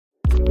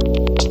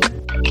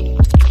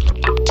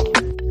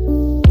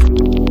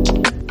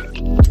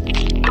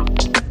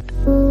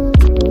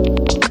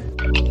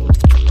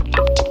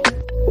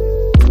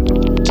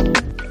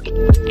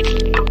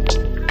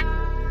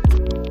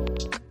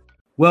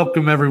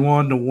Welcome,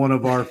 everyone, to one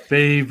of our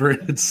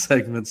favorite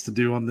segments to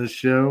do on this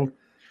show,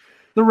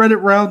 the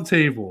Reddit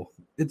Roundtable.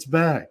 It's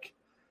back.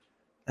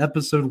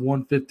 Episode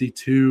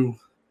 152.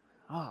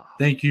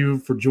 Thank you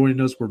for joining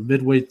us. We're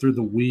midway through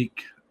the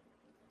week,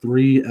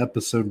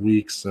 3-episode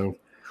weeks, so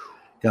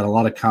got a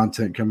lot of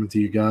content coming to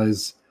you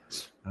guys.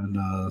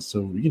 And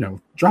so,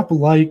 drop a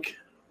like,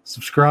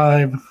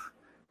 subscribe,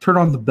 turn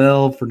on the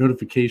bell for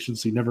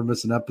notifications so you never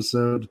miss an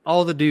episode.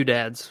 All the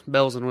doodads,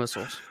 bells and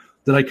whistles.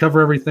 Did I cover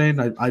everything?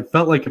 I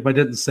felt like if I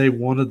didn't say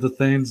one of the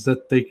things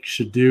that they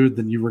should do,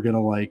 then you were going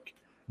to,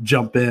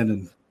 jump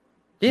in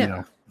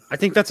and, I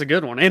think that's a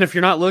good one. And if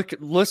you're not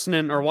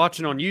listening or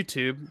watching on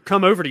YouTube,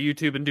 come over to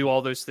YouTube and do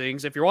all those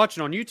things. If you're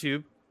watching on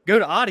YouTube, go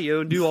to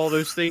audio and do all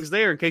those things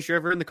there in case you're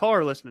ever in the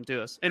car listening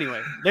to us.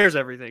 Anyway, there's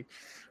everything.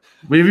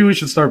 Maybe we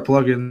should start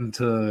plugging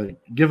to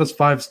give us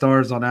 5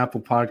 stars on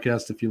Apple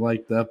Podcast if you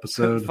like the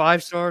episode.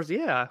 5 stars?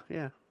 Yeah.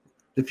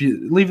 If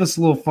you leave us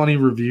a little funny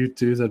review,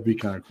 too, that'd be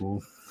kind of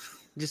cool.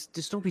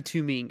 Just don't be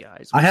too mean,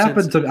 guys. I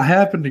happened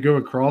to go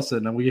across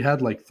it, and we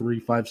had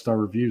 3 5-star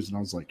reviews, and I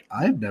was like,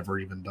 I've never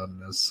even done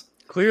this.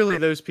 Clearly,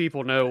 those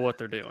people know what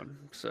they're doing.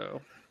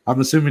 So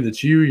I'm assuming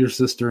it's you, your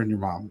sister, and your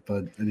mom.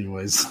 But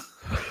anyways,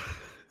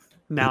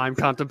 now I'm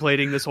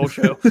contemplating this whole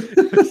show.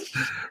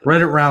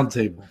 Reddit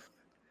Roundtable.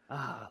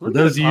 For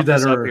those of you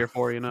that are up here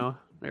for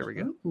there we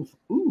go.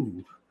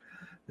 Ooh,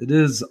 it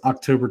is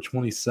October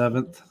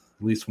 27th.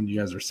 At least when you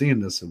guys are seeing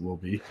this, it will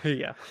be.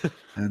 Yeah.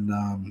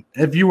 And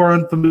if you are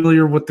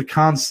unfamiliar with the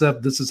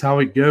concept, this is how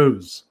it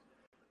goes.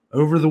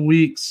 Over the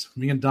weeks,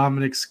 me and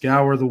Dominic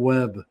scour the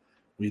web.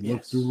 We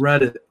look through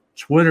Reddit,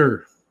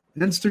 Twitter,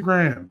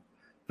 Instagram,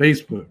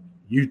 Facebook,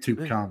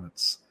 YouTube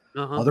comments,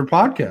 other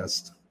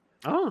podcasts.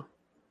 Oh.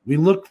 We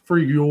look for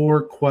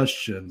your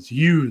questions.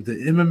 You, the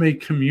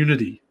MMA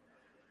community.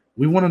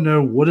 We want to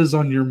know what is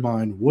on your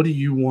mind. What do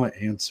you want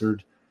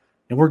answered?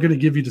 And we're going to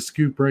give you the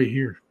scoop right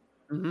here.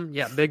 Mm-hmm.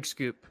 Yeah, big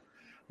scoop.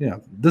 Yeah,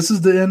 this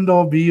is the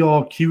end-all,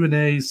 be-all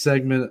Q&A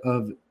segment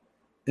of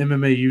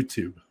MMA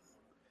YouTube.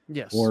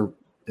 Yes. Or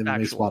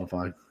MMA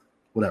Spotify,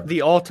 whatever.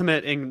 The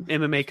ultimate in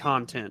MMA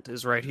content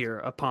is right here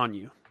upon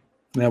you.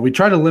 Yeah, we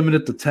try to limit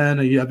it to 10.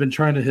 I've been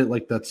trying to hit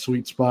that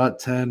sweet spot,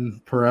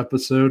 10 per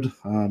episode.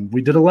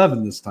 We did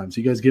 11 this time,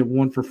 so you guys get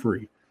one for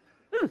free.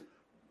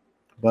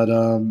 But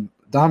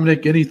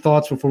Dominic, any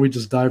thoughts before we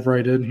just dive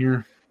right in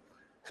here?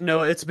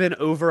 No, it's been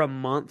over a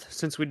month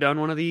since we've done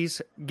one of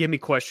these. Give me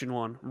question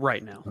 1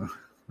 right now.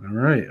 All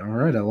right.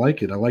 I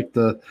like it. I like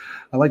the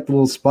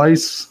little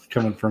spice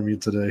coming from you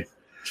today.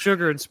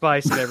 Sugar and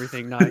spice and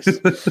everything nice.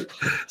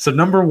 So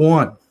number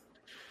 1,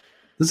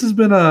 this has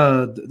been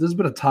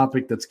a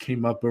topic that's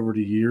came up over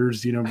the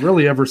years.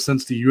 Really ever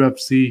since the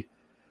UFC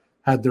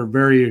had their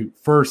very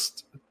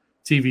first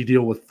TV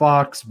deal with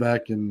Fox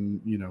back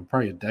in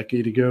probably a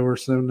decade ago or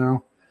so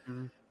now.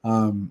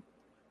 Mm-hmm.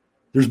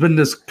 There's been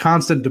this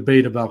constant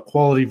debate about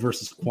quality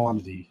versus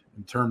quantity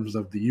in terms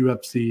of the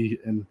UFC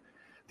and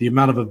the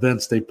amount of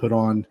events they put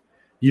on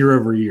year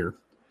over year.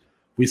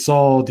 We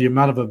saw the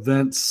amount of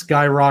events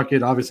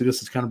skyrocket. Obviously,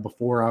 this is kind of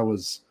before I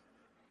was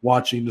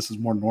watching. This is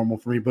more normal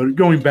for me. But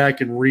going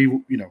back and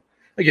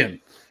again,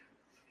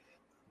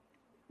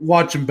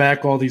 watching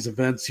back all these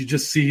events, you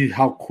just see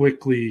how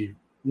quickly,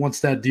 once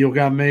that deal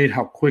got made,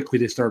 how quickly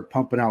they start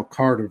pumping out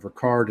card over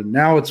card. And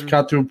now it's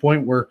got to a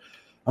point where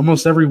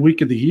almost every week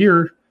of the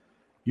year,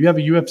 you have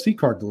a UFC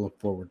card to look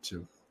forward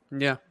to.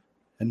 Yeah.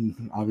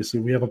 And obviously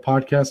we have a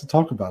podcast to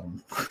talk about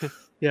them.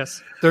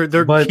 Yes.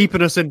 They're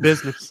keeping us in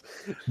business.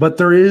 But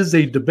there is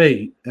a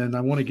debate, and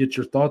I want to get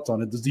your thoughts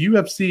on it. Does the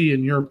UFC,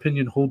 in your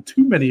opinion, hold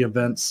too many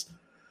events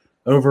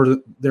over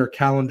their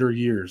calendar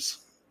years?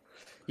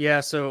 Yeah,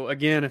 so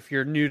again, if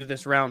you're new to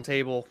this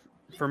roundtable,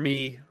 for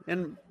me,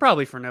 and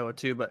probably for Noah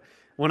too, but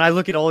when I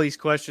look at all these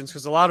questions,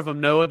 because a lot of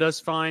them Noah does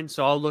fine,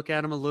 so I'll look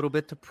at them a little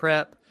bit to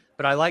prep.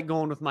 But I like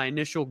going with my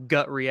initial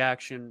gut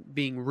reaction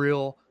being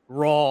real,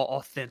 raw,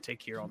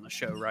 authentic here on the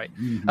show, right?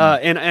 Mm-hmm.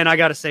 And I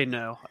got to say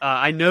no.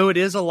 I know it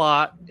is a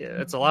lot.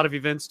 It's a lot of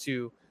events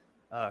to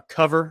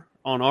cover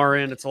on our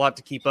end. It's a lot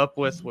to keep up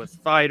with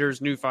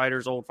fighters, new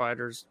fighters, old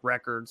fighters,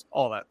 records,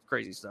 all that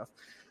crazy stuff.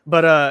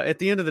 But at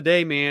the end of the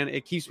day, man,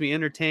 it keeps me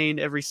entertained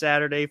every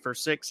Saturday for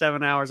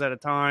 6-7 hours at a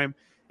time.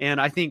 And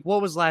I think,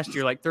 what was last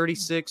year,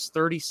 36,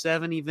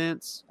 37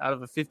 events out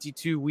of a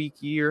 52-week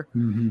year.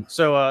 Mm-hmm.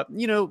 So,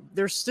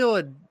 there's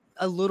still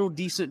a little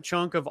decent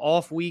chunk of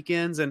off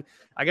weekends. And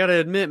I got to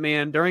admit,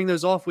 man, during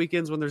those off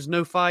weekends when there's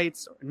no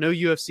fights, no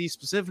UFC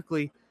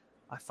specifically,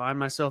 I find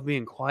myself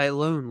being quite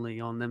lonely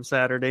on them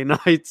Saturday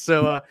nights.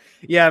 So,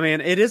 yeah, man,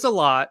 it is a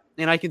lot.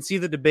 And I can see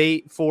the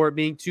debate for it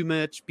being too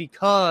much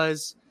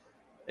because,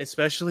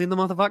 especially in the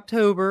month of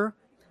October,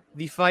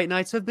 the fight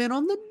nights have been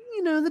on the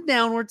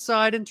downward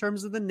side in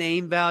terms of the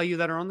name value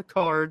that are on the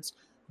cards,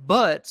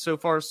 but so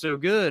far so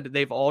good.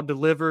 They've all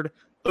delivered,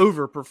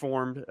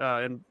 overperformed,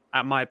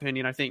 in my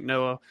opinion. I think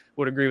Noah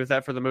would agree with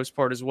that for the most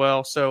part as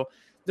well. So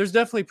there's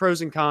definitely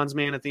pros and cons,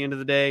 man, at the end of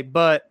the day,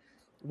 but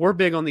we're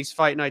big on these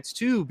fight nights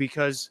too,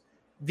 because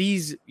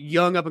these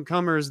young up and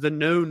comers, the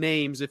no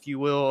names, if you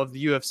will, of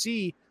the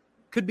UFC,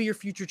 could be your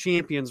future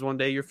champions one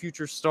day, your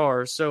future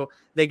stars. So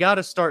they got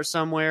to start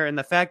somewhere. And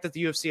the fact that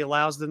the UFC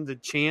allows them the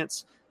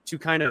chance to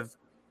kind of,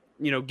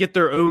 get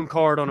their own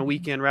card on a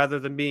weekend rather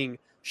than being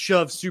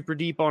shoved super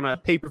deep on a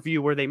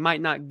pay-per-view where they might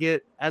not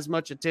get as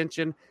much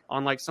attention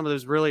on like some of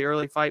those really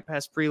early Fight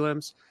Pass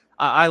prelims.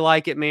 I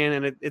like it, man.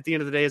 And at the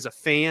end of the day, as a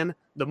fan,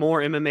 the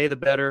more MMA, the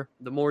better.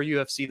 The more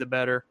UFC, the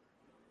better.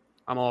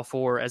 I'm all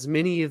for as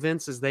many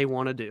events as they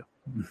want to do.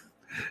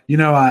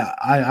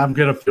 I'm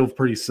going to feel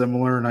pretty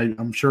similar, and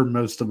I'm sure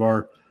most of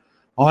our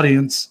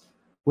audience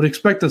would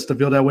expect us to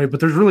feel that way, but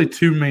there's really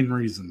two main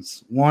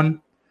reasons.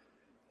 One,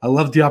 I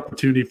love the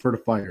opportunity for the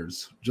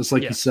fighters, just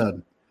like you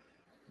said.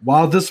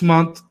 While this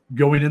month,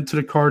 going into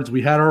the cards,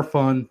 we had our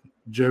fun,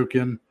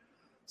 joking,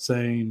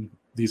 saying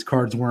these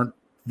cards weren't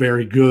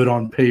very good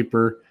on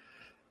paper,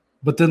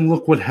 but then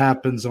look what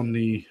happens on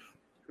the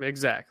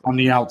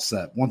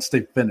outset once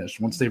they finish,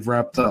 once they've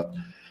wrapped up.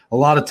 A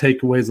lot of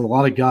takeaways, a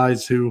lot of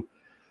guys who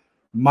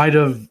might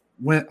have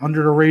went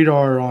under the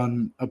radar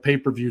on a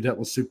pay-per-view that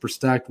was super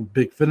stacked with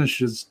big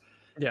finishes.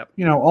 Yeah.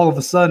 All of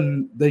a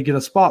sudden they get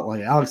a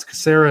spotlight. Alex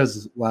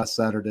Caceres last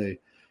Saturday,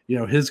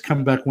 his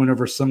comeback win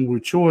over Sung Woo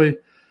Choi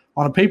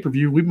on a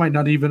pay-per-view, we might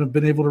not even have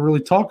been able to really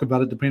talk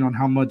about it depending on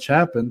how much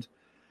happened.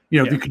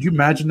 Could you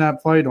imagine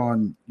that fight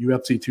on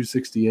UFC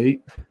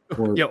 268?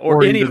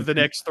 Or any of the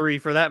next three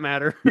for that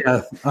matter.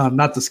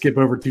 Not to skip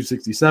over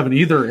 267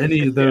 either.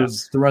 Any of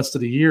those the rest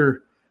of the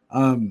year,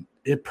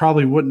 it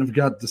probably wouldn't have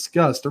got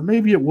discussed, or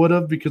maybe it would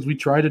have because we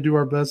try to do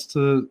our best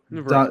to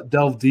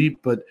delve deep.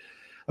 But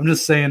I'm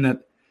just saying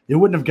that it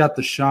wouldn't have got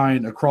the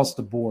shine across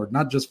the board,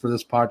 not just for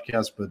this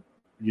podcast, but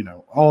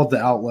all of the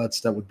outlets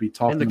that would be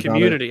talking about it. And the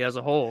community as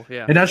a whole,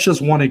 yeah. And that's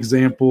just one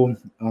example.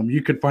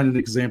 You could find an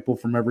example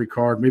from every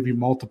card, maybe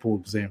multiple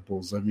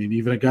examples. I mean,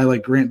 even a guy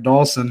like Grant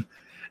Dawson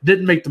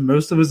didn't make the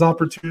most of his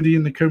opportunity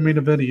in the co-main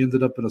event. He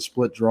ended up in a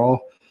split draw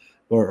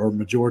or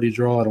majority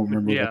draw. I don't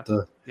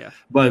remember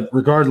But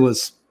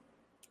regardless,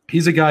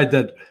 he's a guy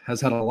that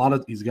has had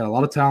he's got a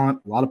lot of talent,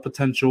 a lot of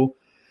potential.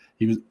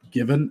 He was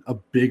given a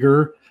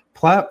bigger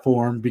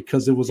platform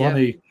because it was on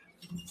a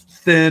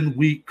thin,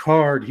 weak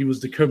card. He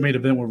was the co-main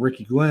event with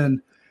Ricky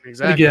Glenn.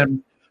 Exactly.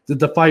 And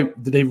again,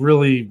 did they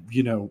really,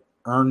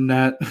 earn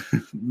that?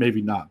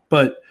 Maybe not.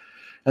 But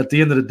at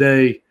the end of the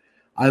day,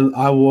 I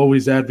will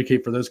always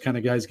advocate for those kind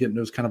of guys getting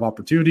those kind of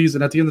opportunities.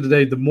 And at the end of the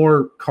day, the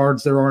more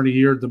cards there are in a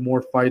year, the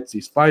more fights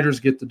these fighters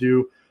get to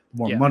do, the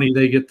more money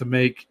they get to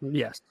make.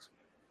 Yes.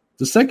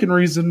 The second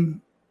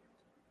reason,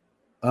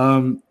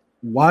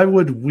 why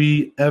would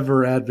we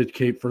ever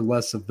advocate for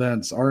less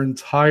events? Our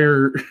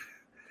entire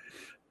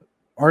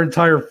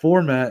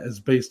format is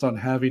based on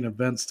having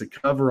events to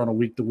cover on a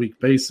week-to-week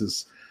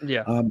basis.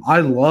 Yeah.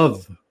 I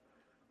love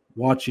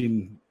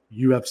watching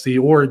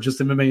UFC or just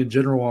MMA in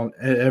general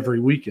every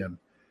weekend.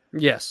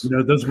 Yes.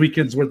 Those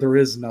weekends where there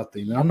is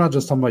nothing. And I'm not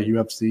just talking about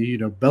UFC.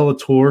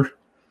 Bellator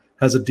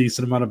has a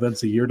decent amount of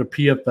events a year. The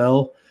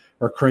PFL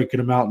are cranking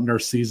them out in their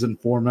season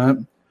format.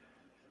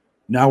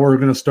 Now we're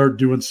going to start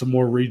doing some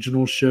more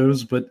regional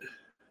shows. But,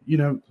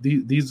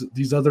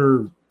 these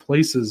other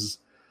places,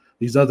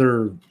 these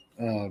other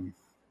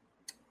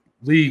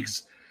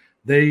leagues,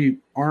 they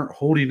aren't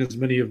holding as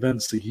many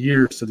events a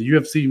year. So the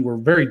UFC, we're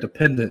very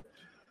dependent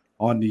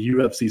on the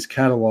UFC's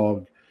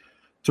catalog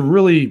to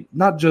really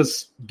not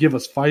just give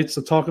us fights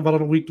to talk about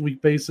on a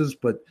week-to-week basis,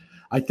 but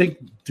I think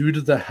due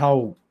to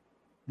how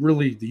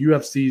really the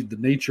UFC, the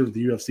nature of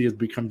the UFC has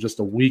become just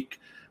a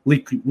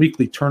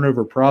weekly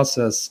turnover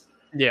process.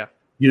 Yeah.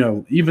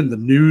 Even the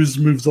news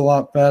moves a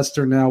lot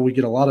faster now. We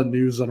get a lot of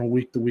news on a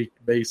week-to-week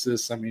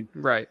basis. I mean,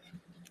 right.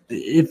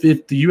 If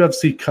the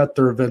UFC cut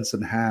their events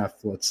in half,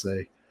 let's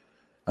say,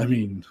 I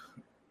mean,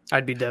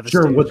 I'd be devastated.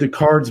 Sure, would the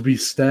cards be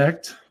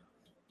stacked?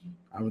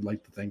 I would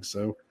like to think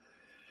so.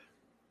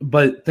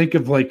 But think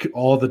of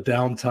all the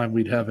downtime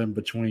we'd have in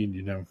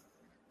between,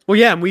 Well,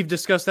 yeah, and we've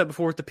discussed that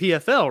before with the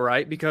PFL,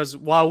 right? Because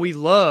while we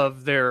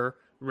love their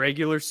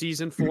regular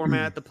season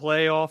format, the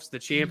playoffs, the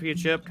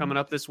championship coming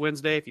up this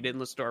Wednesday. If you didn't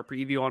listen to our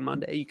preview on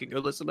Monday, you can go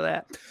listen to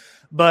that.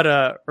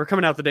 But or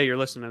coming out the day you're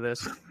listening to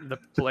this, the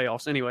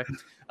playoffs anyway.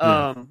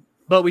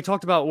 But we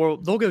talked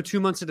about, they'll go 2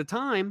 months at a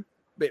time,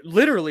 but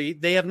literally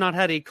they have not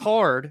had a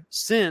card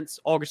since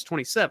August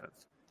 27th.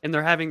 And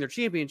they're having their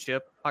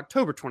championship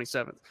October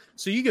 27th.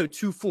 So you go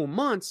 2 full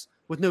months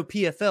with no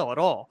PFL at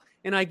all.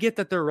 And I get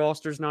that their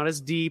roster's not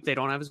as deep. They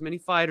don't have as many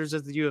fighters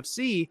as the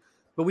UFC.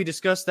 But we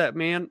discussed that,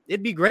 man.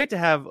 It'd be great to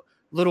have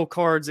little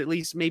cards, at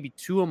least maybe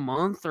 2 a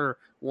month or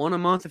 1 a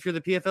month if you're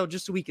the PFL,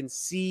 just so we can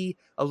see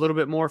a little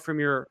bit more from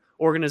your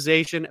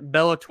organization.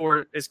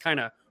 Bellator is kind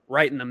of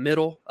right in the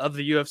middle of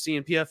the UFC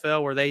and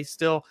PFL, where they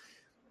still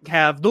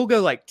they'll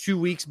go 2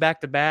 weeks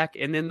back to back,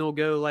 and then they'll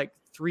go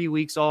 3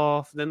 weeks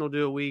off, then they'll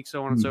do a week,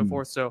 so on and so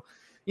forth. So,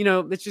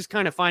 it's just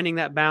kind of finding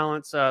that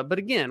balance. But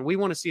again, we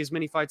want to see as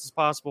many fights as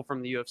possible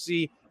from the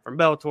UFC, from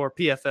Bellator,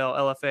 PFL,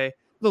 LFA.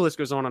 The list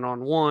goes on and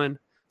on. One.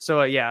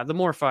 So, the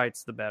more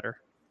fights, the better.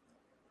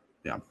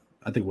 Yeah,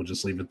 I think we'll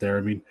just leave it there.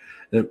 I mean,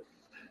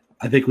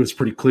 I think it was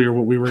pretty clear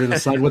what we were going to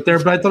side with there,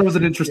 but I thought it was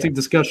an interesting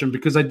discussion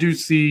because I do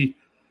see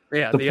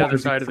Yeah, the the point other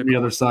of view side of from the the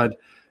other coin. side,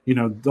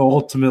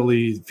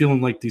 ultimately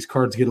feeling like these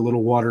cards get a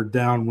little watered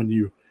down when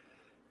you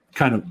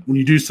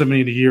do so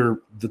many in a year,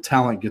 the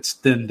talent gets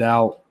thinned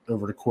out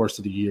over the course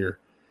of the year.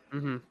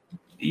 Mm-hmm.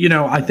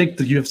 I think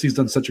the UFC's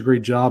done such a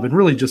great job, and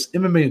really just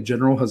MMA in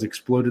general has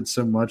exploded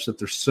so much that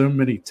there's so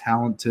many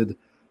talented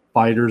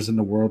fighters in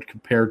the world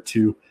compared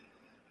to,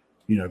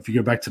 if you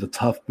go back to the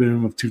tough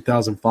boom of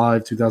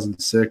 2005,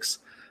 2006,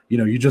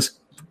 you just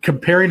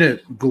comparing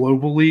it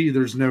globally,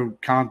 there's no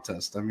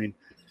contest. I mean,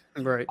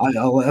 Right.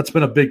 that's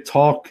been a big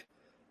talk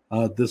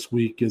this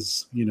week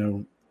is,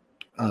 due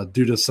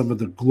to some of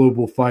the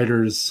global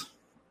fighters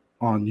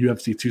on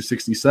UFC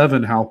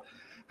 267, how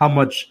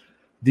much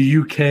the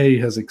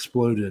UK has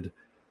exploded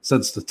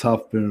since the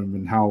tough boom,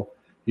 and how,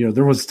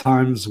 there was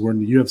times when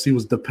the UFC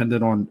was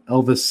dependent on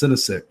Elvis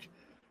Sinisic.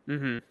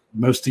 Mm-hmm.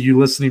 Most of you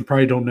listening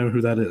probably don't know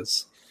who that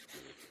is,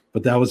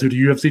 but that was who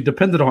the UFC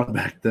depended on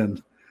back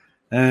then.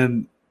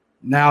 And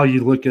now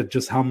you look at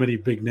just how many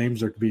big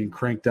names are being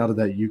cranked out of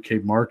that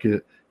UK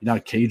market.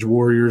 Cage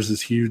Warriors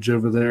is huge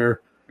over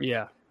there.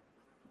 Yeah.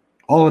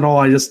 All in all,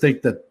 I just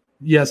think that,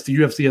 yes, the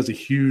UFC has a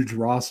huge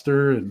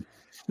roster, and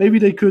maybe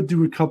they could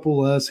do a couple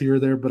less here or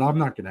there, but I'm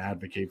not going to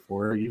advocate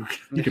for it. You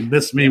can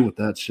miss me with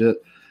that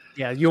shit.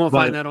 Yeah, you won't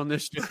find that on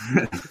this show.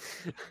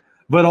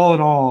 But all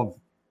in all,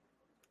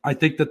 I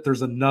think that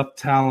there's enough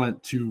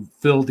talent to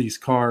fill these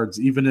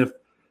cards, even if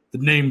the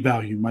name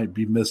value might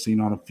be missing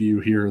on a few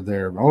here or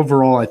there.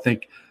 Overall, I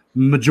think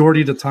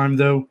majority of the time,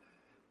 though,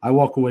 I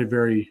walk away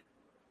very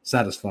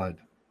satisfied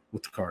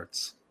with the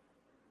cards.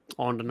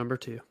 On to number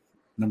two.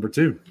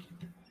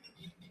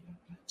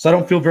 So I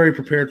don't feel very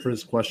prepared for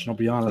this question, I'll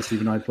be honest,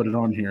 even though I put it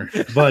on here.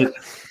 But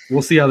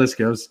we'll see how this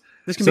goes.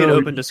 This can be an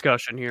open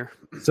discussion here.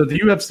 So the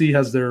UFC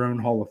has their own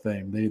Hall of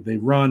Fame.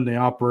 They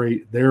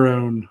operate their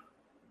own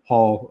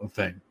Hall of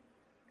Fame.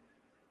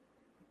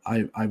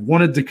 I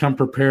wanted to come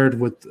prepared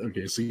with,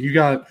 okay, so you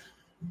got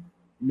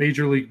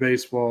Major League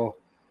Baseball,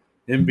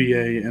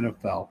 NBA,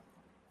 NFL.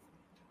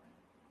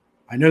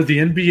 I know the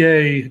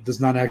NBA does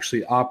not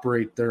actually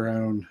operate their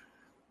own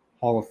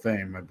Hall of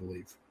Fame, I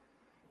believe.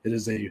 It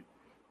is a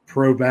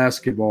pro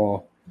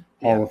basketball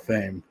Hall of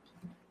Fame,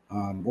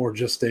 or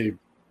just a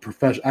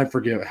professional. I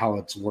forget how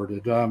it's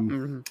worded.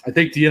 I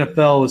think the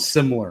NFL is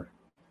similar.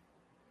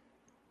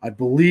 I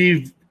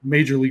believe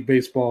Major League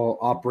Baseball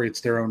operates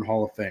their own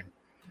Hall of Fame.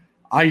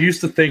 I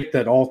used to think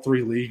that all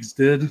three leagues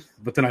did,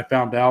 but then I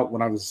found out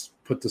when I was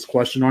put this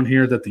question on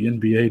here that the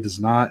NBA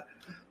does not.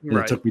 And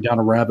It took me down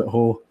a rabbit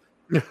hole.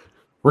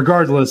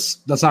 Regardless,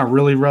 that's not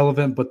really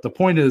relevant, but the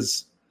point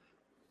is,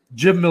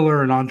 Jim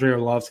Miller and Andrei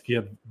Arlovsky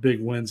had big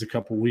wins a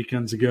couple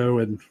weekends ago,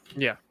 and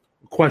a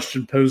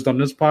question posed on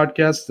this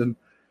podcast, and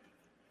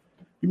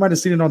you might have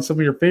seen it on some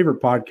of your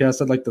favorite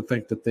podcasts. I'd like to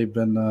think that they've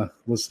been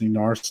listening to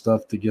our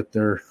stuff to get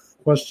their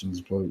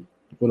questions, but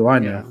what do I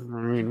know? Yeah,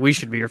 I mean, we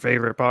should be your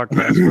favorite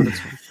podcast.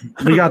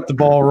 We got the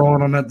ball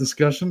rolling on that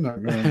discussion.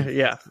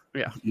 Yeah.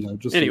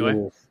 Just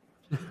anyway.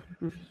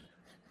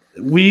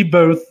 We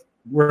both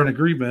were in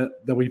agreement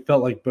that we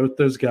felt like both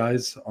those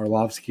guys,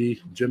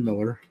 Arlovsky, Jim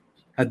Miller,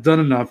 had done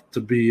enough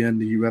to be in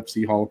the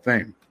UFC Hall of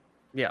Fame.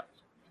 Yeah.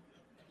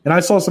 And I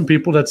saw some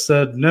people that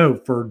said no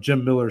for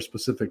Jim Miller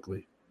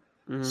specifically.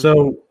 Mm-hmm.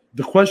 So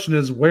the question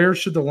is, where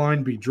should the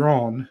line be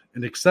drawn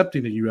in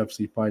accepting a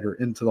UFC fighter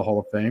into the Hall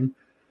of Fame?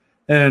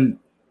 And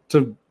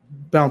to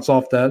bounce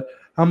off that,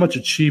 how much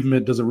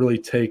achievement does it really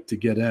take to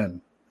get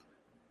in?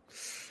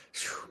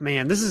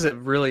 Man, this is a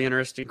really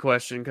interesting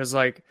question because,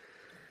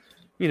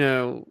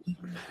 you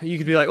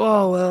could be like,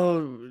 oh,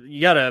 well, you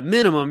got a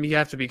minimum, you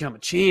have to become a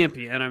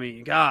champion. I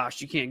mean,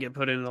 gosh, you can't get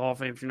put into the Hall of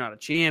Fame if you're not a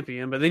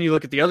champion. But then you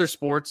look at the other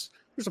sports,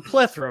 there's a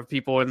plethora of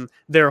people in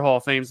their Hall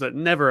of Fames that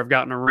never have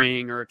gotten a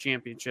ring or a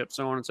championship,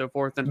 so on and so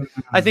forth. And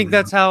I think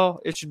that's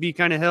how it should be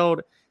kind of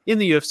held in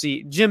the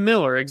UFC. Jim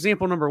Miller,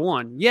 example number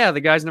one. Yeah,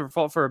 the guy's never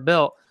fought for a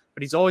belt,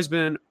 but he's always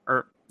been,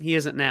 or he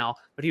isn't now,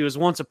 but he was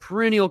once a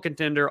perennial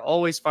contender,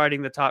 always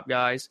fighting the top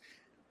guys.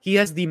 He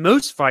has the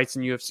most fights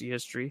in UFC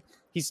history.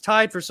 He's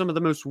tied for some of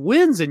the most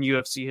wins in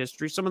UFC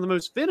history, some of the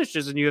most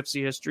finishes in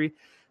UFC history.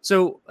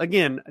 So,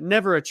 again,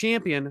 never a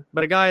champion,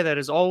 but a guy that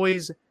has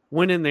always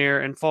went in there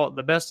and fought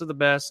the best of the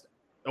best,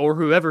 or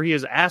whoever he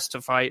is asked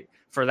to fight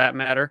for that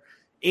matter.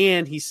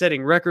 And he's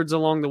setting records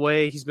along the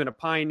way. He's been a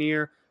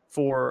pioneer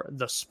for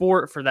the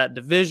sport, for that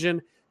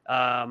division.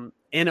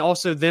 And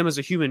also them as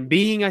a human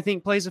being, I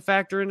think, plays a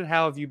factor in it.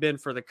 How have you been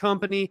for the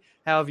company?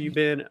 How have you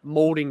been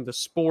molding the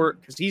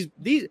sport? Because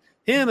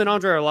him and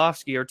Andrei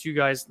Arlovsky are two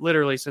guys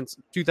literally since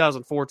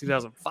 2004,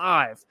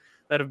 2005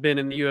 that have been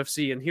in the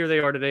UFC, and here they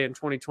are today in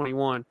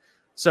 2021.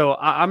 So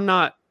I'm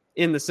not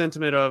in the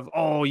sentiment of,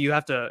 oh, you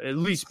have to at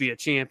least be a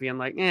champion.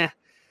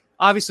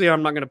 Obviously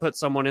I'm not going to put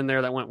someone in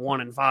there that went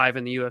 1-5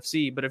 in the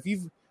UFC, but if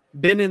you've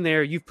been in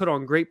there, you've put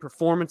on great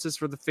performances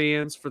for the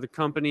fans, for the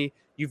company,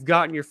 you've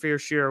gotten your fair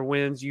share of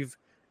wins, you've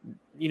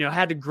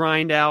had to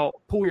grind out,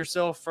 pull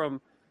yourself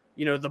from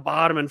the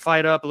bottom and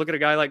fight up. Look at a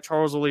guy like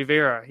Charles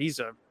Oliveira. He's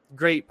a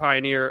great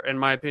pioneer, in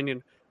my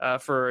opinion,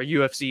 for a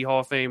UFC Hall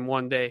of Fame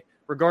one day.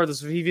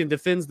 regardless if he even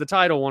defends the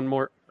title one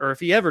more, or if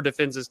he ever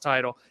defends his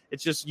title.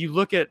 It's just you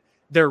look at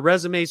their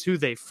resumes, who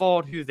they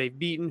fought, who they've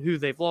beaten, who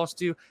they've lost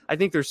to. I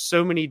think there's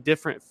so many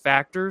different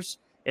factors,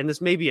 and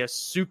this may be a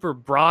super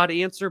broad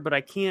answer, but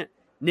I can't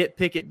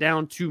nitpick it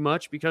down too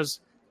much because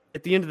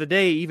at the end of the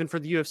day, even for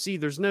the UFC,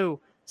 there's no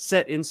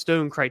set in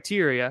stone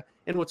criteria.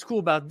 And what's cool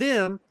about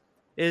them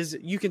is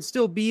you can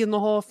still be in the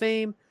Hall of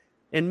Fame,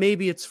 and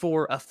maybe it's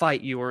for a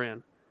fight you were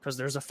in because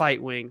there's a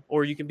fight wing,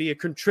 or you can be a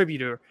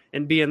contributor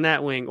and be in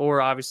that wing, or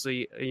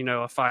obviously,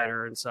 a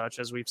fighter and such,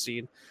 as we've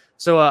seen.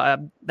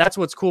 So that's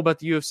what's cool about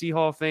the UFC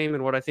Hall of Fame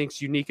and what I think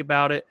is unique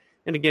about it.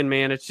 And again,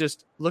 man, it's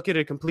just look at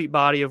a complete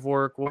body of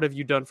work. What have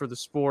you done for the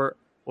sport?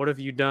 What have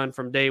you done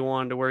from day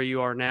one to where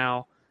you are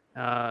now?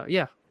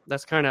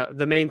 That's kind of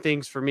the main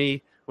things for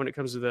me when it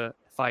comes to the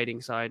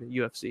fighting side of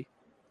UFC.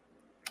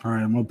 All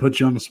right, I'm going to put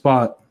you on the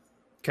spot.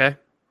 Okay.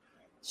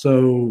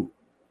 So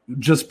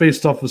just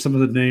based off of some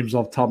of the names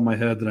off the top of my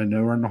head that I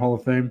know are in the Hall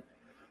of Fame,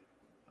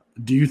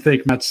 do you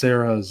think Matt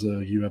Serra is a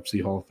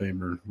UFC Hall of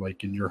Famer,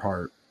 like in your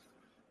heart?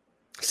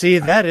 See,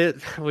 that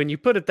is, when you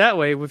put it that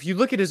way, if you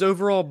look at his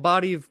overall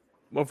body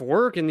of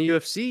work in the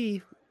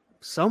UFC,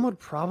 some would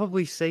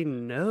probably say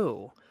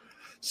no.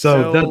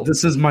 So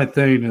this is my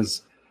thing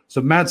so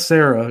Matt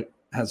Serra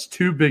has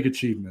two big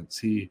achievements.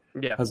 He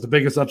has the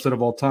biggest upset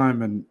of all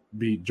time and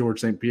beat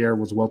George St. Pierre,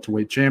 was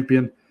welterweight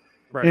champion.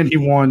 Right. And he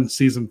won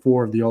season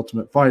 4 of The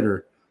Ultimate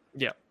Fighter.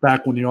 Yeah.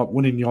 Back when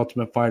winning The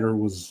Ultimate Fighter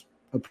was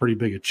a pretty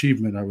big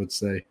achievement, I would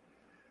say.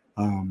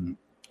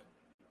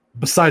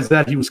 Besides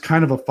that, he was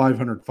kind of a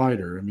 500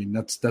 fighter. I mean,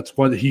 that's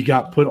what he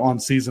got put on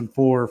season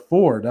 4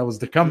 for. That was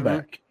the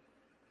comeback.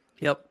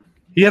 Mm-hmm. Yep.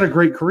 He had a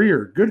great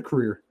career, good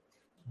career.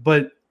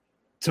 But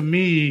to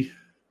me,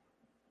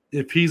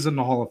 if he's in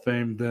the Hall of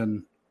Fame,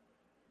 then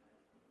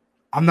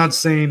I'm not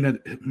saying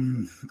that.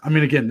 I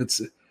mean, again,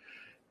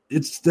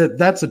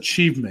 that's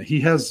achievement. He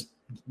has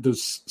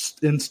those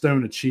in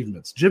stone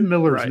achievements. Jim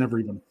Miller has never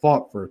even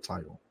fought for a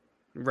title.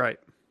 Right.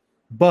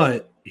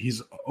 But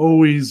he's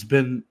always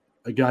been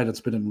a guy that's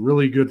been in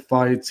really good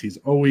fights. He's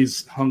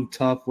always hung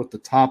tough with the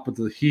top of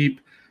the heap.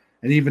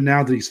 And even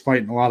now that he's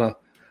fighting a lot of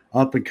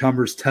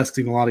up-and-comers,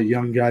 testing a lot of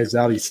young guys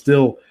out, he's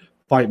still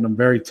fighting them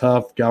very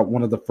tough. Got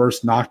one of the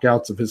first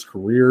knockouts of his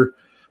career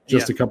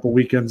just a couple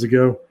weekends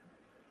ago.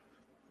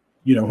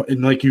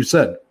 And like you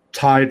said,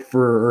 tied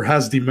for, or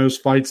has the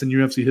most fights in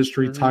UFC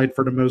history, tied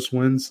for the most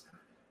wins.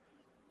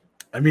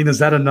 I mean, is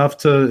that enough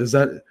does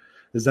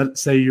that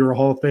say you're a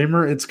Hall of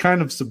Famer? It's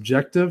kind of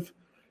subjective.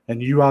 And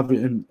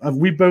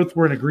we both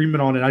were in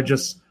agreement on it.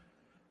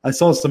 I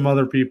saw some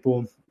other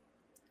people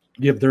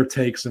give their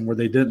takes and where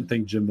they didn't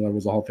think Jim Miller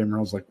was a Hall of Famer. I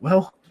was like,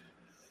 well,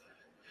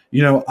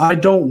 I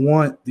don't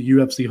want the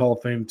UFC Hall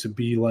of Fame to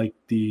be like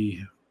the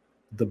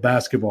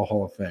Basketball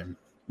Hall of Fame,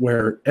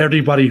 where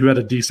everybody who had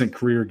a decent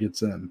career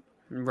gets in.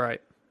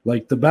 Right.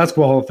 Like the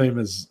Basketball Hall of Fame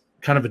is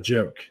kind of a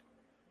joke.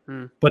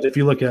 But if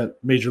you look at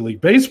Major League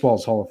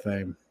Baseball's Hall of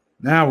Fame,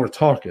 now we're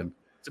talking.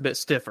 It's a bit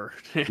stiffer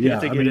to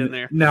get in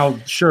there. Now,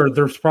 sure,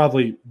 there's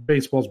probably –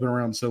 baseball's been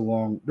around so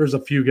long. There's a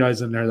few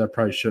guys in there that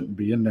probably shouldn't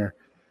be in there.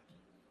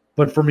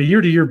 But from a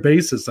year-to-year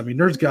basis, I mean,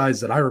 there's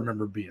guys that I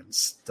remember being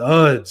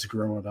studs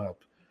growing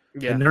up.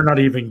 Yeah. And they're not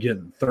even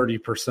getting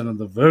 30% of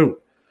the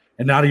vote.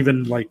 And not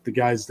even like the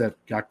guys that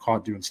got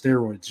caught doing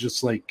steroids,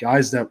 just like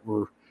guys that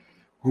were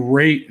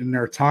great in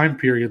their time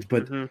periods,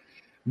 but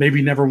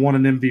maybe never won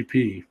an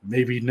MVP,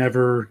 maybe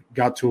never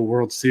got to a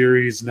World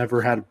Series,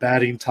 never had a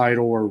batting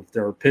title, or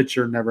they're a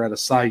pitcher, never had a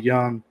Cy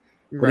Young,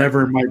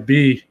 whatever it might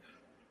be.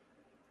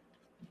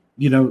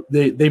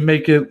 They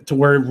make it to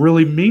where it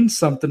really means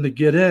something to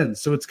get in.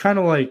 So it's kind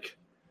of like,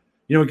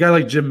 a guy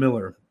like Jim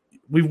Miller.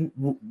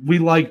 We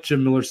like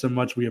Jim Miller so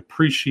much. We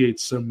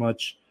appreciate so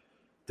much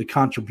the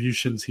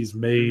contributions he's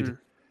made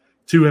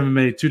to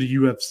MMA, to the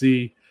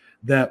UFC,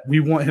 that we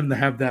want him to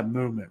have that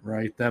moment,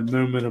 right? That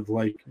moment of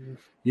like,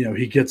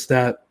 he gets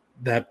that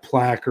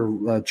plaque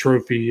or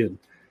trophy, and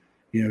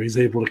he's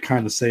able to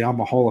kind of say, I'm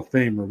a Hall of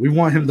Famer. We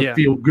want him to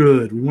feel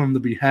good. We want him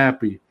to be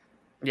happy.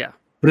 Yeah.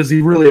 But is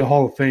he really a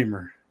Hall of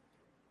Famer?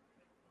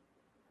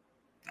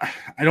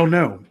 I don't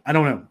know.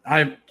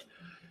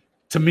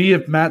 To me,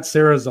 if Matt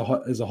Serra is a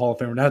Hall of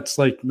Famer, that's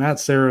like Matt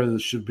Serra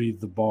should be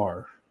the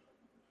bar.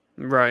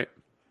 Right.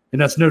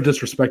 And that's no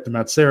disrespect to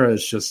Matt Serra.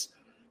 It's just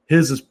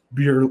his is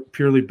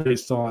purely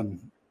based on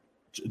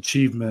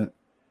achievement,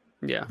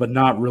 but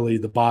not really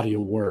the body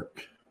of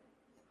work.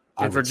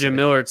 And for Jim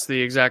Miller, it's the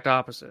exact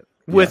opposite,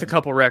 with a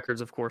couple records,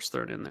 of course,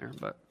 thrown in there.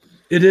 But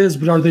it is.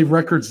 But are they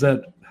records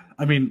that?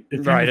 I mean,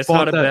 if it's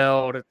not a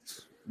belt.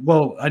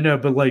 Well, I know,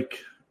 but like,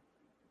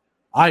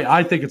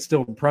 I think it's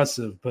still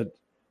impressive. But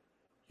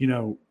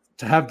to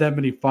have that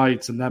many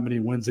fights and that many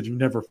wins that you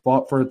never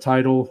fought for a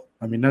title,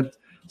 I mean, that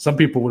some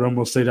people would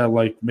almost say that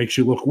like makes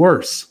you look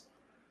worse.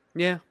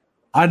 Yeah.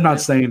 I'm not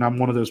saying I'm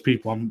one of those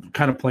people. I'm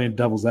kind of playing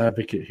devil's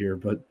advocate here,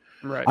 but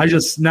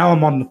now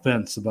I'm on the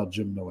fence about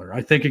Jim Miller.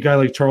 I think a guy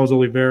like Charles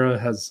Oliveira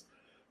has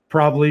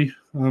probably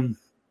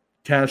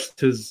cashed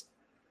his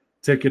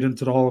ticket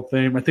into the Hall of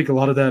Fame. I think a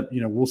lot of that,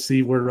 we'll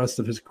see where the rest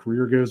of his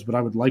career goes, but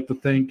I would like to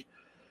think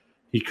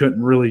he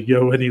couldn't really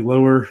go any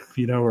lower,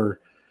 or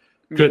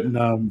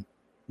couldn't,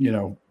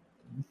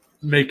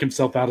 make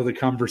himself out of the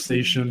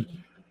conversation.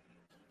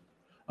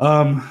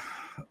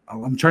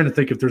 I'm trying to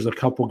think if there's a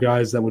couple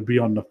guys that would be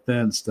on the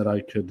fence that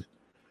I could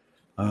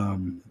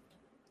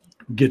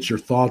get your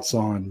thoughts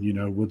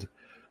on.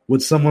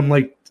 Would someone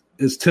like,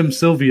 is Tim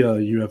Sylvia a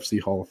UFC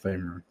Hall of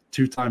Famer,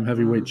 two-time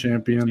heavyweight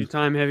champion?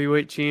 Two-time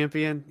heavyweight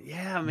champion.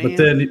 Yeah,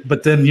 man.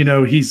 But then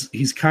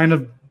he's kind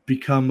of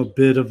become a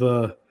bit of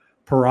a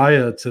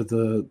pariah to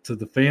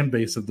the fan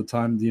base of the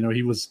time.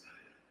 He was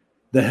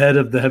the head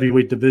of the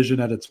heavyweight division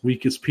at its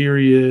weakest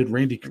period.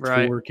 Randy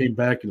Couture came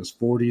back in his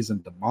 40s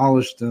and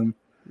demolished him.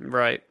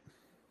 Right.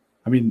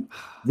 I mean,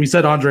 we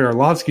said Andrei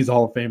Arlovsky's a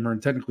Hall of Famer,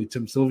 and technically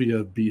Tim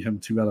Sylvia beat him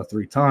 2 out of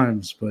 3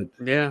 times. But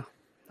yeah,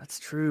 that's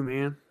true,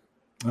 man.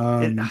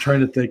 I'm trying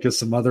to think of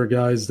some other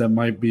guys that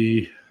might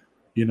be,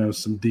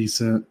 some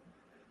decent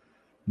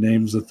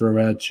names to throw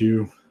at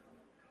you.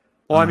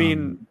 Well, I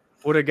mean,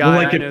 would a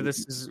guy, I know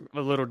this is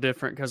a little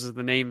different because of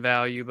the name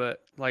value,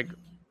 but like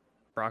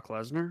Brock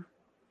Lesnar,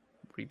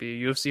 would he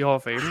be a UFC Hall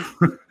of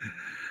Famer?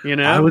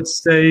 I would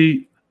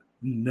say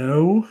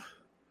no,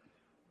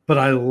 but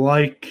I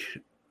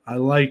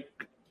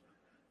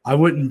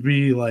wouldn't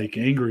be like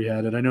angry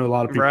at it. I know a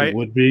lot of people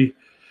would be,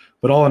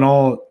 but all in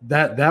all,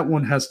 that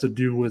one has to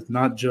do with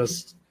not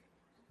just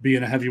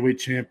being a heavyweight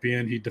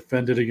champion. He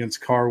defended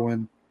against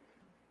Carwin,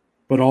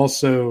 but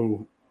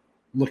also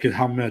look at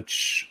how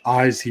much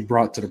eyes he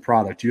brought to the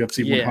product.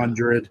 UFC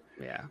 100.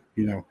 Yeah.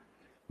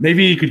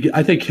 Maybe he could get,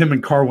 I think him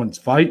and Carwin's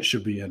fight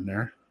should be in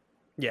there.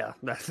 Yeah,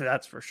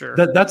 that's for sure.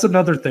 That's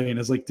another thing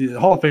is like the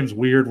Hall of Fame's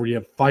weird where you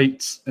have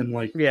fights and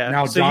like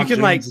now so John you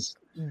can Jones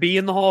be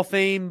in the Hall of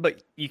Fame,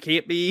 but you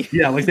can't be.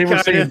 Yeah, like they were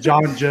saying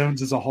John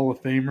Jones is a Hall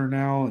of Famer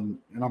now, and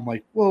I'm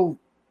like, well,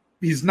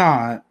 he's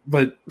not.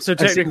 But so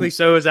technically,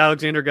 so is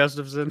Alexander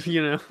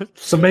Gustafsson.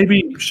 So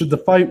maybe should the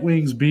fight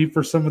wings be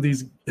for some of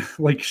these?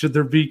 Like, should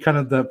there be kind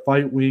of that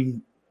fight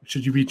wing?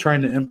 Should you be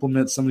trying to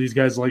implement some of these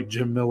guys like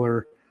Jim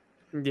Miller?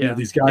 Yeah,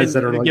 these guys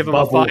that are like give them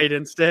bubble. A fight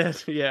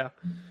instead. Yeah,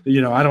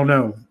 I don't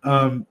know.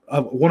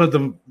 One of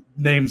the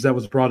names that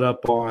was brought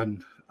up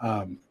on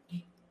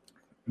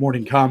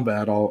Morning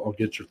Combat, I'll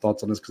get your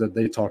thoughts on this because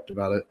they talked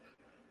about it.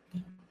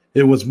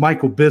 It was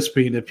Michael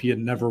Bisping if he had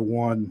never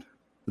won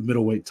the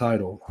middleweight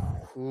title.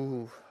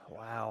 Ooh,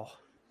 wow.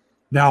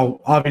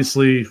 Now,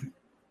 obviously,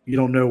 you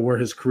don't know where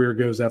his career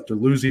goes after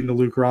losing to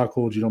Luke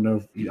Rockhold. You don't know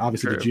if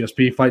obviously the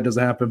GSP fight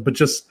doesn't happen, but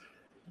just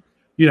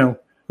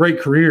great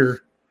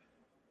career.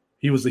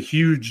 He was a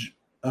huge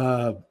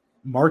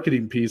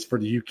marketing piece for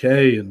the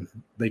UK, and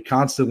they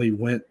constantly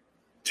went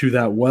to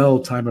that well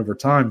time over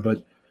time.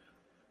 But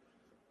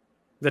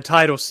the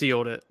title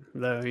sealed it,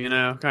 though,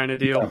 kind of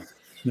deal.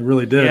 Yeah, it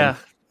really did. Yeah,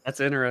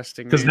 that's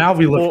interesting. Because now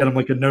we look at him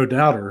like a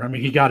no-doubter. I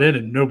mean, he got in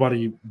and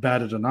nobody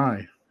batted an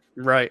eye.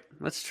 Right.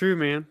 That's true,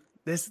 man.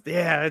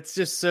 It's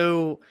just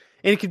so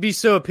 – and it could be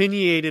so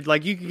opinionated.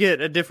 Like, you could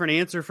get a different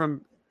answer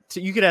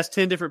you could ask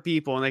 10 different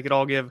people and they could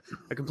all give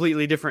a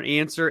completely different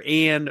answer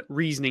and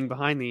reasoning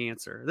behind the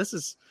answer.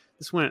 This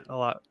went a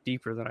lot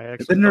deeper than I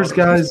actually. Then there's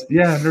guys,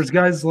 and there's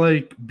guys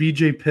like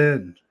BJ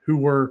Penn who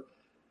were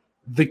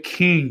the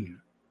king.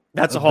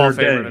 That's a Hall of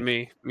Famer to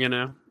me,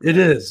 It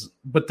is,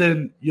 but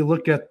then you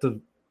look at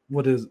the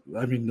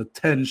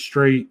 10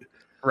 straight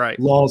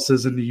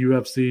losses in the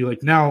UFC.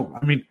 Like now,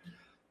 I mean,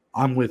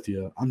 I'm with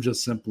you. I'm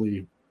just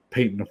simply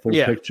painting a full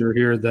picture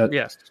here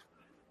that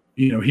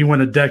he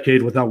went a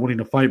decade without winning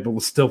a fight, but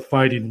was still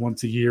fighting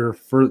once a year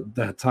for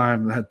that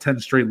time. Had 10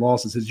 straight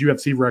losses. His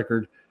UFC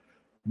record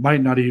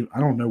might not even – I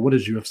don't know what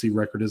his UFC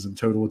record is in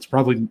total. It's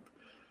probably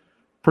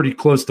pretty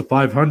close to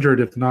 500,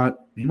 if not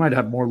 – he might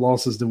have more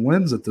losses than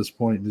wins at this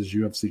point in his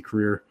UFC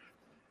career.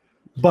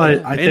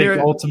 But I think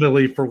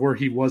ultimately for where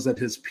he was at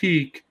his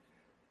peak,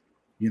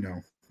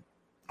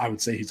 I would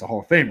say he's a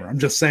Hall of Famer. I'm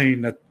just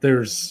saying that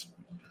there's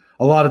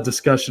a lot of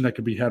discussion that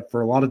could be had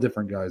for a lot of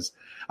different guys.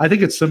 I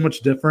think it's so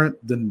much different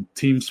than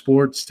team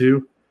sports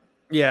too.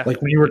 Yeah.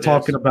 Like when you were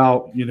talking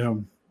about,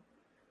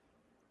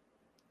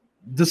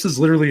 this is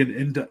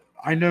literally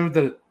I know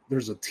that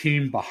there's a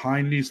team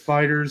behind these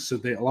fighters. So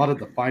a lot of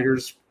the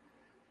fighters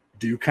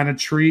do kind of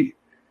treat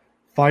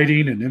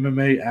fighting and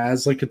MMA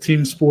as like a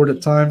team sport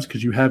at times.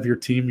 Cause you have your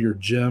team, your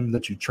gym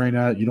that you train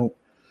at.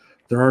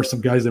 There are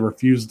some guys that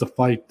refuse to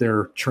fight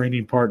their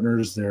training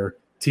partners, their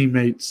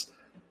teammates.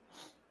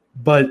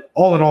 But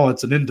all in all,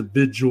 it's an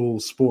individual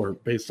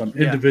sport based on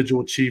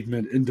individual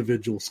achievement,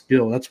 individual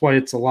skill. That's why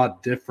it's a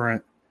lot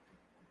different.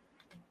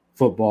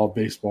 Football,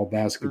 baseball,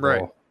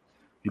 basketball.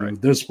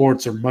 Those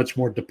sports are much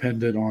more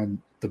dependent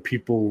on the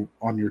people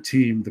on your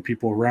team, the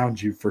people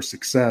around you for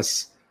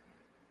success.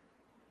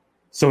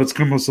 So it's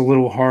almost a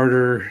little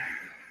harder.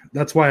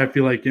 That's why I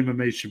feel like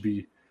MMA should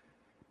be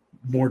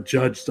more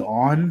judged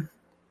on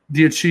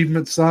the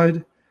achievement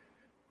side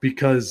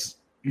because,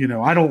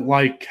 I don't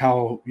like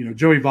how,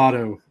 Joey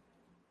Votto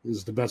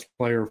is the best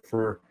player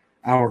for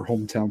our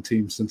hometown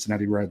team,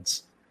 Cincinnati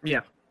Reds.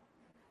 Yeah.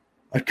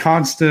 A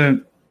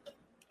constant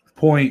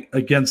point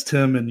against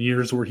him in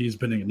years where he's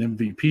been in an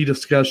MVP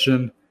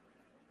discussion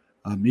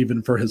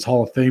Even for his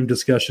Hall of Fame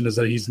discussion, is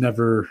that he's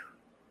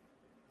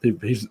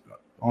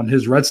on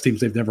his Reds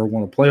teams. They've never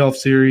won a playoff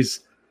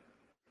series,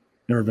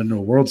 never been to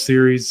a World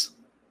Series.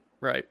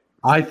 Right.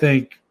 I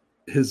think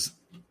his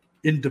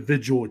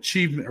individual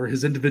achievement or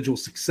his individual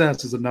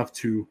success is enough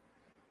to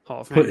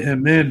put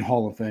him in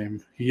Hall of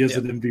Fame. He is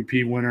an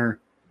MVP winner.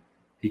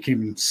 He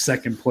came in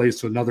second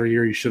place, so another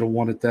year he should have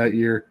won it that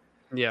year.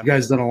 Yeah. The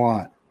guy's done a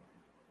lot.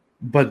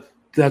 But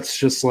that's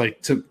just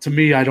like, to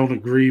me, I don't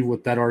agree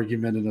with that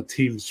argument in a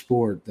team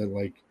sport that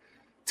like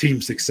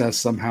team success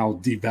somehow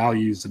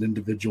devalues an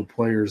individual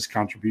player's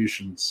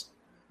contributions.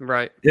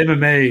 Right.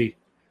 MMA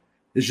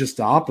is just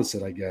the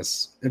opposite, I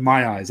guess, in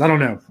my eyes. I don't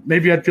know.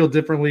 Maybe I'd feel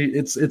differently.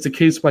 It's a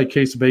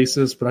case-by-case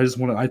basis, but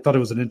I thought it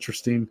was an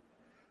interesting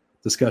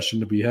discussion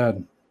to be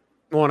had.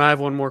 Well, and I have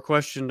one more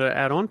question to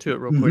add on to it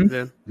real quick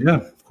then. Yeah,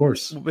 of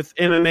course. With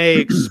MMA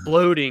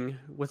exploding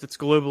with its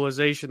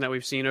globalization that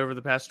we've seen over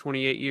the past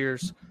 28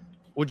 years,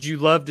 would you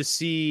love to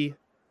see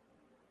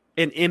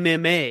an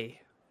MMA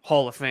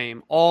Hall of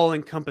Fame,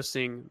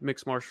 all-encompassing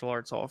mixed martial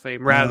arts Hall of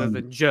Fame, rather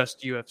than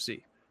just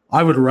UFC?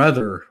 I would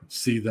rather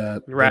see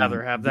that.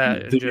 Have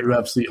that the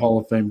UFC Hall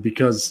of Fame,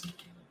 because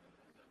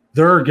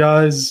there are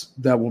guys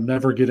that will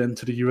never get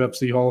into the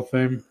UFC Hall of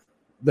Fame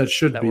that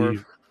should be,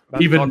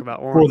 even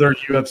for their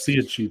UFC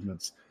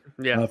achievements.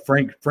 Yeah,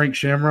 Frank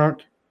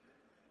Shamrock,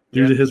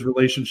 due to his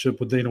relationship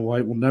with Dana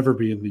White, will never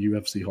be in the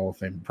UFC Hall of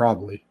Fame,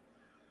 probably.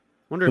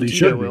 Wonder if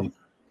Tito will.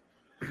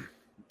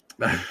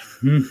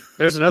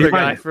 There's another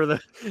guy for the.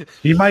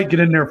 He might get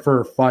in there for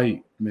a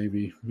fight,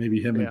 maybe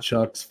him and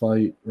Chuck's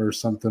fight or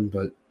something.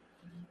 But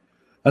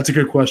that's a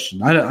good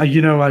question. I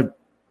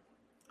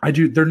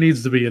do. There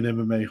needs to be an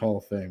MMA Hall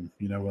of Fame.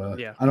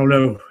 I don't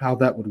know how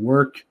that would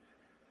work.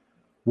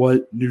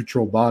 What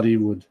neutral body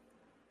would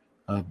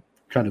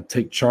kind of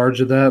take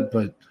charge of that?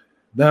 But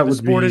the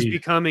sport is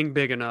becoming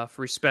big enough,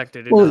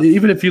 respected enough. Well,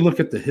 even if you look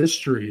at the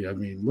history, I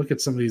mean, look at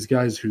some of these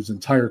guys whose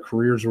entire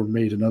careers were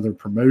made in other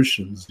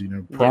promotions.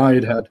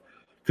 Pride had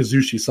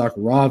Kazushi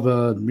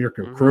Sakuraba and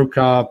Mirko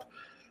Krokop.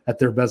 At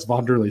their best,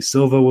 Wanderlei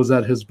Silva was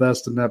at his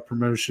best in that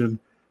promotion.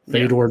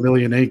 Fedor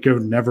Emelianenko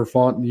never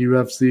fought in the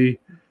UFC.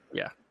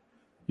 Yeah.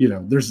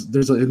 And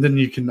then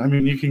you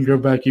can go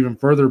back even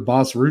further.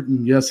 Bas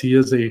Rutten, yes, he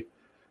is a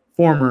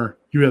former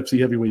UFC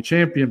heavyweight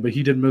champion, but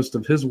he did most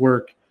of his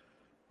work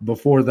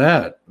before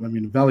that. I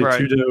mean, Vale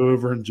Tudo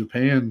over in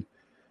Japan,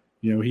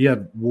 he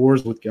had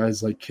wars with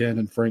guys like Ken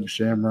and Frank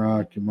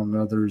Shamrock, among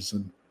others.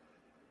 And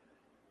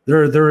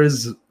there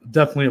is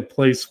definitely a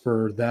place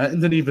for that.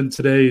 And then even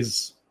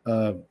today's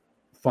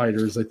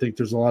fighters, I think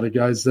there's a lot of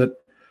guys that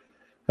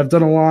have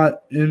done a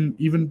lot in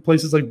even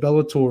places like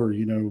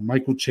Bellator.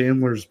 Michael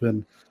Chandler's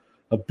been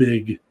a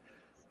big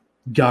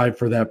guy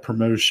for that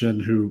promotion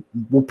who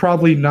will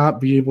probably not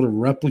be able to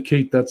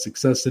replicate that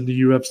success in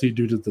the UFC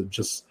due to the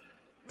just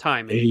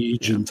timing,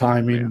 age and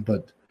timing.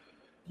 But,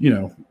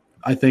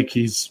 I think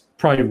he's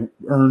probably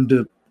earned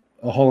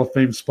a Hall of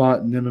Fame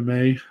spot in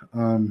MMA.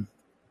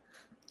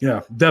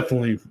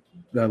 Definitely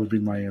that would be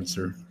my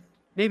answer.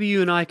 Maybe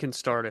you and I can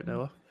start it,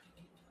 Noah.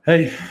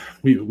 Hey,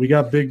 we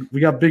got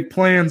big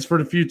plans for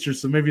the future,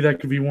 so maybe that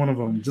could be one of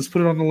them. Just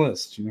put it on the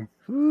list,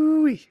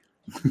 Ooh-wee.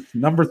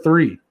 Number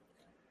 3.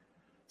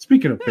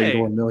 Speaking of Fedor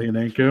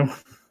Emelianenko,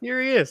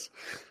 here he is.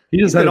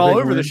 He's been all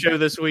over the show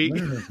this week.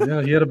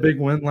 Yeah, he had a big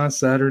win last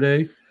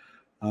Saturday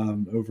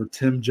over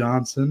Tim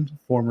Johnson,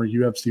 former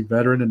UFC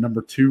veteran, and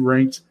number 2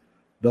 ranked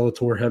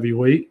Bellator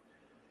heavyweight.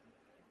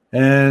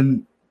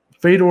 And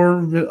Fedor,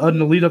 in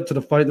the lead up to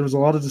the fight, there was a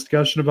lot of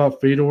discussion about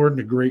Fedor and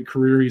the great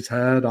career he's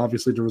had.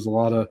 Obviously, there was a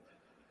lot of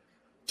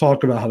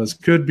talk about how this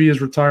could be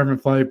his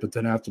retirement fight, but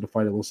then after the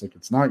fight, it looks like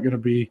it's not going to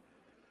be.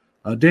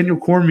 Daniel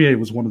Cormier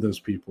was one of those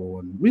people,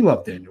 and we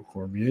love Daniel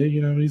Cormier.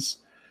 He's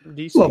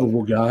a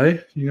lovable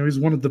guy. He's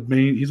one of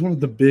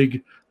the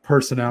big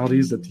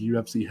personalities that the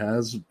UFC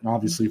has, and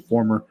obviously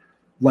former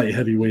light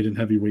heavyweight and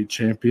heavyweight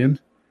champion.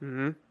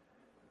 Mm-hmm.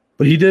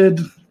 But he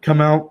did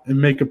come out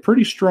and make a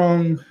pretty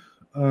strong.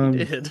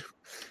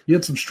 He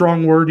had some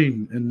strong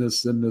wording in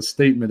this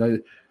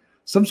statement.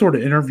 Some sort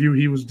of interview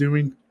he was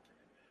doing.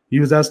 He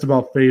was asked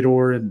about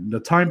Fedor and the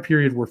time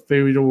period where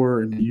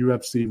Fedor and the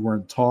UFC were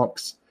in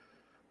talks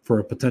for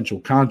a potential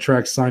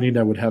contract signing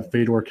that would have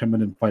Fedor come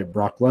in and fight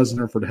Brock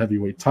Lesnar for the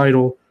heavyweight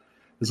title.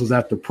 This was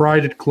after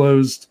Pride had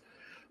closed,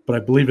 but I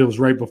believe it was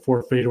right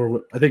before Fedor.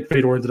 I think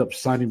Fedor ended up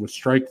signing with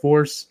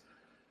Strikeforce,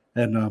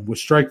 and with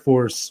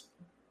Strikeforce,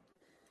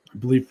 I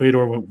believe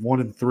Fedor went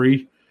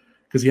 1-3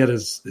 because he had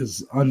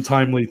his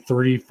untimely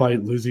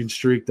 3-fight losing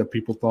streak that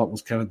people thought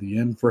was kind of the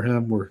end for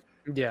him. Where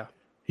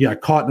he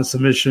got caught in a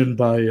submission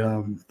by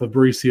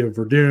Fabricio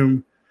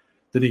Verdum.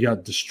 Then he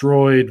got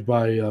destroyed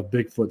by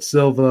Bigfoot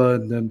Silva,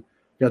 and then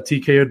got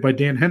TKO'd by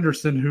Dan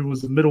Henderson, who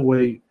was a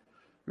middleweight,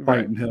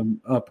 fighting him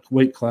up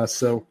weight class.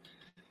 So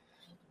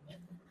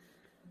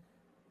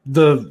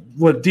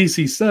what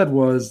DC said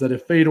was that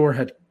if Fedor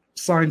had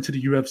signed to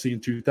the UFC in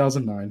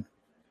 2009,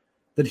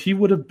 that he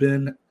would have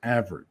been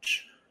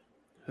average.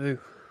 Ooh.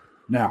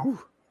 Now,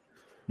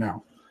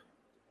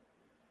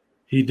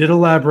 he did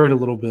elaborate a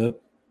little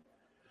bit.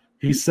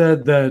 he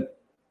said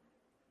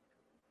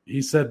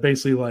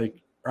basically like,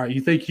 all right,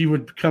 you think he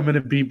would come in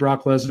and beat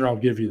Brock Lesnar? I'll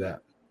give you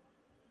that.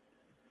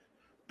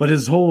 But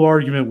his whole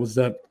argument was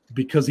that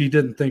because he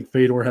didn't think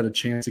Fedor had a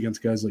chance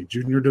against guys like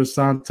Junior Dos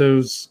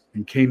Santos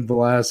and Cain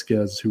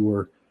Velasquez, who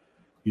were,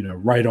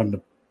 right on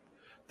the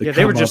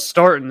they were just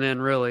starting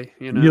then, really.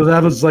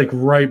 That was like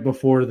right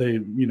before they,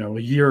 a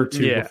year or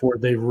two before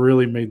they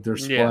really made their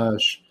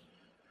splash.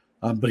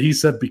 But he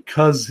said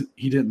because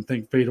he didn't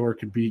think Fedor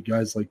could beat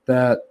guys like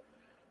that,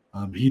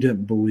 he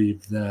didn't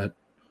believe that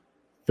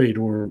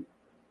Fedor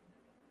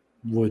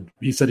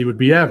he said he would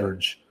be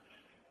average.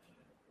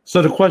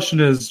 So the question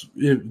is,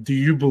 do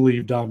you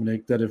believe,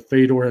 Dominic, that if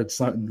Fedor had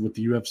signed with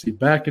the UFC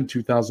back in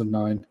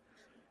 2009,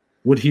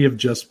 would he have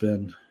just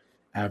been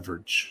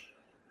average?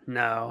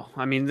 No.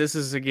 I mean, this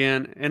is,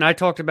 again, and I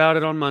talked about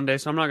it on Monday,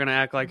 so I'm not going to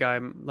act like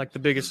I'm like the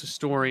biggest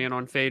historian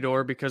on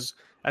Fedor, because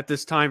at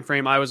this time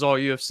frame, I was all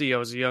UFC. I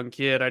was a young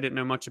kid. I didn't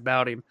know much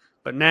about him.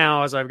 But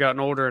now, as I've gotten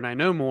older and I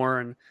know more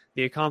and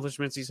the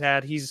accomplishments he's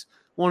had, he's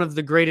one of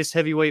the greatest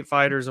heavyweight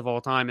fighters of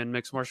all time in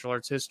mixed martial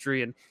arts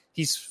history, and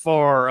he's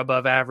far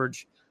above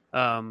average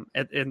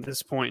at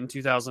this point in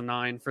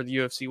 2009 for the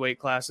UFC weight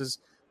classes.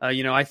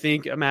 I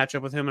think a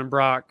matchup with him and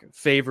Brock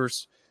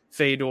favors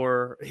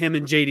Fedor. Him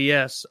and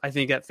JDS, I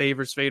think that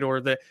favors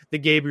Fedor. The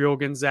Gabriel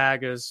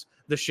Gonzagas,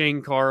 the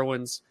Shane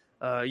Carwins,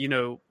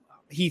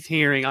 Heath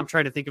Herring. I'm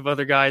trying to think of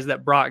other guys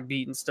that Brock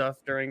beat and stuff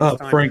during this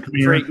time. Frank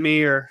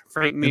Mir.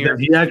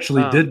 He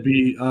actually did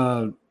beat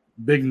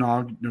Big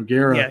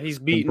Nogueira. Yeah, he's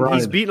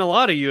beaten a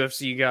lot of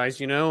UFC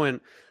guys, and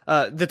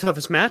the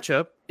toughest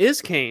matchup is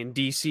Cain,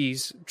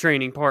 DC's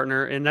training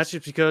partner, and that's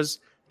just because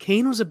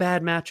Cain was a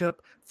bad matchup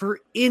for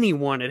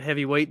anyone at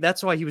heavyweight.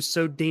 That's why he was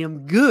so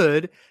damn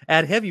good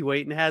at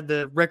heavyweight and had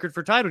the record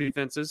for title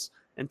defenses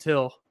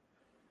until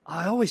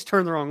I always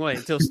turn the wrong way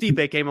until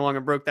Stipe came along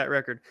and broke that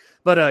record.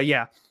 But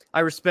I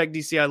respect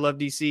DC. I love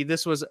DC.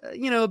 This was,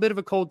 a bit of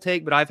a cold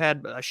take, but I've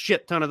had a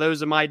shit ton of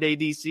those in my day,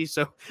 DC.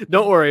 So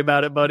don't worry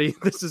about it, buddy.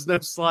 This is no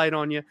slide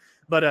on you.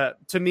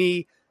 But to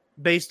me,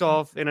 based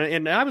off,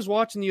 and I was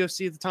watching the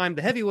UFC at the time,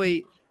 the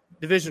heavyweight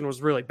division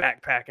was really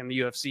backpacking the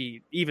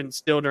UFC, even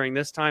still during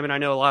this time. And I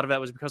know a lot of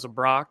that was because of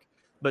Brock,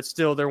 but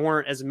still there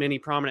weren't as many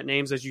prominent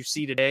names as you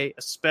see today,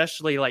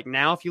 especially like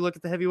now. If you look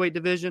at the heavyweight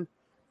division,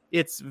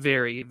 it's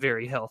very,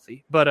 very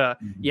healthy. But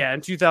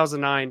in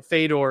 2009,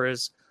 Fedor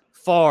is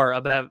far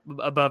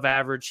above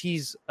average.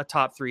 He's a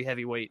top 3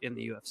 heavyweight in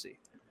the UFC.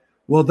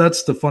 Well,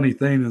 that's the funny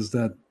thing is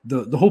that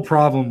the whole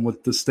problem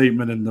with the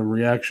statement and the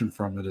reaction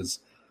from it is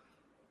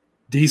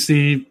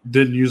DC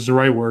didn't use the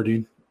right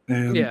wording,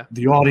 and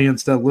the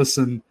audience that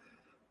listened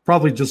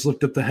probably just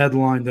looked at the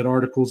headline that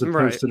articles had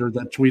posted or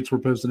that tweets were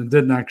posted and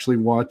didn't actually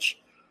watch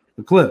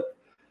the clip.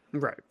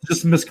 Right.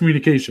 Just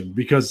miscommunication,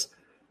 because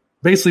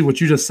basically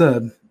what you just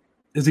said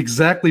is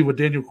exactly what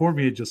Daniel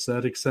Cormier just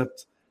said,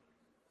 except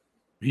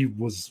he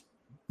was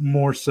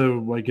more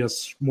so, I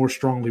guess, more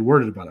strongly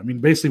worded about it. I mean,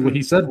 basically what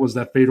he said was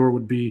that Fedor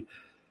would be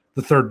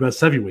the 3rd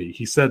best heavyweight.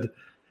 He said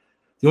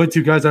the only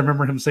 2 guys I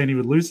remember him saying he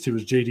would lose to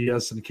was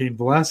JDS and Cain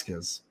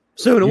Velasquez.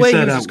 So in a way, he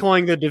was just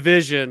calling the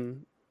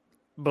division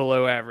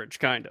below average,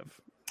 kind of.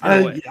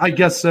 I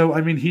guess so.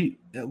 I mean,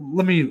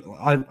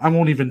 I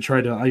won't even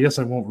try to, I guess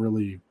I won't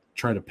really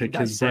try to pick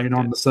his brain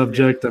on the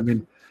subject. Yeah. I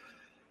mean,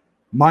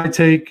 my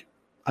take,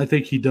 I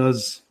think he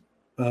does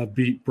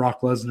beat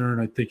Brock Lesnar, and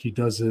I think he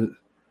does it,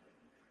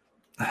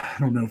 I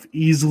don't know if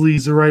easily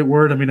is the right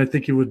word. I mean, I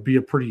think it would be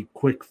a pretty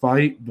quick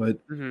fight, but,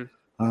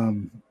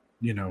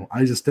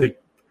 I just think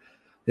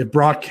if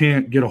Brock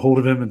can't get a hold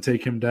of him and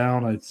take him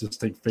down, I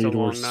just think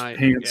Fedor's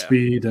hand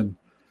speed and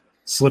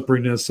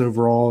slipperiness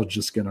overall is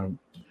just going to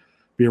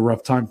be a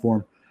rough time for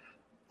him.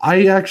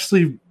 I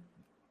actually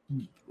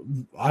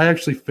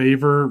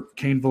favor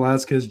Cain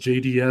Velasquez,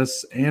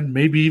 JDS, and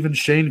maybe even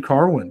Shane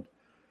Carwin.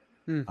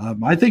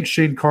 I think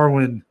Shane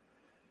Carwin,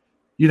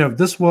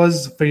 this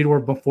was Fedor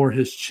before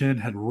his chin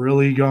had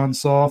really gone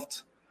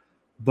soft,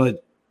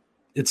 but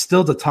it's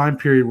still the time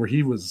period where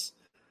he was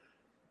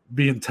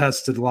being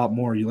tested a lot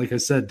more. Like I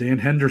said, Dan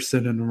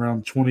Henderson in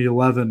around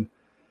 2011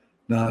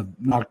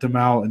 knocked him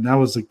out, and that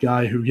was a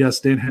guy who,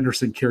 yes, Dan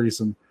Henderson carries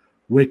some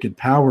wicked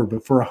power,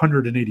 but for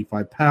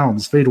 185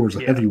 pounds, Fedor's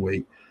a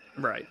heavyweight.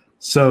 Right.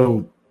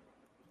 So,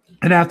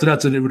 and after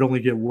that, it would only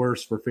get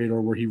worse for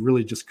Fedor, where he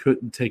really just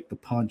couldn't take the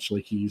punch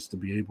like he used to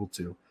be able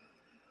to.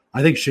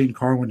 I think Shane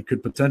Carwin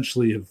could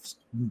potentially have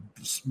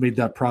made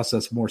that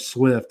process more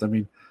swift. I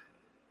mean,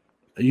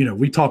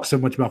 we talk so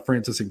much about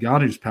Francis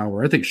Ngannou's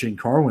power. I think Shane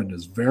Carwin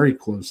is very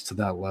close to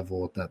that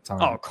level at that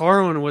time. Oh,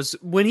 Carwin was,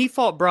 when he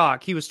fought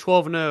Brock, he was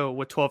 12-0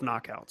 with 12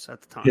 knockouts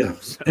at the time. Yeah,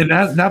 so. And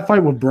that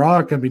fight with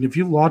Brock, I mean, if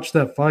you watch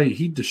that fight,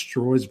 he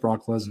destroys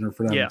Brock Lesnar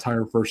for that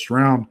entire first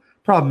round.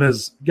 Problem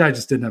is, the guy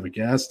just didn't have a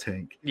gas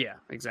tank. Yeah,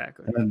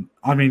 exactly. And,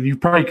 I mean, you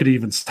probably could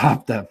even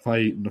stop that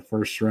fight in the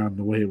first round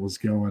the way it was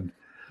going.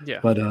 Yeah.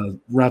 But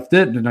ref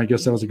didn't, and I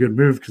guess that was a good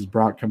move because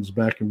Brock comes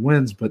back and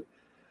wins. But,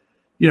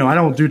 I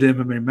don't do the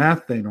MMA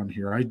math thing on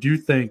here. I do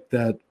think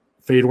that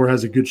Fedor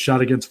has a good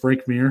shot against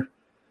Frank Mir.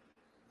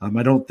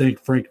 I don't think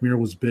Frank Mir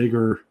was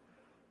bigger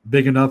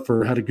big enough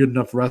or had a good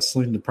enough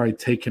wrestling to probably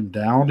take him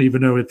down,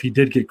 even though if he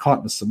did get caught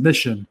in a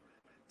submission,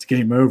 it's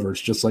game over.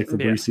 It's just like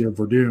Fabricio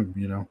Verdum,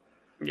 you know?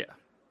 Yeah.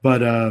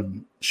 But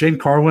Shane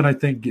Carwin, I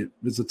think it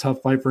was a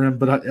tough fight for him.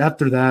 But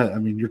after that, I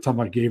mean, you're talking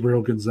about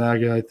Gabriel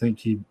Gonzaga. I think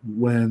he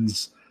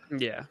wins.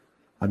 Yeah.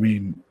 I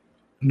mean,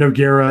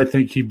 Nogueira, I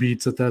think he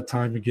beats at that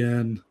time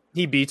again.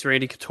 He beats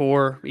Randy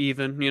Couture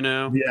even, you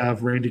know? Yeah,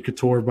 Randy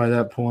Couture by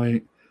that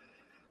point.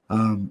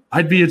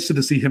 I'd be interested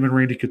to see him and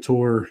Randy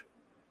Couture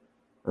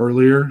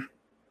earlier.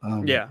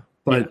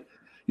 But,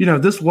 you know,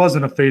 this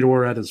wasn't a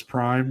Fedor at his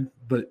prime,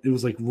 but it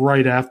was like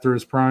right after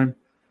his prime.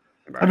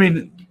 Right. I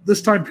mean,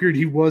 this time period,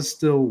 he was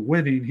still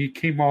winning. He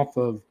came off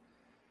of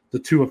the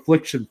 2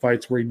 Affliction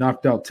fights where he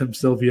knocked out Tim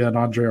Sylvia and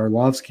Andrei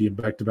Arlovsky in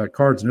back-to-back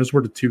cards. And those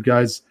were the 2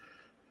 guys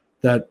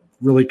that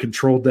really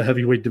controlled the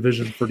heavyweight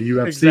division for the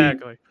UFC.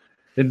 Exactly.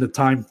 In the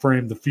time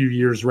frame, the few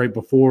years right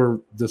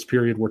before this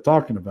period we're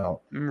talking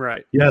about.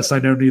 Right. Yes, I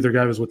know neither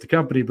guy was with the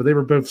company, but they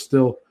were both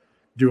still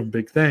doing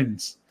big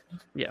things.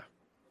 Yeah.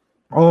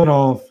 All in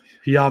all,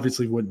 he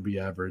obviously wouldn't be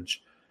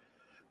average.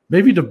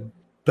 Maybe the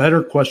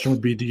better question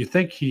would be, do you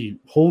think he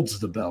holds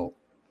the belt?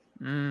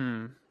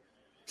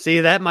 See,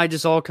 that might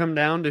just all come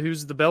down to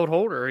who's the belt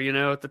holder, you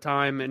know, at the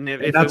time. And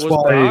if it was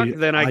Brock,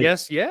 then I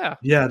guess, yeah.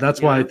 Yeah,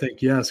 that's why I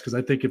think yes, because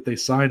I think if they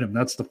sign him,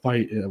 that's the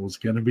fight it was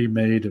going to be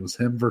made. It was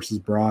him versus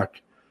Brock.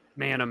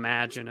 Man,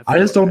 imagine. If I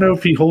just don't know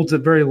if he holds it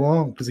very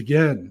long because,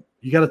 again,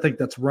 you got to think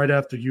that's right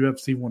after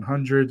UFC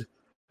 100.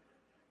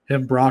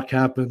 Him, Brock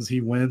happens,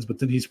 he wins, but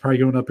then he's probably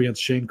going up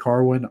against Shane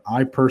Carwin.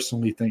 I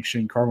personally think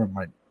Shane Carwin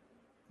might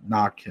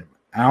knock him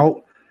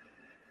out.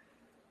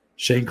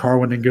 Shane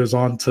Carwin then goes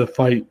on to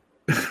fight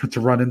to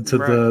run into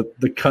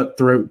the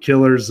cutthroat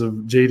killers of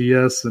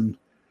JDS and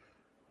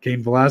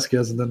Cain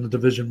Velasquez, and then the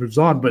division moves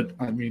on. But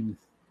I mean,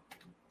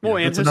 well,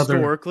 and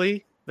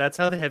historically, that's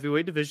how the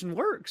heavyweight division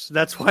works.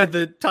 That's why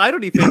the title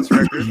defense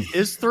record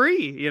is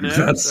 3. You know,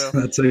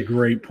 that's a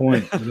great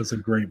point. That is a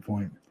great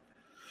point.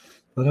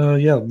 But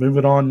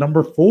moving on,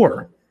 number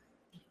 4.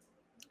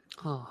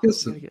 Oh, I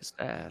get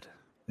sad.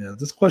 Yeah,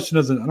 this question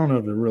doesn't. I don't know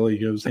if it really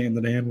goes hand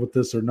in hand with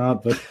this or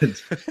not, but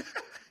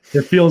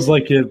it feels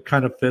like it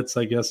kind of fits,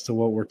 I guess, to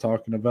what we're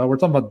talking about. We're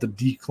talking about the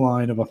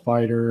decline of a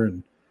fighter,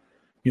 and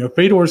you know,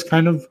 Fedor's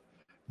kind of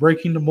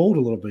breaking the mold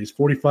a little bit. He's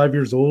 45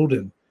 years old,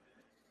 and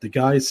the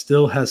guy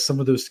still has some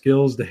of those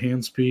skills, the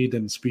hand speed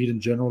and speed in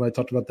general. I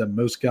talked about that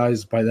most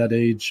guys by that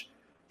age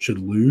should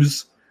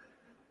lose.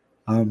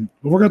 But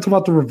we're going to talk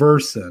about the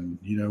reverse end,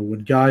 you know, when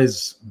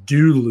guys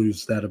do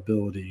lose that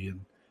ability,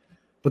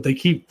 but they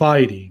keep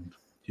fighting,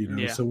 you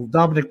know. Yeah. So,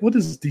 Dominic, what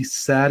is the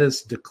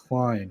saddest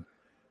decline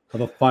of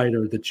a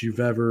fighter that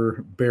you've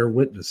ever bear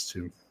witness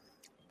to?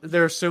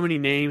 There are so many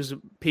names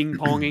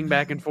ping-ponging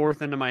back and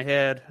forth into my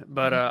head,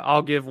 but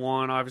I'll give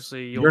one.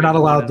 Obviously, you're not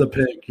allowed to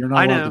pick. You're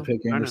not allowed to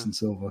pick Anderson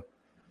Silva.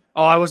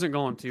 Oh, I wasn't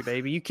going to,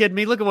 baby. You kidding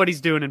me? Look at what he's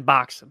doing in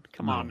boxing.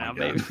 Come on now,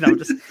 baby. No,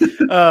 just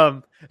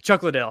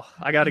Chuck Liddell.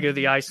 I got to go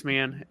the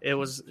Iceman.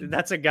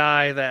 That's a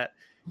guy that,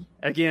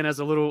 again, as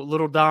a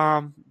little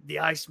Dom, the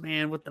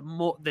Iceman with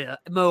the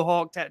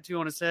mohawk tattoo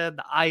on his head,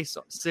 the ice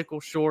sickle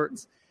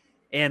shorts.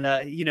 And,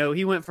 you know,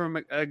 he went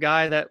from a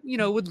guy that, you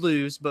know, would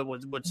lose, but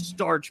would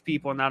starch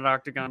people in that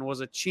octagon, was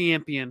a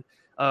champion,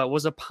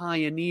 was a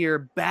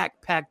pioneer,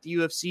 backpacked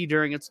UFC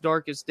during its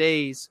darkest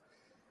days.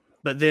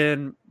 But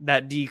then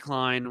that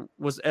decline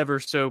was ever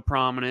so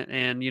prominent.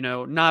 And, you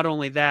know, not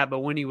only that,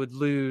 but when he would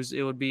lose,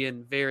 it would be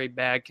in very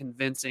bad,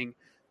 convincing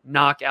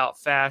knockout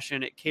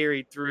fashion. It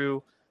carried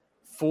through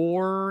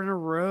 4 in a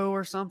row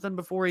or something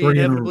before he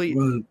inevitably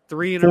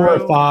 3 in a row.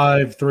 4 or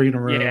 5, 3 in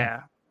a row.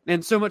 Yeah.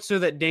 And so much so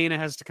that Dana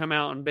has to come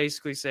out and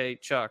basically say,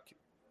 Chuck,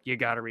 you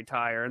got to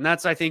retire. And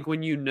that's, I think,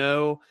 when you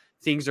know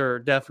things are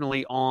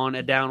definitely on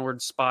a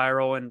downward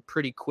spiral and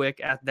pretty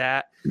quick at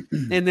that.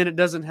 And then it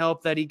doesn't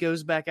help that he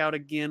goes back out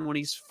again when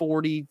he's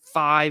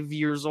 45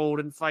 years old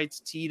and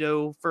fights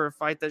Tito for a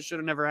fight that should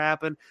have never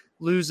happened,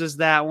 loses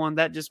that one.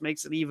 That just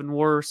makes it even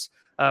worse.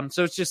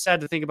 So it's just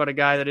sad to think about a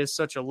guy that is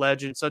such a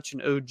legend, such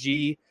an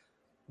OG,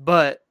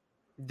 but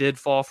did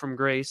fall from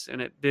grace, and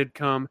it did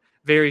come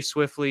very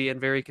swiftly and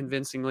very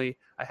convincingly.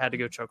 I had to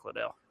go Chuck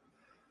Liddell.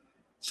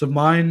 So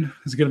mine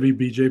is going to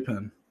be BJ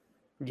Penn.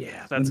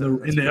 Yeah, that's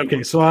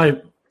okay. So I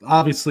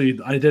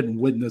didn't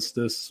witness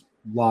this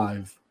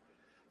live,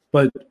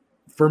 but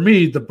for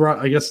me, the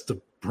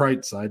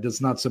bright side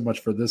is not so much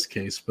for this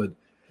case, but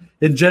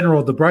in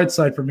general, the bright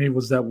side for me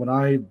was that when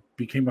I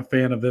became a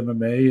fan of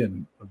MMA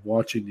and of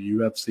watching the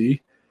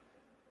UFC,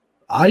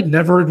 I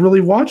never had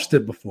really watched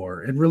it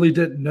before and really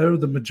didn't know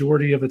the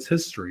majority of its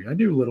history. I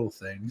knew little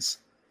things,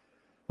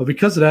 but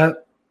because of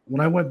that,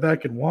 when I went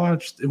back and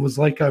watched, it was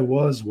like I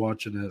was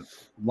watching it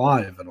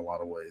live in a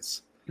lot of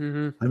ways.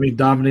 Mm-hmm. I mean,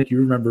 Dominic, you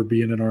remember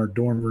being in our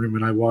dorm room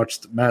and I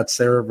watched Matt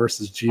Serra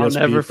versus GSP. I'll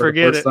never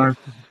forget it. Time.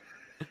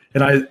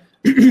 And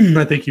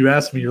I think you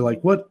asked me, you're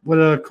like, what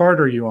card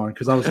are you on?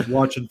 Because I was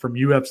watching from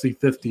UFC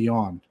 50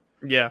 on.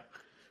 Yeah.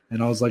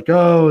 And I was like,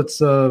 oh,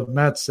 it's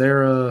Matt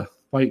Serra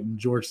fighting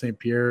George St.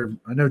 Pierre.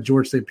 I know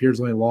George St.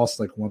 Pierre's only lost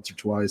like once or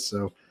twice,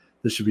 so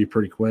this should be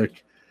pretty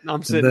quick.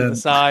 I'm sitting at the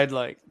side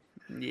like,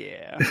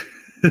 yeah.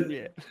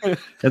 Yeah.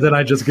 And then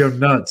I just go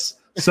nuts.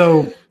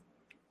 So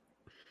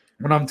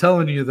when I'm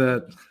telling you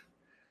that,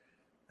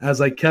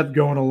 as I kept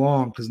going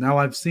along, because now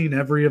I've seen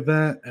every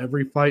event,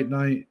 every fight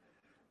night,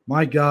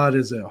 my God,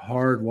 is it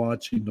hard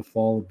watching the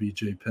fall of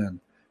BJ Penn.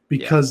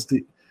 Because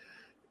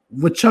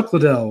with Chuck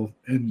Liddell,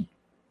 and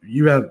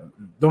you have,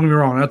 don't get me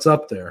wrong, that's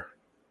up there.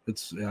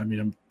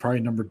 I'm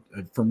probably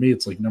for me,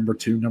 it's like number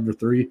 2, number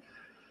 3.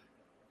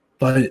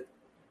 But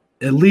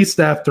at least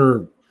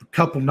after a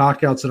couple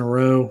knockouts in a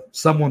row,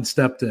 someone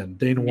stepped in.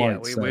 Dana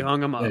White said, we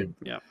hung him up. Hey,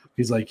 yeah.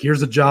 He's like,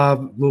 here's a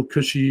job, a little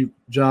cushy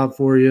job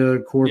for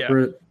you,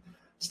 corporate,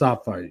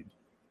 stop fighting.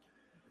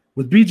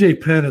 With BJ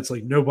Penn, it's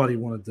like nobody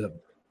wanted to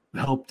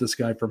help this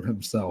guy from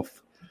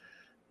himself.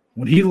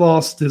 When he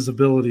lost his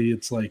ability,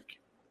 it's like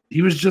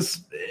he was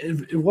just –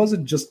 it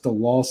wasn't just the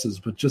losses,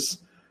 but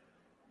just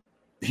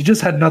 – he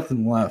just had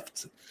nothing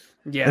left.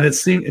 Yeah. And it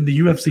seemed – and the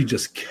UFC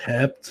just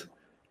kept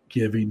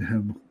giving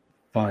him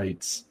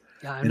fights.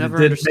 Yeah, I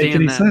never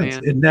understand that,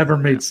 man. It never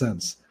made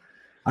sense.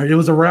 It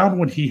was around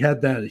when he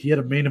had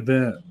a main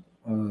event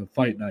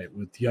fight night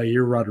with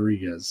Yair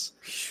Rodriguez.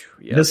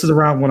 Yep. This is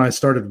around when I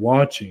started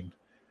watching,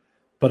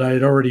 but I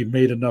had already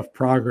made enough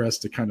progress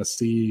to kind of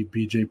see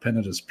BJ Penn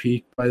at his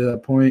peak by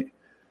that point.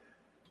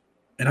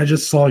 And I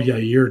just saw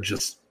Yair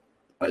just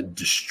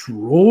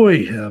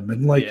destroy him.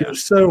 And it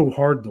was so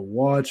hard to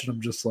watch. And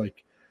I'm just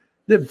like,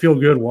 didn't feel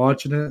good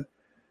watching it.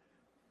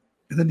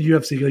 And then the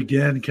UFC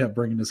again kept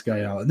bringing this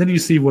guy out. And then you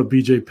see what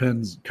BJ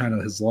Penn's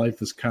his life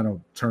has kind of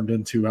turned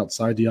into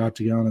outside the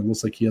octagon. It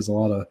looks like he has a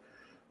lot of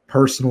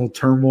personal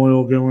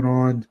turmoil going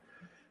on.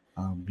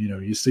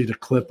 You see the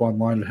clip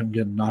online of him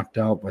getting knocked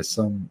out by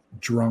some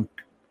drunk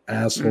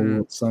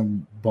asshole at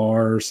some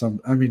bar or some.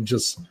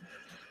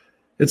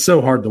 It's so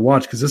hard to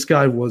watch because this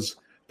guy was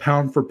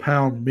pound for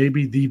pound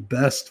maybe the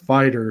best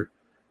fighter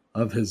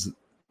of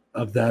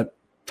that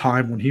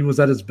time when he was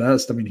at his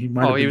best. He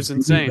might have been was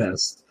insane. The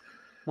best.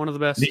 One of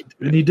the best.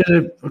 And he did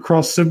it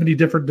across so many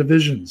different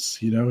divisions.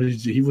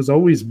 He was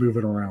always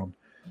moving around.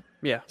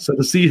 Yeah. So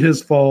to see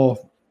his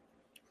fall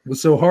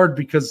was so hard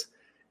because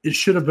it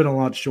should have been a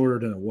lot shorter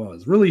than it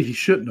was. Really, he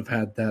shouldn't have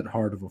had that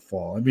hard of a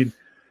fall.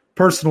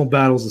 Personal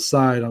battles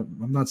aside,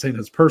 I'm not saying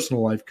his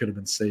personal life could have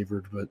been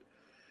savored, but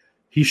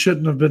he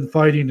shouldn't have been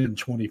fighting in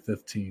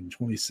 2015,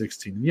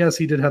 2016. And yes,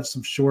 he did have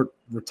some short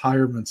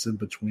retirements in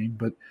between,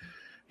 but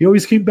he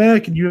always came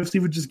back and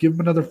UFC would just give him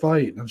another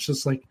fight. And it's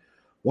just like,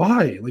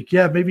 why?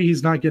 Maybe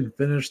he's not getting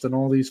finished in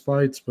all these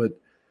fights, but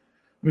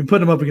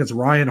putting him up against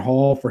Ryan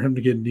Hall for him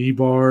to get knee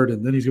barred,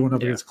 and then he's going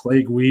up against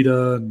Clay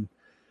Guida, and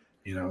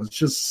it's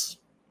just,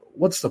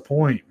 what's the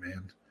point,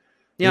 man?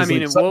 Yeah,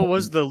 what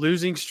was the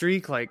losing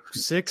streak?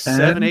 6,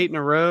 7, 8 in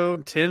a row,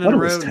 10 in a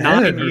row,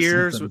 9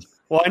 years. Something.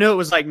 Well, I know it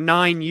was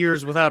 9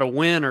 years without a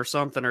win or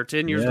something, or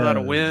 10 years without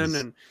a win,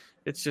 and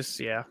it's just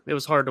it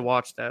was hard to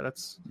watch that.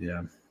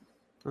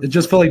 It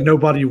just felt like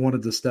nobody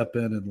wanted to step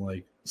in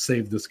and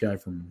save this guy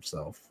from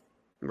himself.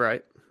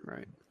 Right.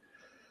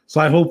 So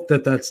I hope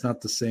that that's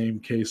not the same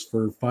case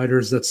for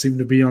fighters that seem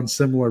to be on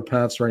similar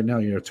paths right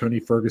now. Tony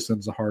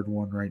Ferguson's a hard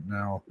one right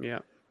now. Yeah.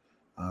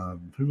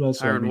 Who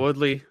else? Tyron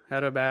Woodley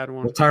had a bad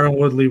one. Well, Tyron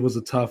Woodley was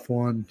a tough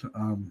one.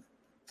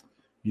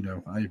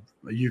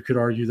 You could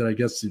argue that I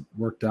guess it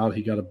worked out.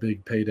 He got a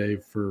big payday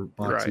for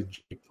boxing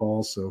Jake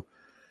Paul. So,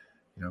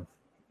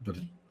 but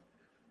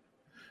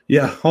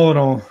all in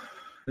all,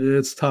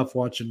 it's tough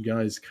watching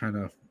guys kind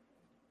of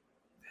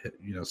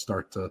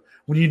start to,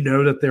 when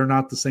that they're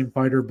not the same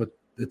fighter, but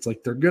it's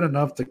they're good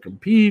enough to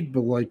compete,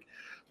 but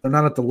they're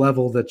not at the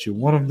level that you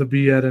want them to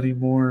be at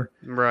anymore.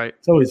 Right.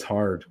 It's always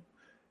hard.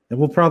 And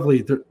we'll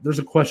probably, there's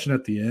a question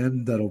at the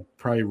end that'll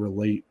probably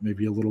relate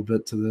maybe a little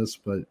bit to this,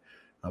 but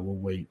we'll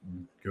wait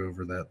and go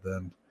over that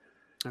then.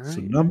 All right.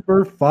 So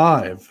number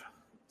 5,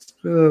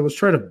 let's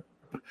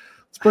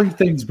bring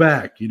things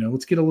back.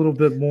 Let's get a little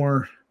bit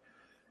more,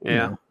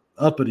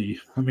 uppity.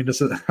 I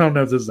don't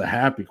know if this is a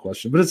happy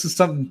question, but it's just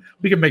something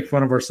we can make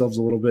fun of ourselves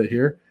a little bit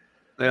here.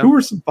 Yeah. Who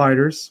are some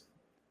fighters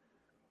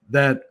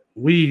that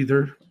we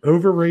either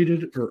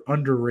overrated or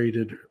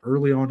underrated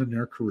early on in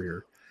their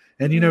career?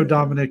 And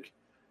Dominic,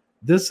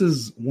 this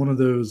is one of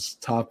those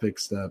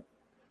topics that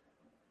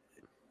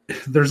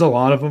there's a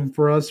lot of them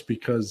for us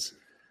because,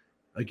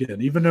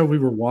 again, even though we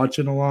were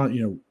watching a lot,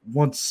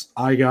 once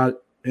I got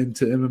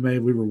into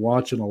MMA, we were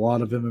watching a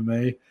lot of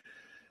MMA,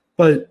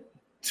 but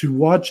to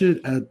watch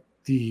it at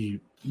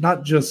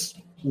not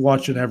just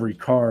watching every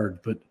card,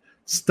 but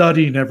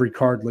studying every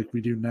card like we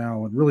do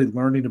now and really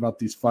learning about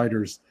these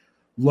fighters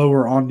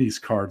lower on these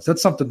cards.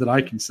 That's something that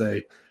I can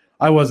say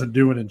I wasn't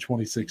doing in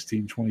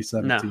 2016,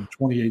 2017,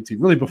 2018,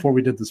 really before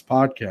we did this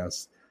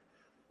podcast.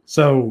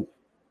 So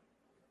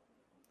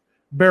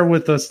bear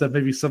with us that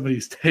maybe some of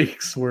these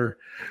takes were,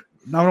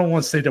 I don't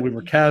want to say that we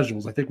were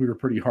casuals. I think we were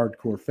pretty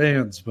hardcore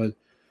fans, but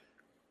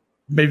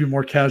maybe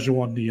more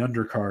casual on the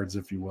undercards,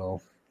 if you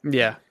will.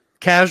 Yeah.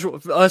 Casual.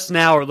 Us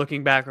now are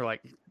looking back, are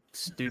like,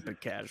 stupid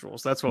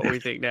casuals. That's what we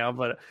think now.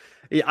 But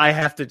yeah, I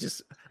have to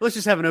let's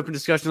just have an open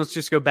discussion. Let's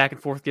just go back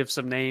and forth, give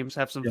some names,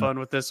 have some fun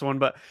with this one.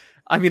 But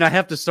I mean, I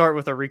have to start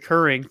with a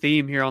recurring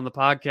theme here on the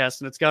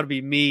podcast, and it's got to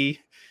be me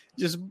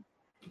just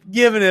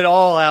giving it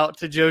all out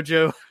to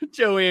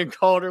Joanne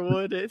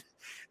Calderwood at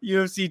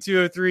UFC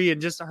 203,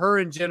 and just her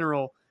in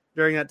general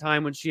during that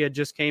time when she had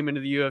just came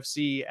into the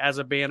UFC as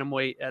a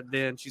bantamweight.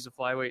 Then she's a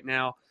flyweight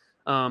now.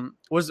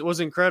 Was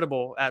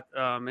incredible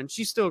and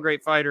she's still a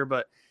great fighter,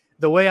 but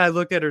the way I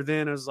looked at her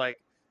then, I was like,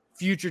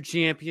 future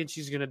champion.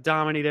 She's going to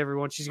dominate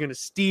everyone. She's going to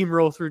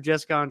steamroll through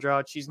Jessica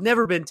Andrade. She's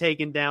never been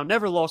taken down,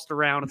 never lost a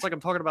round. It's like I'm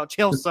talking about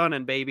Chael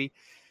Sonnen, baby.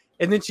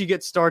 And then she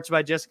gets starched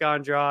by Jessica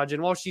Andrade.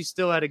 And while she's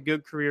still had a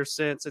good career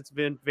since, it's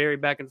been very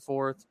back and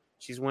forth.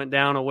 She's went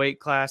down a weight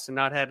class and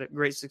not had a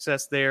great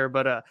success there.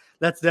 But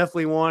that's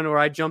definitely one where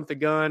I jumped the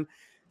gun,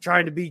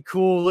 trying to be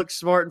cool, look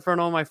smart in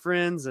front of all my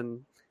friends, and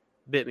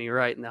bit me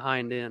right in the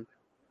hind end.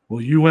 Well,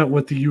 you went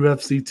with the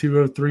UFC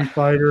 203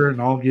 fighter, and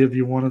I'll give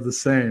you one of the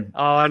same.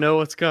 Oh, I know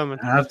what's coming.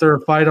 After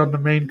a fight on the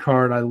main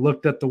card, I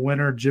looked at the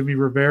winner, Jimmy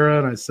Rivera,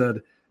 and I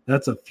said,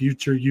 that's a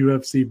future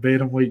UFC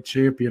bantamweight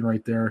champion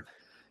right there.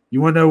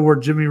 You want to know where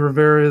Jimmy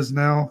Rivera is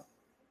now?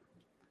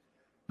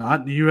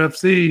 Not in the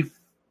UFC.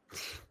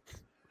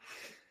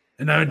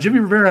 And Jimmy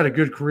Rivera had a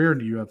good career in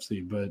the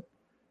UFC, but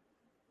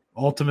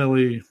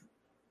ultimately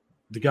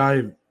the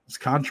guy's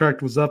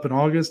contract was up in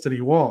August, and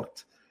he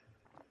walked.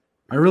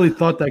 I really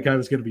thought that guy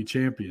was going to be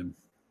champion.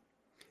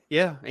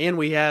 Yeah, and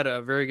we had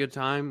a very good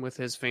time with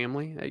his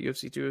family at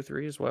UFC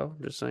 203 as well,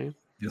 just saying.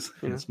 Yes,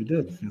 we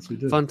did. Yes, we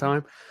did. Fun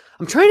time.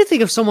 I'm trying to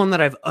think of someone that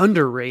I've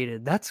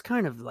underrated. That's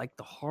kind of like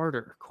the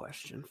harder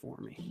question for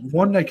me.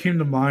 One that came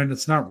to mind,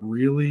 it's not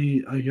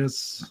really, I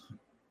guess,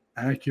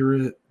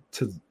 accurate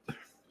to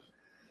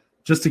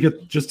just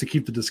to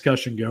keep the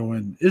discussion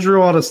going.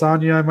 Israel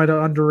Adesanya, I might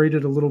have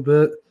underrated a little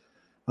bit.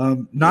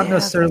 Not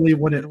necessarily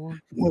when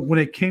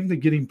it came to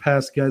getting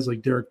past guys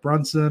like Derek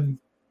Brunson,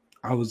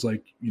 I was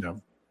like,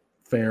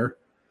 fair.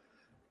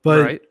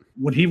 But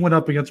when he went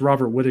up against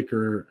Robert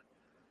Whittaker,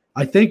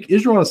 I think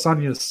Israel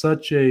Adesanya is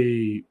such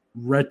a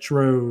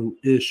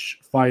retro-ish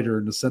fighter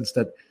in the sense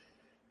that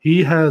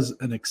he has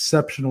an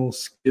exceptional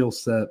skill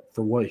set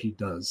for what he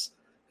does.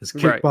 His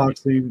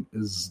kickboxing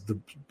is the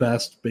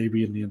best,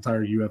 baby, in the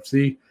entire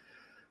UFC.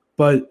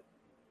 But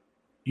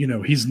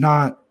he's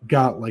not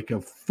got like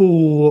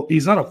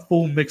he's not a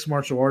full mixed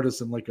martial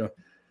artist and like a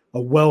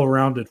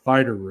well-rounded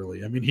fighter,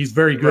 really. I mean, he's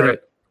very good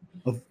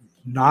of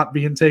not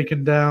being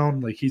taken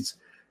down. Like he's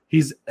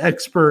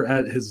expert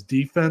at his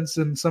defense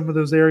in some of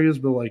those areas,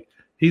 but like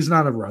he's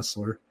not a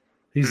wrestler.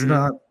 He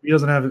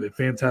doesn't have a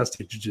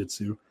fantastic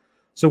jiu-jitsu.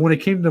 So when it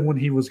came to when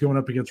he was going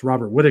up against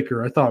Robert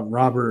Whittaker, I thought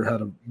Robert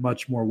had a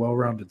much more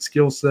well-rounded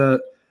skill set.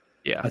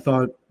 Yeah. I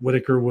thought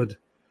Whittaker would,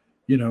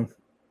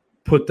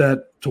 put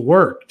that to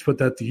work, put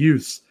that to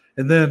use.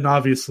 And then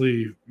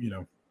obviously,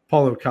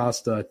 Paulo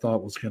Costa, I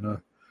thought was going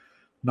to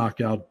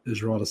knock out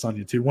Israel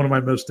Adesanya too. One of my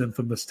most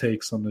infamous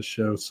takes on this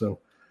show. So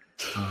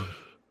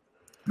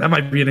that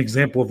might be an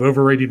example of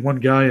overrating one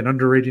guy and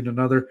underrating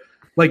another.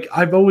 Like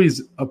I've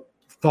always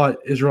thought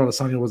Israel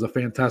Adesanya was a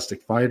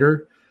fantastic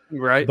fighter.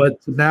 Right. But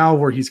now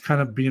where he's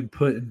kind of being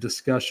put in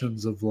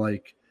discussions of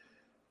like,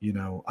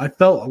 I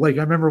felt like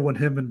I remember when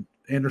him and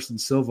Anderson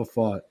Silva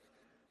fought,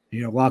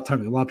 a lot of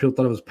people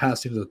thought it was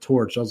passing the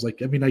torch. I was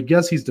like, I mean, I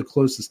guess he's the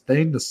closest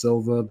thing to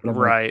Silva, but I'm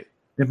like,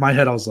 in my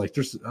head, I was like,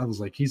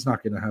 he's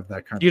not going to have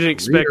that kind of. You didn't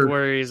expect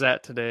where he's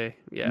at today.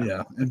 Yeah.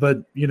 Yeah.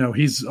 But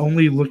he's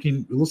only it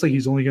looks like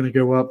he's only going to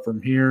go up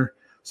from here.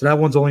 So that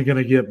one's only going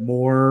to get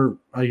more,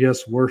 I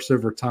guess, worse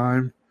over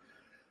time.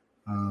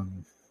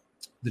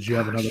 Did you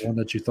have another one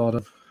that you thought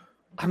of?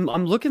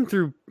 I'm looking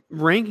through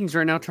rankings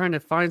right now, trying to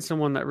find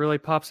someone that really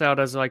pops out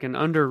as like an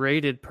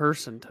underrated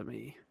person to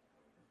me.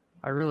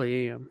 I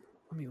really am.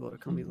 Let me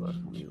look.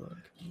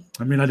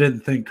 I mean, I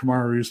didn't think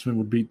Kamaru Usman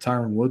would beat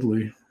Tyron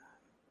Woodley.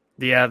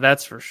 Yeah,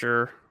 that's for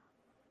sure.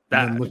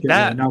 Now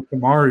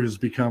Kamaru's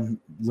become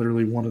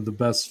literally one of the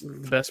best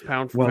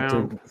pound for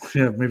pound.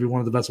 Yeah, maybe one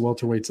of the best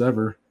welterweights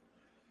ever.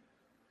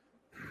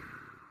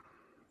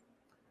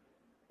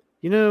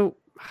 Let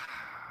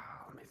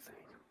me think.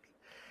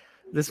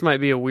 This might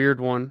be a weird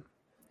one,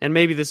 and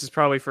maybe this is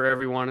probably for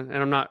everyone, and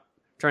I'm not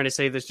trying to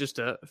say this just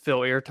to fill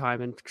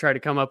airtime and try to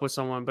come up with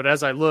someone, but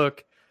as I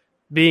look,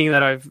 being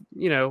that I've,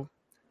 the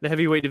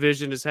heavyweight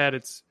division has had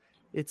its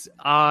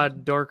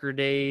odd, darker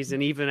days,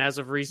 and even as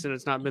of recent,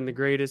 it's not been the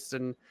greatest,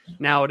 and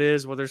now it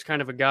is. Well, there's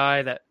kind of a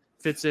guy that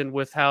fits in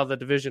with how the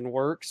division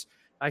works.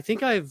 I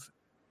think I've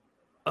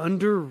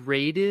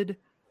underrated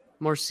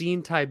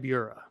Marcin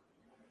Tybura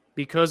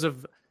because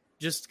of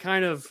just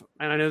kind of,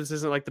 and I know this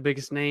isn't like the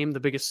biggest name, the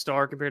biggest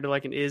star compared to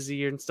like an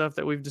Izzy and stuff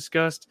that we've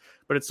discussed,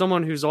 but it's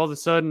someone who's all of a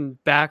sudden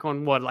back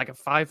on like a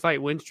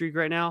 5-fight win streak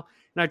right now.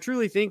 And I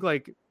truly think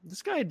like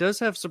this guy does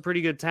have some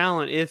pretty good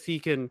talent if he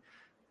can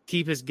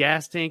keep his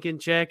gas tank in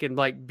check and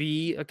like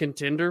be a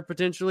contender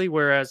potentially.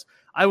 Whereas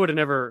I would have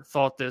never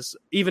thought this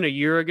even a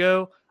year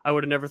ago. I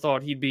would have never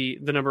thought he'd be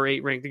the number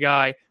 8 ranked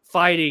guy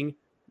fighting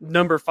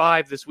number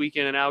 5 this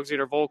weekend in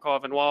Alexander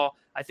Volkov. And while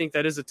I think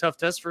that is a tough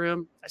test for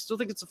him, I still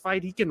think it's a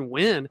fight he can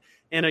win.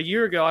 And a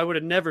year ago, I would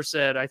have never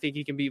said I think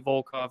he can beat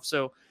Volkov.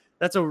 So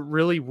that's a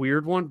really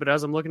weird one. But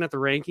as I'm looking at the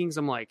rankings,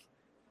 I'm like,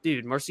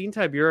 dude, Marcin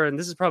Tybura, and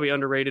this is probably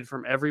underrated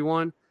from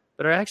everyone,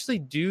 but I actually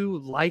do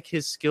like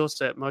his skill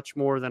set much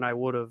more than I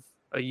would have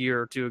a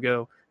year or two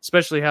ago,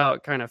 especially how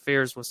it kind of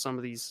fares with some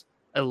of these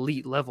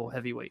elite level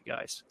heavyweight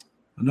guys.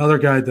 Another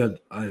guy that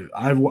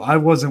I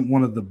wasn't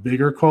one of the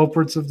bigger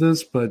culprits of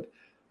this, but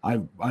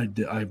I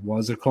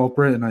was a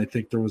culprit, and I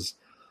think there was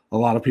a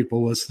lot of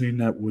people listening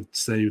that would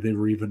say they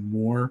were even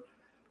more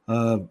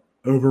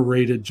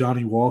overrated.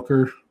 Johnny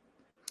Walker.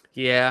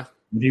 Yeah.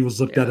 And he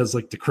was looked at as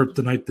like the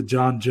kryptonite to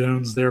John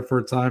Jones there for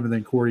a time, and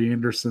then Corey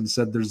Anderson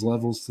said there's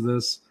levels to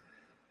this.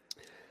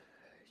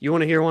 You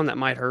want to hear one that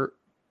might hurt?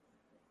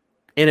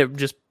 And it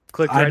just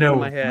clicked right in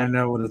my head. I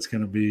know what it's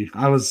going to be.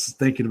 I was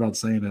thinking about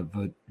saying it,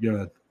 but go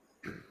ahead.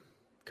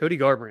 Cody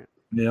Garbrandt.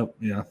 Yep.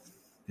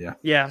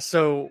 Yeah.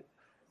 So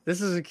this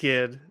is a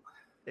kid.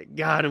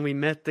 God, and we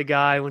met the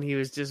guy when he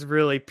was just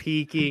really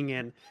peaking,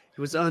 and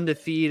he was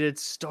undefeated,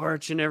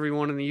 starching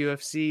everyone in the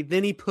UFC.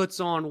 Then he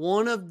puts on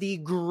one of the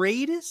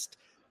greatest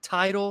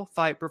title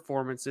fight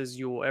performances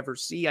you will ever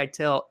see. I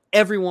tell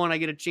everyone I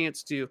get a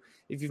chance to,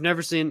 if you've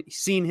never seen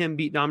him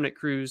beat Dominick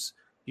Cruz,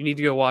 you need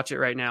to go watch it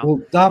right now.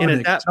 Well,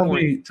 Dominic,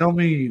 tell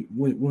me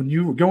when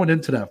you were going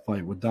into that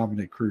fight with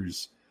Dominick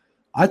Cruz,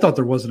 I thought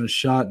there wasn't a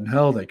shot in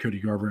hell that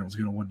Cody Garbrandt was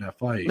going to win that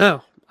fight.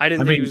 No, I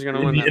didn't think he was going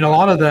to win that fight. And a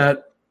lot of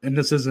that, and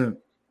this isn't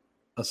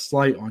a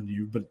slight on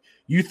you, but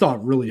you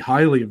thought really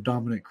highly of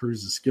Dominick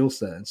Cruz's skill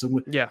set. And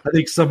so I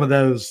think some of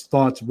those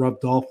thoughts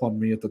rubbed off on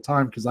me at the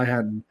time because I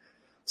hadn't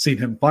seen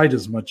him fight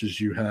as much as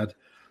you had.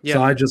 Yeah.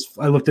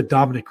 So I looked at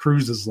Dominick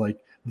Cruz as like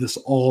this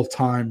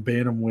all-time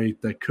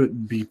bantamweight that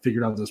couldn't be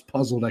figured out, this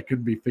puzzle that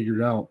couldn't be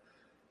figured out.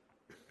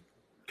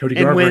 Cody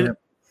Garbrandt.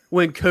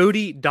 When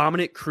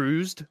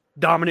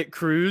Dominick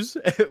Cruz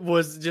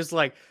was just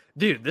like,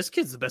 dude, this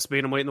kid's the best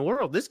bantamweight in the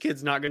world. This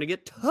kid's not going to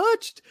get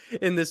touched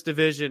in this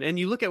division. And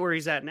you look at where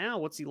he's at now.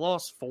 What's he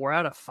lost? 4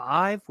 out of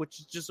 5, which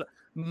is just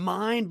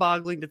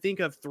mind-boggling to think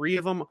of. 3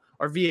 of them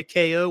are via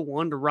KO,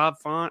 1 to Rob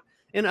Font.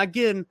 And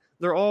again,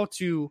 they're all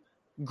to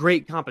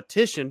great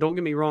competition. Don't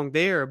get me wrong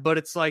there. But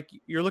it's like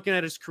you're looking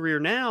at his career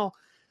now.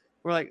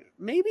 We're like,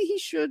 maybe he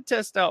should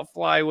test out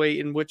flyweight,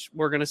 in which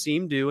we're going to see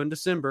him do in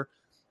December.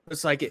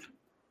 It's like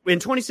in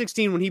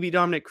 2016 when he beat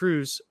Dominick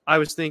Cruz, I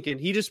was thinking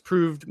he just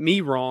proved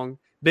me wrong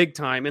big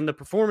time. And the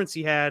performance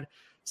he had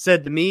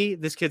said to me,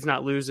 this kid's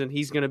not losing.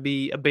 He's going to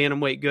be a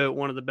bantamweight GOAT,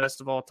 one of the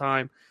best of all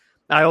time.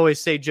 I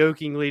always say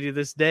jokingly to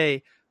this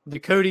day, the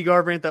Cody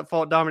Garbrandt that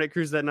fought Dominick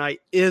Cruz that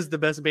night is the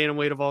best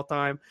bantamweight of all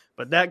time.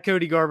 But that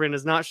Cody Garbrandt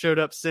has not showed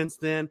up since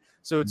then.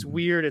 So it's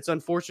weird. It's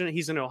unfortunate.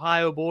 He's an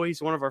Ohio boy.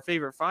 He's one of our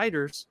favorite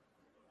fighters.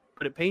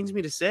 But it pains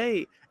me to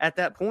say, at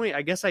that point,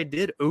 I guess I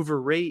did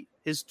overrate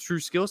his true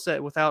skill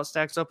set with how it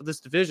stacks up with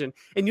this division.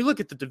 And you look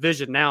at the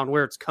division now and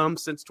where it's come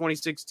since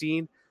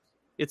 2016,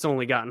 it's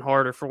only gotten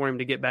harder for him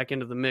to get back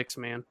into the mix,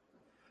 man.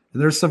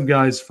 And there's some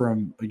guys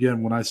from,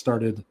 again, when I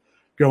started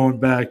going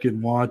back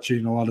and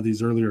watching a lot of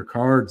these earlier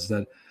cards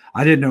that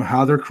I didn't know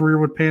how their career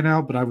would pan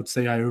out, but I would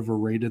say I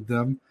overrated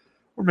them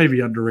or maybe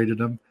underrated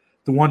them.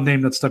 The one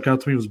name that stuck out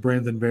to me was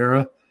Brandon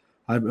Vera.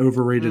 I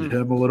overrated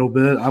him a little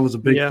bit. I was a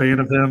big fan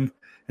of him,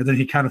 and then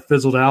he kind of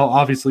fizzled out.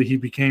 Obviously, he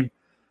became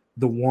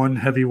the one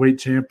heavyweight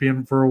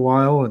champion for a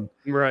while and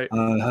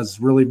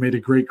has really made a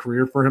great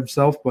career for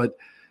himself. But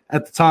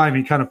at the time,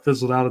 he kind of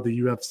fizzled out of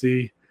the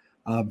UFC.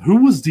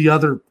 Who was the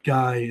other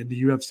guy in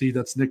the UFC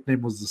that's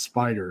nickname was the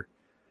Spider?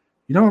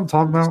 You know what I'm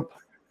talking about?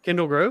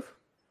 Kendall Grove?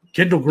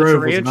 Kendall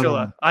Grove was another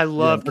one. I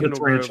love Kendall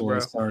Grove, bro.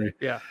 Sorry.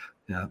 Yeah.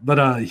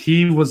 But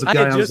he was a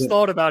guy. I just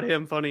thought about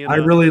him, funny enough. I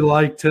really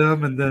liked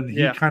him, and then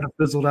he kind of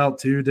fizzled out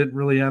too. Didn't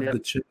really have the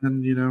chin,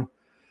 you know.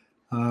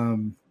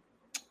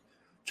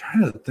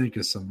 Trying to think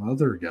of some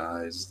other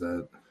guys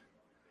that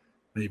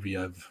maybe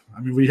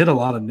we hit a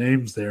lot of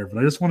names there, but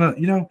I just want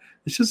to,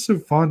 it's just so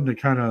fun to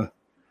kind of.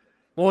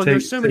 Well, and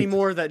there's so many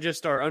more that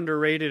just are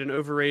underrated and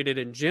overrated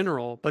in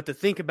general, but to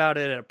think about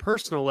it at a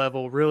personal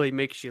level really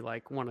makes you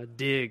like want to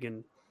dig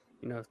and,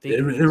 think.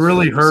 It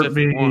really hurt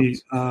me.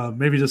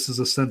 Maybe this is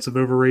a sense of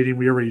overrating.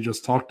 We already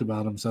just talked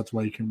about him, so that's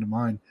why he came to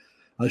mind.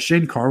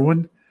 Shane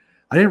Carwin.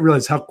 I didn't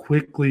realize how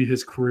quickly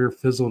his career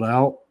fizzled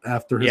out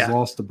after his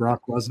loss to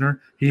Brock Lesnar.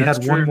 He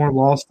had one more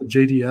loss to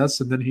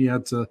JDS, and then he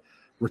had to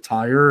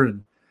retire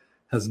and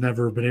has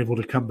never been able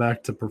to come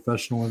back to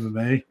professional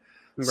MMA.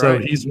 Right. So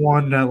he's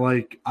one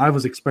that, I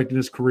was expecting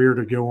his career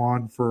to go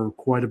on for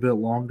quite a bit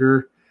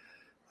longer.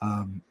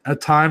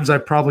 At times, I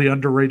probably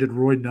underrated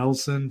Roy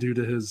Nelson due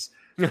to his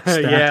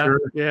stature.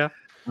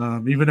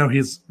 Even though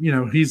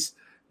he's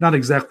not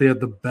exactly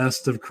at the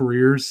best of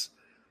careers.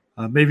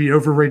 Maybe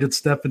overrated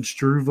Stefan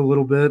Struve a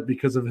little bit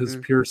because of his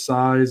pure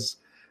size.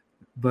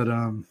 But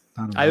I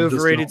I don't know. I I'm just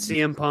overrated not-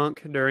 CM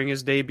Punk during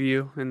his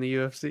debut in the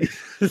UFC.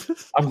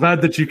 I'm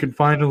glad that you can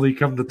finally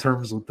come to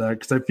terms with that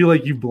because I feel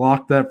like you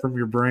blocked that from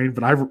your brain.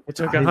 But It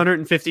took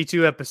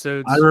 152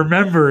 episodes. I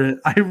remember it.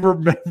 I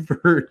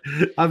remember.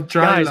 I'm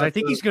trying. Guys, I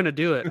think he's going to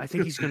do it. I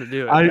think he's going to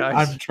do it.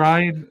 I'm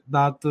trying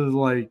not to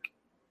like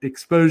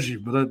expose you,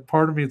 but a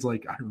part of me is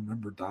like, I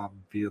remember Dom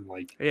being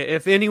like,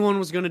 if anyone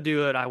was going to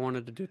do it, I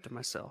wanted to do it to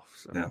myself.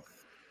 So. Yeah.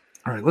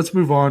 All right, let's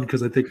move on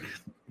because I think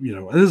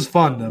this is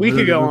fun. Though. We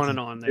could go on and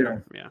on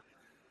there. Yeah.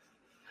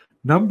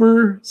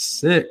 Number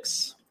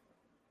 6.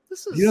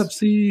 This is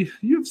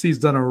UFC's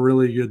done a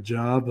really good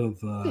job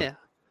of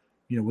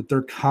with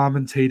their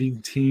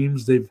commentating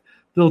teams. They've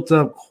built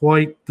up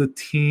quite the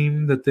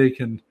team that they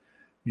can,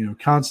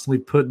 constantly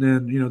putting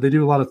in. They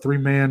do a lot of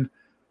 3-man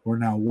or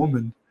now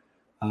woman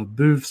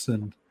booths,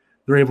 and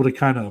they're able to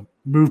kind of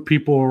move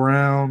people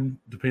around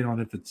depending on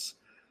if it's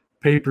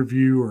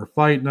pay-per-view or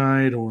fight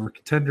night or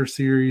contender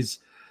series.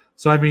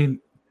 So, I mean,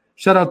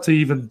 shout out to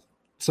even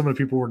some of the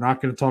people we're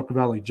not going to talk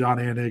about, like John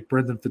Anik,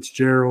 Brendan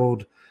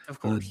Fitzgerald. Of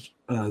course.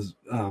 Now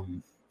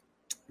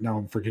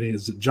I'm forgetting.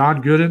 Is it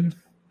John Gooden?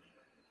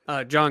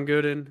 John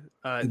Gooden.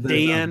 Then,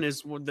 Dan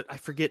is one that I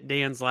forget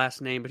Dan's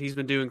last name, but he's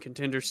been doing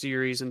contender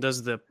series and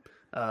does the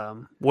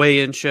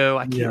weigh-in show.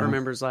 I can't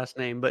remember his last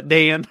name, but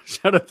Dan.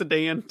 Shout out to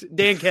Dan.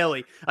 Dan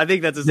Kelly. I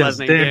think that's his last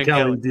name. Dan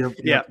Kelly.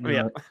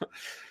 Yeah.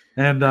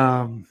 And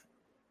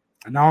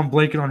now I'm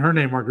blanking on her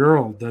name. Our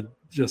girl that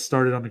just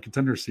started on the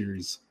contender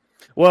series.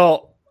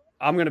 Well,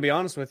 I'm going to be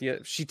honest with you.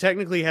 She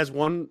technically has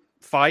one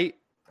fight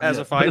as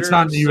a fighter. But it's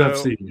not in the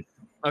UFC.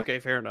 Okay,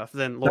 fair enough.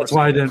 Then Laura that's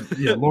why I didn't.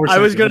 Yeah, Laura I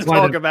was going to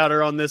talk about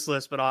her on this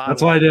list, but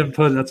that's why I didn't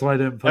put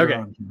her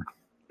on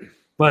here.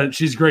 But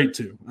she's great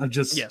too. I'm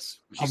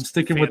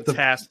sticking with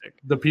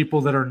the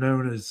people that are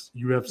known as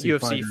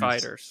UFC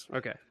fighters.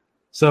 Okay.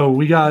 So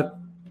we got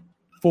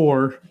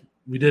 4.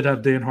 We did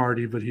have Dan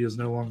Hardy, but he is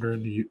no longer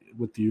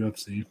with the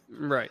UFC.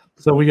 Right.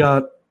 So we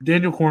got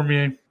Daniel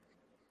Cormier,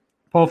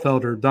 Paul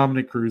Felder,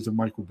 Dominic Cruz, and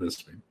Michael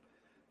Bisping.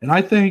 And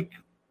I think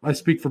I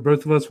speak for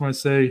both of us when I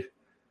say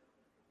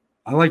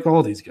I like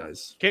all these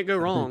guys. Can't go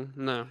wrong.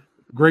 No.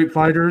 Great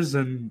fighters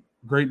and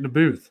great in the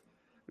booth.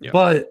 Yep.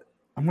 But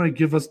I'm going to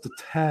give us the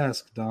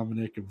task,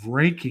 Dominic, of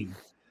ranking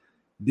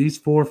these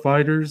 4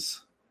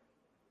 fighters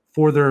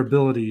for their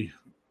ability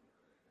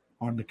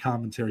on the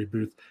commentary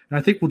booth. And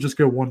I think we'll just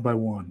go one by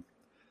one.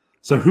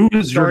 So who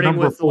is your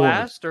number 4?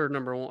 Last or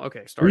number 1?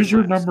 Okay, who's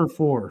your number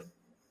 4?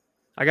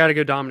 I got to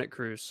go Dominic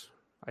Cruz.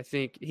 I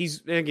think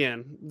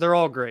they're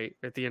all great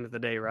at the end of the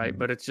day, right? Mm-hmm.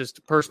 But it's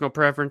just personal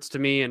preference to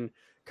me and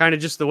kind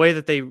of just the way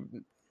that they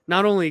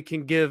not only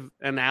can give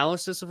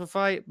analysis of a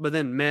fight, but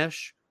then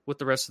mesh with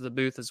the rest of the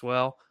booth as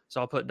well. So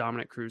I'll put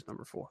Dominic Cruz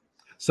number 4.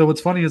 So what's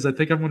funny is I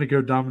think I'm going to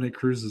go Dominic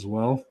Cruz as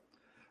well.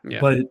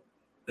 Yeah. But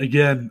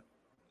again,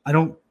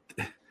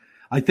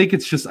 I think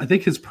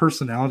his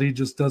personality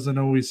just doesn't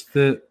always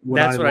fit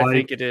That's what I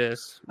think it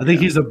is. I think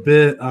he's a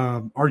bit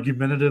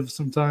argumentative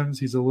sometimes.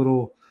 He's a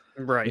little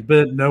a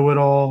bit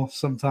know-it-all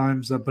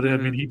sometimes. But I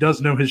mean, he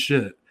does know his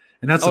shit.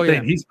 And that's the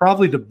thing. Yeah. He's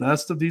probably the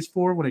best of these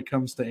 4 when it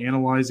comes to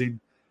analyzing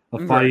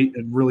a fight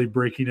and really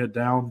breaking it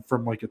down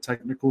from like a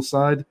technical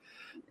side.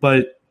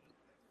 But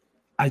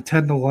I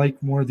tend to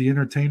like more the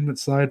entertainment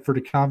side for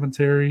the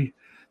commentary.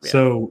 Yeah.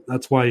 So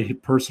that's why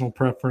personal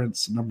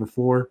preference, number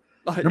 4.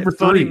 Number 3.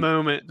 Funny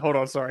moment. Hold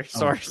on. Sorry.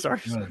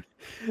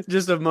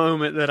 Just a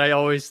moment that I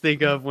always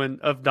think of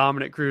of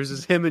Dominic Cruz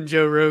is him and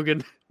Joe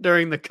Rogan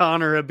during the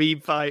Conor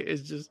Habib fight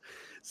is just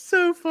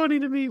so funny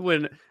to me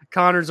when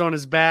Conor's on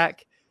his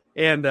back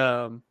and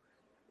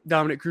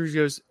Dominic Cruz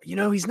goes,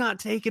 he's not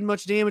taking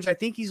much damage. I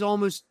think he's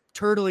almost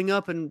turtling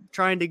up and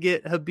trying to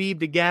get Habib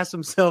to gas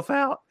himself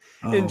out.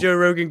 Oh. And Joe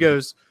Rogan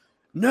goes,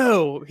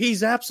 no,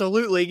 he's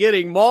absolutely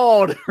getting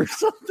mauled or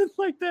something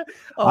like that.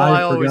 Oh,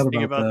 I always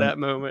think about that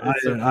moment.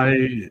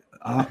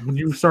 When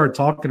you started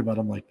talking about it,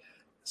 I'm like,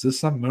 is this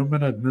some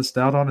moment I'd missed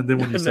out on? And then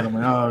when you said, I'm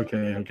like, oh,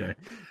 okay.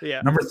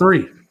 Yeah. Number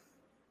 3.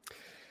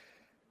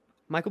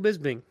 Michael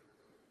Bisping.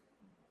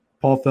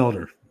 Paul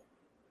Felder.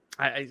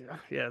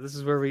 This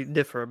is where we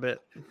differ a bit.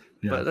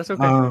 Yeah. But that's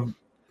okay.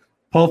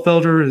 Paul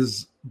Felder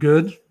is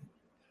good.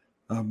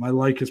 I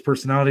like his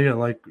personality.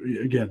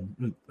 Again,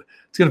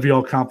 it's going to be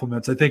all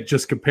compliments. I think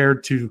just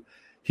compared to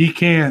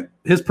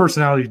his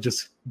personality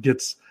just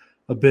gets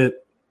a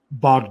bit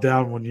bogged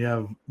down when you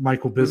have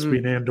Michael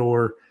Bisping and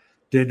or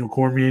Daniel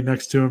Cormier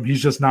next to him.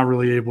 He's just not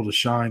really able to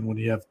shine when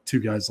you have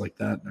 2 guys like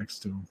that next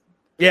to him.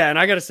 Yeah, and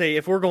I got to say,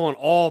 if we're going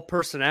all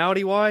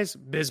personality-wise,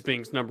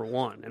 Bisping's number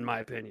 1, in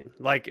my opinion.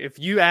 Like, if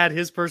you add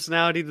his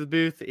personality to the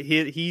booth,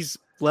 he's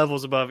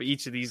levels above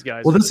each of these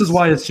guys. Well, this is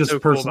why it's just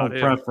personal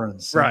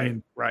preference.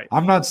 Right.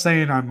 I'm not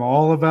saying I'm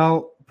all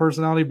about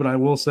personality, but I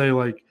will say,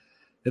 like,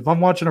 if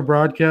I'm watching a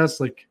broadcast,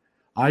 like,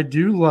 I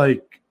do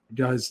like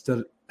guys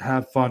that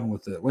have fun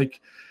with it. Like,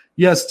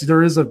 yes,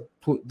 there is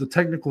the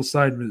technical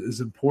side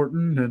is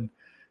important and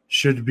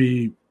should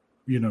be,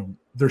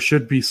 there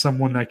should be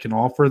someone that can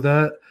offer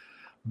that.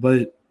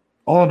 But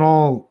all in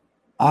all,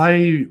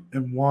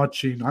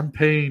 I'm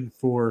paying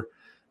for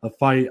a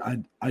fight.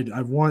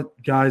 I want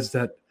guys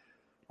that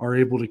are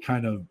able to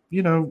kind of,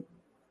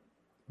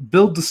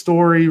 build the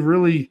story,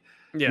 really,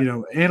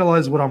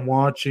 analyze what I'm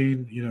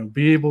watching,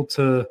 be able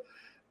to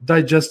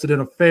digest it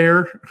in a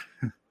fair.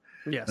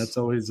 Yes. That's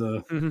always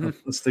a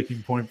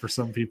sticking point for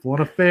some people.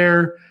 In a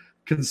fair,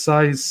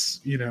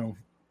 concise,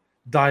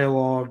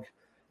 dialogue.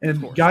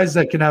 And guys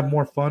that can have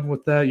more fun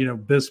with that,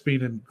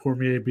 Bisping and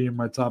Cormier being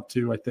my top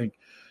two, I think,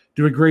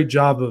 do a great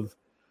job of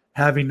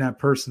having that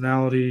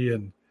personality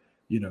and,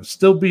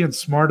 still being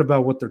smart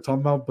about what they're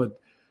talking about, but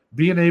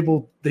being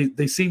able,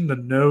 they seem to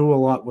know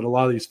what a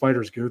lot of these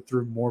fighters go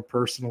through more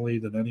personally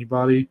than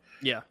anybody.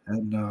 Yeah.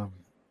 And,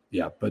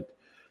 but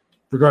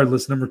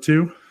regardless, number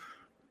 2.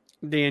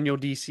 Daniel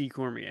DC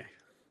Cormier.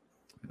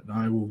 And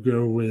I will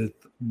go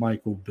with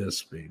Michael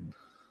Bisping.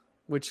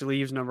 Which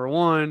leaves number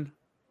 1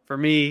 for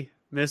me,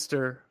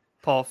 Mr.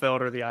 Paul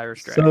Felder, the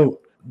Irish Dragon.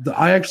 So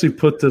I actually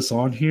put this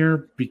on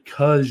here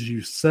because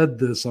you said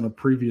this on a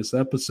previous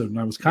episode, and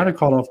I was kind of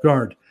caught off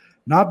guard.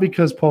 Not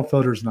because Paul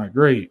Felder's not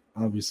great.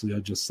 Obviously, I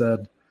just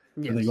said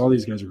I think all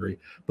these guys are great.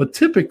 But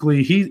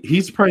typically,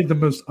 he's probably the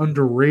most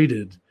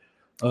underrated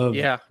of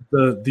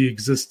the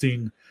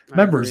existing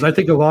members. I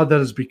think a lot of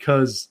that is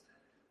because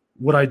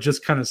what I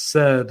just kind of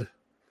said,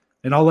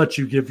 and I'll let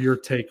you give your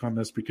take on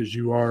this because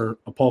you are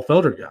a Paul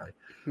Felder guy.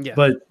 Yeah.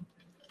 But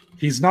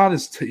he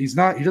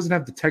doesn't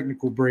have the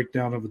technical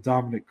breakdown of a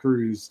Dominic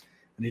Cruz,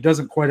 and he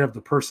doesn't quite have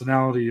the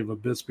personality of a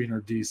Bisping or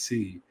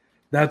DC.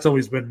 That's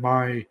always been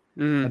my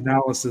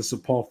analysis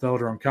of Paul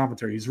Felder on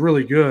commentary. He's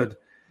really good.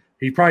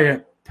 He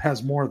probably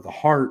has more of the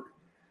heart.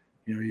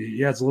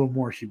 He adds a little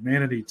more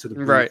humanity to the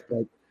booth. Right.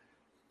 But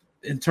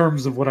in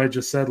terms of what I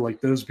just said,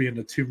 like those being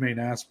the two main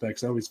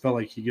aspects, I always felt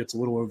like he gets a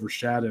little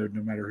overshadowed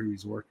no matter who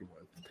he's working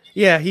with.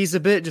 Yeah, he's a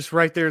bit just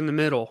right there in the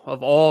middle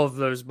of all of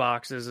those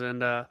boxes. And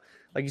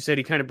like you said,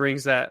 he kind of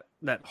brings that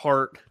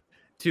heart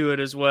to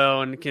it as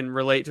well and can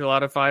relate to a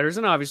lot of fighters.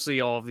 And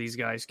obviously all of these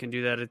guys can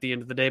do that at the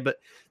end of the day. But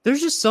there's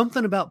just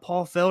something about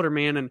Paul Felder,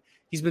 man. And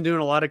he's been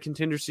doing a lot of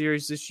Contender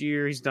Series this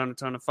year. He's done a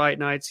ton of fight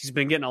nights. He's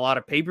been getting a lot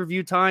of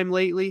pay-per-view time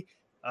lately,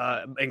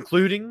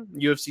 including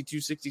UFC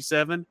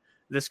 267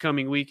 this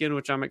coming weekend,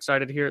 which I'm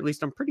excited to hear. At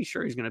least I'm pretty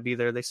sure he's going to be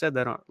there. They said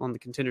that on the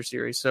Contender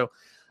Series. So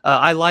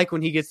I like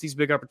when he gets these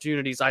big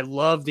opportunities. I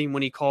loved him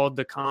when he called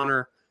the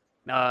Conor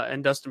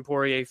and Dustin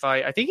Poirier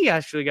fight. I think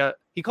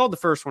he called the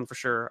first one for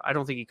sure. I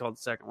don't think he called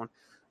the second one.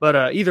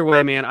 But either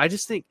way, man, I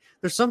just think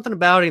there's something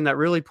about him that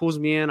really pulls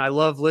me in. I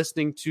love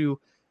listening to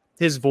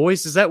his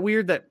voice. Is that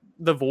weird that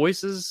the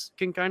voices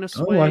can kind of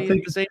sway at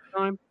the same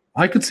time?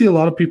 I could see a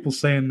lot of people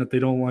saying that they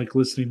don't like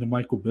listening to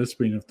Michael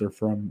Bisping if they're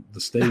from the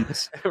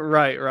States.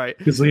 Right.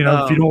 Because if you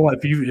don't like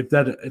if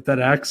that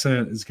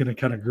accent is going to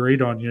kind of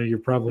grate on you, you're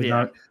probably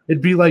not.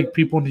 It'd be like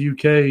people in the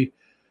UK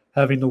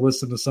having to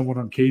listen to someone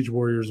on Cage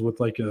Warriors with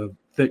like a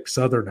thick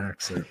Southern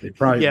accent. They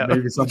probably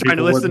maybe some trying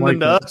people to listen like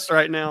to us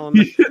right now. On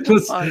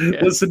the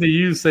listen to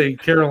you saying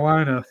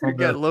Carolina.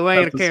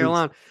 Louisiana,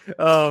 Carolina.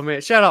 Oh man!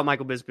 Shout out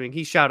Michael Bisping.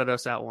 He shouted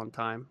us out one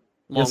time.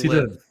 Yes, he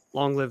did.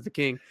 Long live the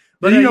king.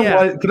 But you know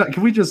what?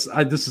 Can we just?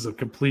 This is a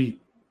complete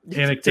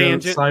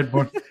anecdote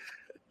sidebar.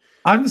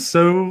 I'm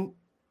so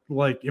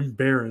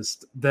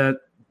embarrassed that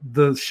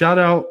the shout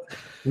out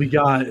we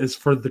got is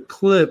for the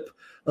clip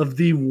of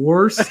the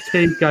worst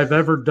take I've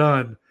ever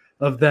done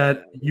of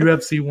that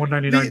UFC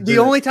 199. The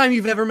only time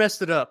you've ever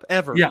messed it up,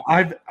 ever. Yeah,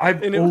 I've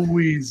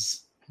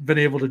always been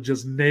able to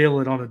just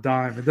nail it on a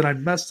dime, and then I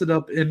messed it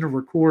up in the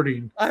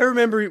recording. I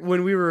remember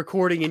when we were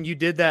recording and you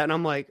did that, and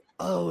I'm like,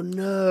 oh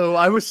no,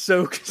 I was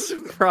so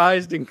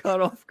surprised and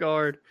caught off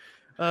guard.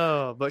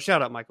 Oh, but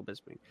shout out Michael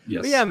Bisping.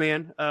 Yes. But yeah,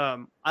 man.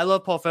 I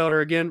love Paul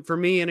Felder. Again, for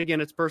me, and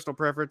again, it's personal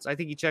preference. I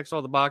think he checks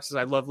all the boxes.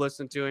 I love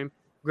listening to him.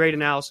 Great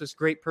analysis,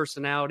 great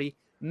personality,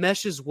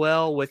 meshes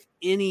well with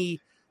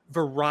any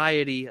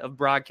variety of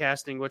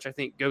broadcasting, which I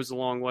think goes a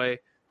long way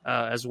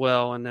as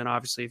well. And then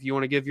obviously, if you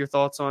want to give your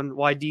thoughts on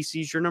why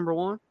DC is your number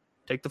 1,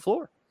 take the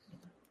floor.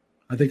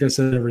 I think I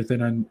said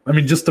everything. I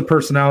mean, just the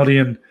personality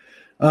and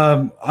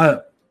I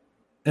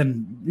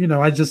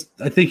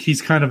think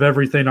he's kind of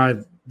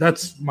everything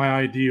that's my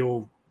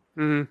ideal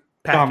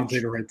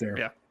commentator right there.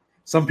 Yeah.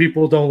 Some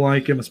people don't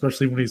like him,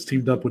 especially when he's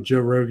teamed up with Joe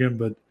Rogan,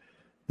 but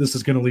this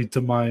is going to lead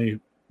to my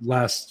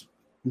last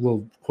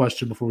little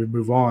question before we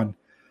move on.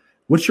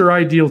 What's your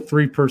ideal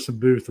 3-person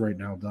booth right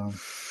now, Dom?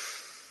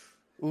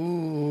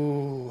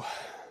 Ooh.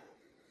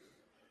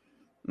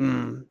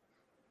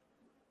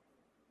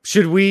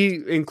 Should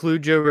we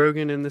include Joe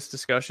Rogan in this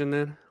discussion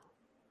then?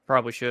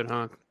 Probably should,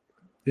 huh?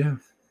 Yeah.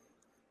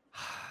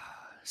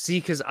 See,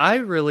 because I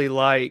really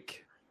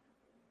like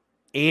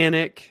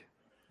Anik,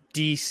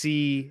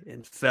 DC,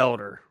 and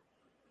Felder.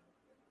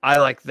 I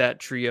like that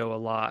trio a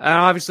lot. And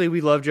obviously, we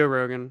love Joe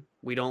Rogan.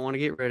 We don't want to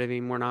get rid of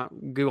him. We're not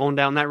going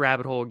down that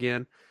rabbit hole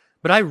again.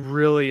 But I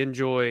really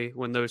enjoy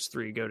when those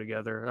three go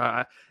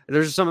together.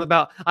 There's something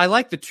about I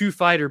like the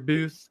 2-fighter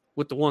booth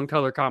with the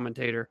 1-color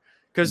commentator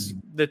because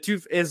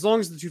as long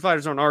as the 2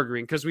 fighters aren't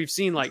arguing, because we've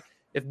seen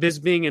if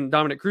Bisping and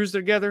Dominic Cruz are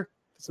together,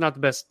 it's not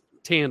the best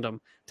tandem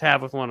to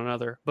have with one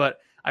another. But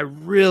I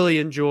really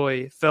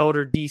enjoy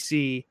Felder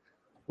DC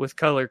with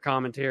color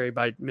commentary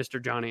by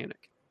Mr. John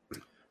Anik.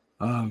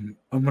 I'm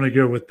going to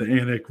go with the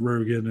Anik,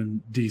 Rogan,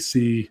 and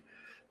DC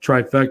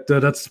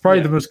trifecta. That's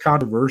probably the most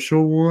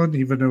controversial one,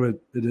 even though it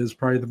is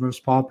probably the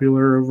most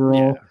popular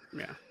overall.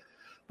 Yeah.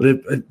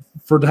 But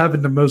for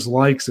having the most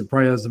likes, it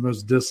probably has the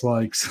most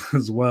dislikes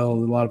as well. A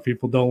lot of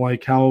people don't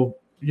like how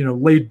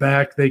laid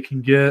back they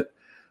can get.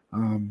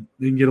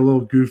 They can get a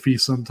little goofy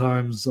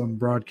sometimes on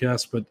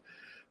broadcast, but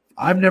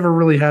I've never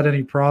really had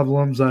any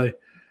problems. I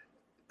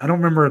don't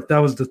remember if that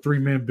was the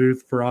 3-man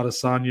booth for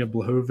Adesanya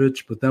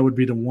Blachowicz, but that would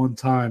be the one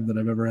time that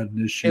I've ever had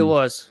an issue. It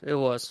was.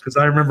 Because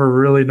I remember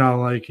really not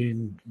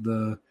liking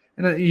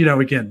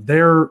again,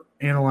 they're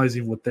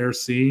analyzing what they're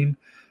seeing,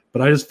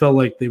 but I just felt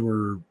like it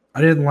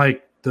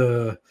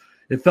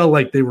felt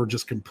like they were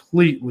just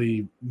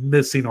completely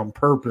missing on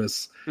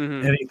purpose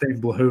anything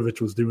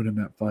Blachowicz was doing in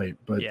that fight.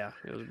 But yeah,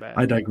 it was bad.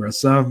 I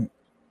digress.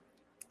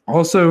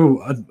 Also,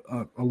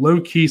 a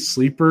low-key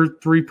sleeper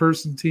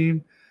 3-person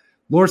team.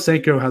 Laura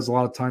Sanko has a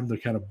lot of time to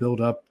kind of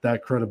build up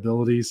that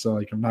credibility, so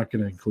I'm not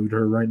going to include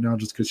her right now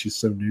just because she's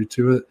so new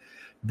to it.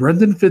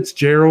 Brendan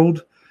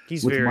Fitzgerald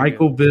with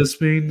Michael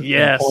Bisping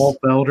and Paul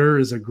Felder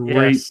is a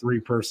great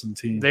 3-person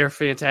team. They're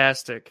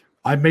fantastic.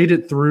 I made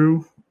it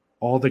through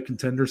all the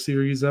Contender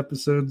Series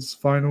episodes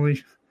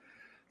finally,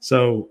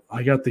 so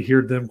I got to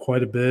hear them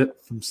quite a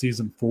bit from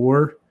season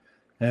 4.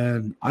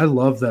 And I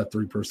love that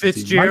 3-person team.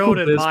 Fitzgerald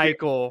and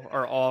Michael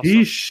are awesome.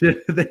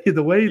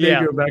 The way they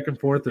go back and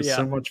forth is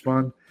so much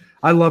fun.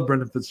 I love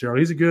Brendan Fitzgerald.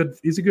 He's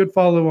a good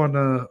follow on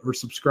or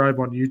subscribe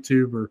on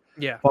YouTube or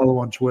follow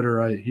on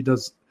Twitter. He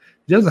doesn't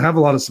have a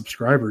lot of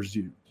subscribers.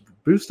 You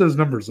boost those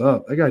numbers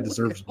up. That guy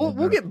deserves.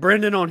 We'll get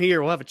Brendan on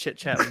here. We'll have a chit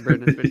chat with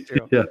Brendan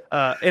Fitzgerald.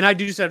 And I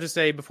do just have to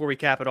say before we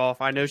cap it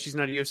off, I know she's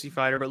not a UFC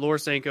fighter, but Laura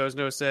Sanko, as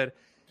Noah said,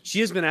 she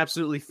has been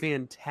absolutely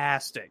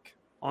fantastic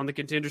on the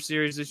Contender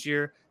Series this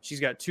year. She's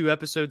got 2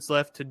 episodes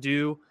left to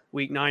do,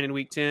 week 9 and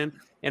week 10.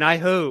 And I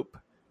hope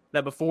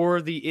that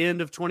before the end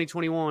of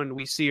 2021,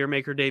 we see her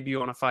make her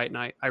debut on a fight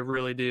night. I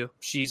really do.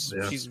 She's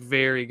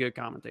very good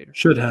commentator.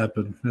 Should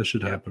happen. That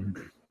should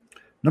happen.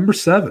 Number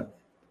 7.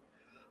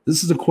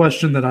 This is a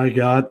question that I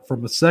got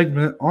from a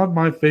segment on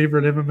my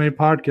favorite MMA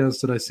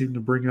podcast that I seem to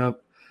bring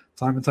up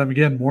time and time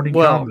again, Morning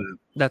Combat.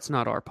 That's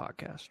not our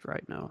podcast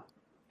right now.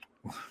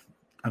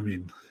 I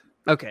mean...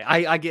 Okay,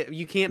 I get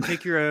you can't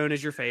pick your own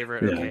as your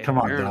favorite. Yeah, okay, come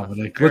on,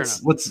 Dominic.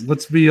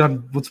 Let's be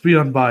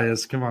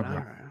unbiased. Come on.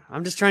 Right.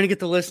 I'm just trying to get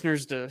the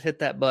listeners to hit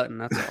that button.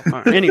 That's all.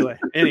 All right.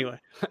 Anyway.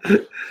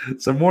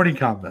 So Morning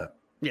Combat.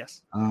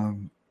 Yes.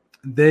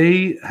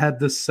 They had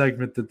this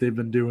segment that they've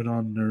been doing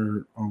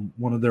on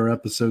one of their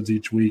episodes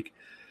each week.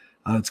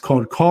 It's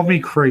called "Call Me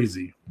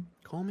Crazy."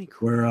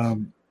 Where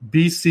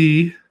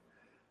BC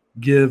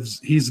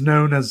he's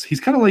kind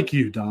of like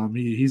you, Dom.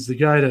 He's the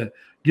guy that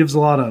gives a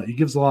lot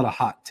of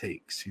hot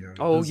takes.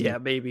 Oh yeah,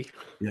 baby.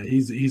 Yeah,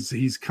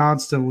 he's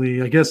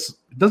constantly. I guess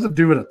doesn't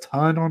do it a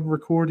ton on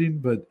recording,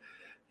 but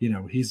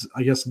he's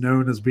I guess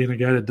known as being a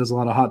guy that does a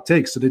lot of hot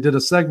takes. So they did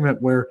a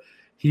segment where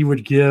he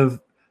would give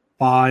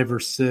 5 or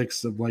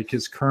 6 of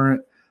his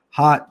current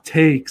hot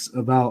takes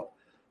about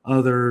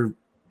other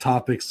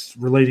topics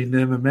relating to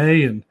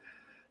MMA, and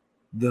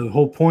the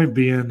whole point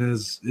being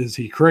is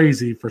he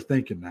crazy for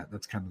thinking that?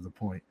 That's kind of the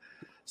point.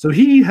 So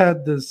he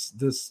had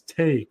this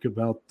take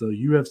about the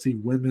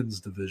UFC women's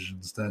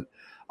divisions that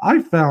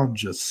I found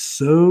just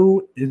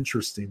so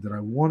interesting that I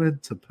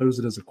wanted to pose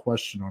it as a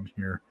question on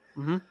here.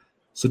 Mm-hmm.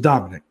 So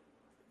Dominic,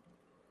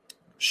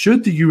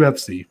 should the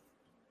UFC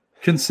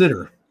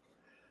consider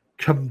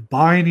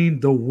combining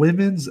the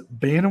women's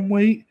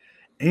bantamweight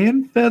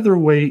and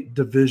featherweight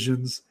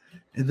divisions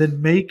and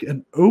then make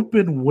an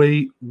open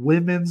weight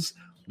women's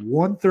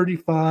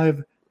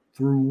 135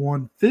 through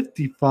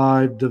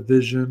 155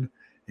 division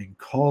and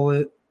call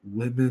it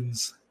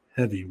women's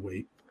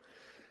heavyweight?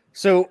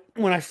 So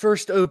when I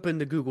first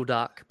opened the Google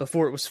Doc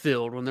before it was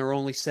filled, when there were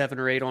only 7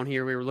 or 8 on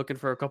here, we were looking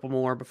for a couple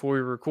more before we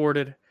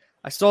recorded.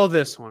 I saw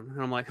this one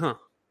and I'm like,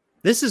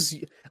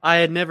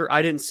 I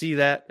didn't see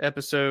that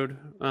episode.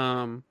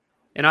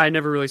 And I had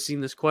never really seen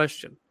this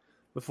question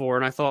before.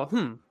 And I thought,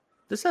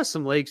 this has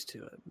some legs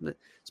to it.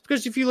 It's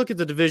because if you look at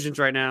the divisions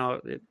right now,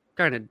 it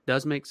kind of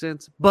does make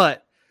sense.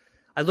 But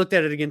I looked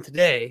at it again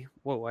today.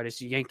 Whoa, I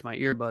just yanked my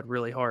earbud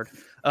really hard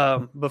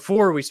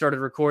before we started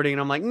recording.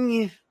 And I'm like,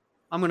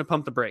 I'm going to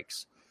pump the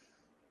brakes.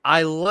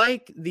 I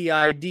like the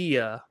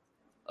idea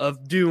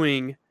of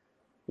doing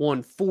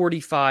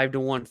 145 to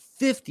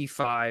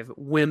 155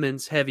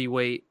 women's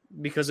heavyweight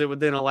because it would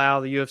then allow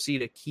the UFC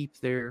to keep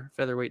their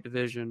featherweight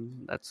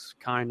division. That's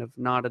kind of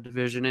not a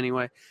division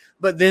anyway.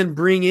 But then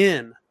bring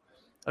in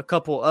a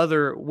couple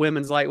other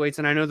women's lightweights.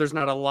 And I know there's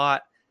not a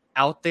lot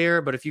out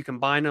there, but if you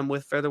combine them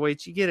with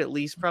featherweights, you get at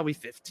least probably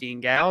 15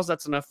 gals.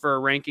 That's enough for a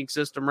ranking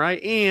system,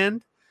 right?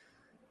 And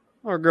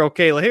our girl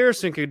Kayla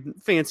Harrison could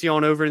fancy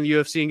on over in the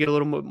UFC and get a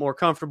little bit more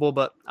comfortable,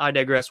 but I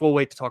digress. We'll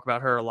wait to talk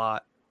about her a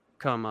lot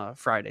come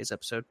Friday's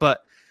episode.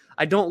 But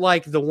I don't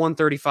like the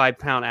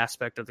 135-pound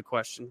aspect of the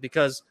question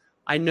because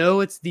I know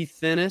it's the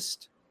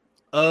thinnest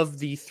of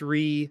the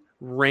 3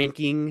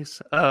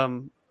 rankings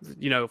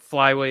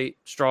flyweight,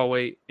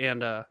 strawweight,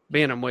 and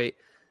bantamweight.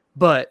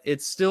 But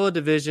it's still a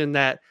division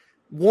that,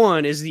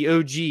 one, is the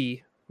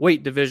OG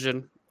weight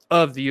division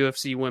of the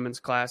UFC women's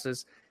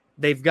classes.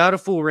 They've got a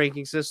full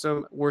ranking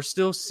system. We're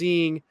still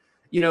seeing,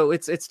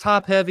 it's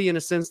top heavy in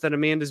a sense that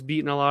Amanda's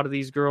beaten a lot of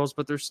these girls,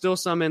 but there's still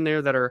some in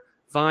there that are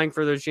vying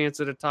for their chance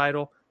at a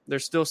title.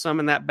 There's still some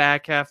in that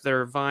back half that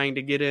are vying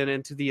to get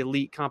into the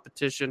elite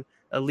competition,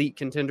 elite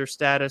contender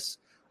status.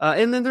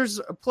 And then there's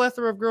a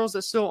plethora of girls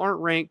that still aren't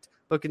ranked,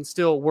 but can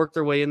still work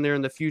their way in there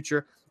in the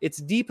future. It's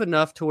deep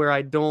enough to where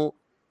I don't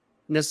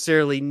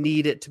necessarily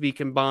need it to be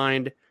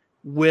combined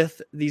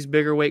with these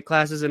bigger weight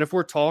classes. And if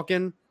we're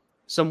talking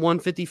some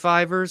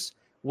 155ers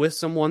with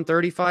some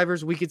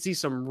 135ers, we could see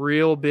some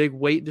real big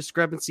weight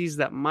discrepancies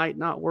that might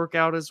not work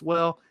out as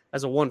well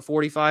as a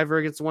 145er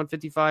against a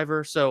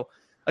 155er. So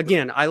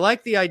again, I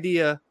like the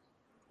idea,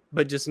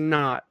 but just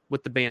not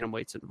with the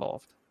bantamweights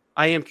involved.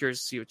 I am curious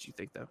to see what you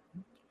think, though.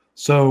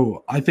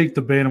 So I think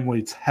the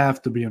bantamweights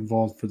have to be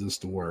involved for this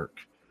to work.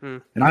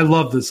 And I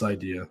love this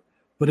idea.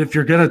 But if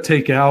you're going to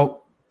take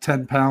out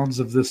 10 pounds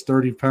of this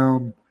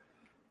 30-pound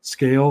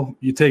scale,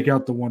 you take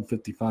out the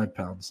 155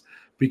 pounds.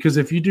 Because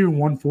if you do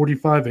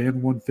 145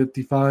 and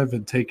 155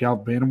 and take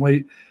out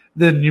bantamweight,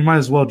 then you might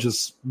as well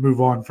just move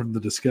on from the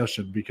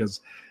discussion, because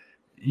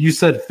you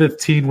said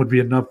 15 would be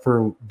enough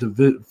for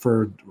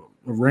a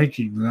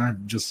ranking. And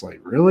I'm just like,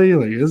 really?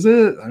 Like, is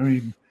it? I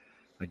mean,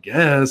 I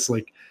guess.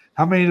 Like,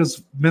 how many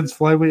does men's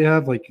flyweight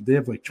have? Like, they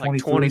have like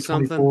 23,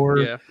 24.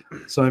 Yeah.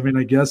 So, I mean,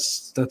 I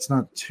guess that's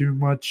not too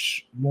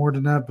much more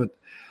than that. But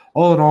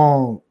all in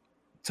all,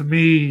 to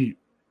me,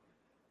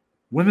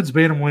 women's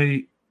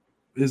bantamweight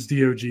is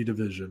the OG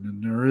division,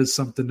 and there is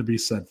something to be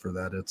said for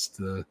that. It's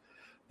the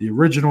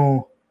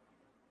original,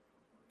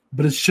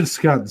 but it's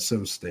just gotten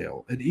so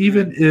stale. And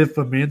even if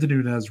Amanda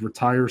Nunes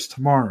retires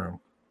tomorrow,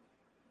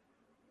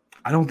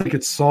 I don't think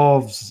it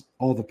solves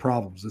all the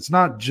problems. It's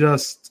not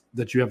just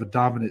that you have a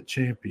dominant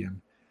champion.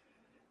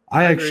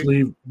 I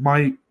actually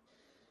might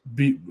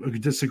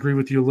disagree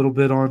with you a little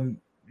bit on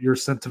your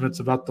sentiments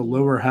about the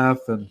lower half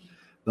and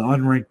the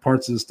unranked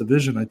parts of this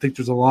division. I think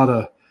there's a lot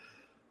of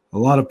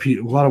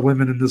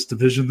women in this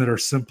division that are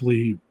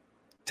simply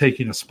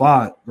taking a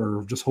spot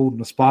or just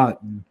holding a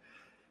spot, and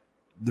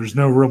there's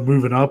no real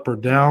moving up or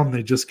down.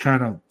 They just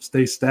kind of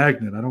stay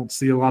stagnant. I don't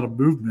see a lot of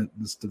movement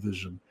in this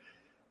division.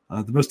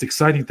 The most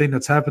exciting thing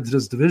that's happened to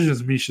this division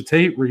is Miesha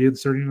Tate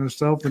reinserting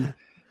herself, and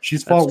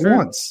she's fought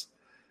once.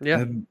 Yeah,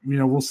 and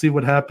we'll see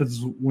what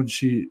happens when is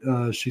she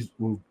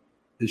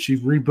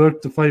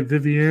rebooked to fight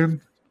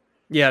Viviane?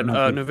 Yeah,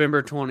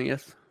 November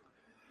 20th.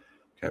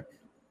 Okay.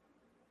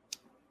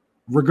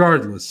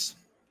 Regardless,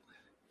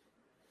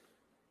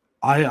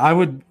 I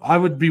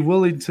would be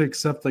willing to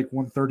accept like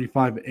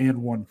 135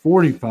 and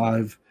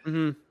 145.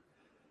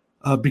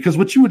 Because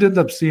what you would end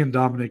up seeing,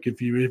 Dominic, if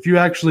they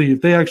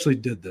actually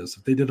did this,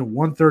 if they did a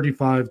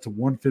 135 to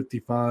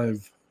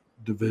 155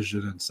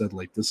 division and said,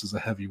 like, this is a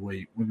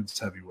heavyweight, women's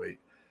heavyweight,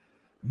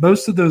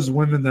 most of those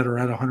women that are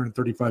at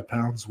 135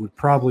 pounds would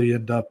probably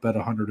end up at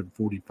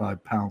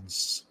 145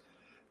 pounds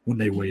when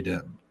they weighed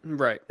in.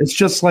 Right. It's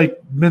just like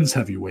men's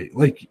heavyweight.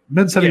 Like,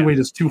 men's heavyweight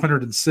is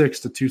 206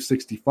 to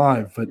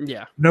 265, but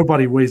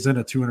nobody weighs in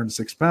at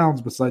 206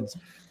 pounds besides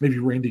maybe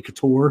Randy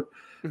Couture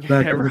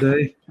back in the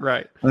day.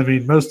 Right. I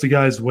mean, most of the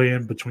guys weigh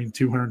in between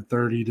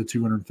 230 to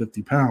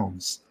 250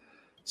 pounds.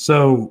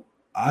 So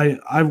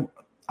I'm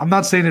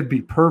not saying it'd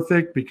be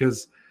perfect,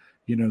 because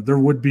there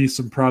would be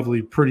some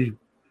probably pretty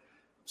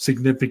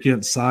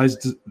significant size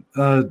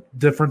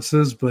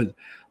differences, but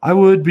I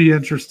would be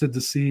interested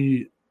to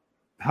see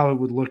how it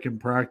would look in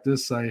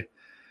practice. That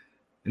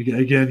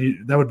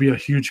would be a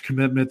huge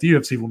commitment. The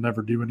UFC will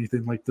never do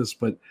anything like this,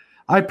 but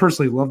I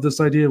personally love this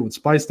idea. It would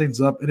spice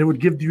things up, and it would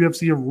give the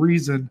UFC a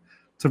reason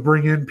to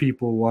bring in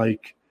people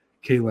like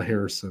Kayla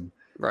Harrison,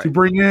 to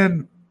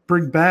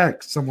bring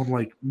back someone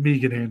like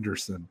Megan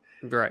Anderson.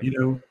 Right.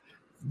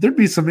 There'd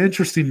be some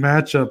interesting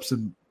matchups,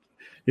 and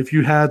if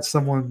you had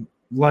someone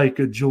like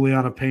a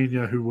Juliana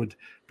Pena who would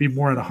be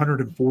more at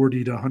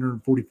 140 to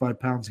 145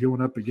 pounds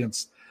going up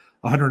against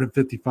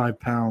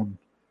 155-pound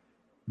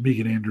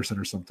Megan Anderson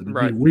or something.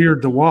 It'd be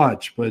weird to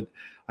watch, but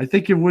I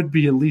think it would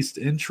be at least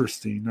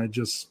interesting.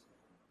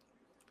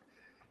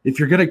 If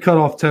you're going to cut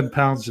off 10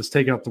 pounds, just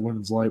take out the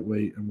women's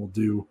lightweight and we'll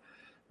do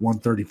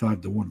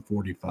 135 to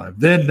 145.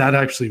 Then that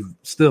actually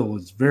still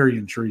is very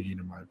intriguing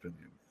in my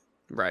opinion.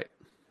 Right.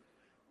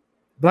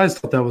 But I just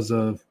thought that was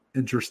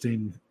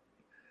interesting.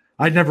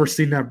 I'd never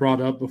seen that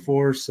brought up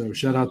before, so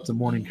shout out to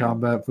Morning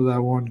Combat for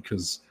that one,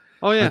 because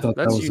I thought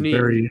that was unique. A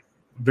very,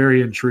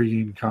 very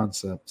intriguing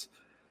concept.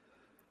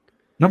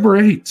 Number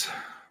 8.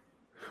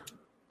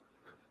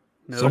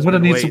 So I'm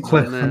going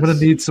to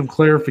need some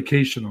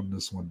clarification on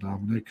this one,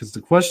 Dominic, because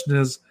the question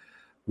is,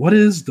 what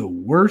is the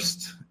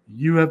worst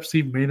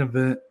UFC main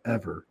event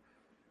ever?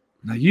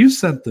 Now, you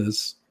sent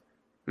this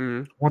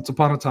once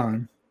upon a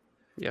time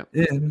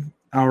in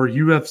our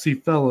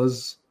UFC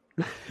Fellas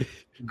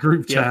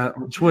group chat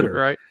on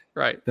Twitter,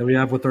 right, that we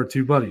have with our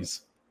two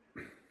buddies.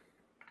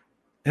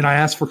 And I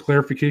asked for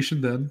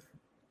clarification then.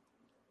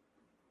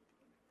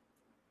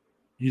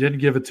 you didn't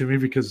give it to me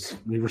because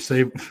we were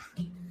saved.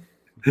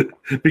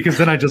 Because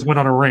then I just went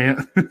on a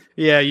rant.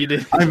 Yeah, you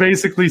did. I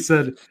basically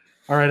said,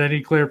 all right, I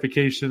need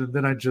clarification. And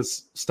then I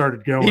just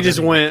started going. He just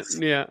went.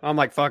 Yeah. I'm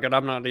like, fuck it.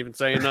 I'm not even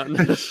saying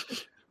nothing.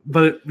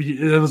 But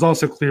it was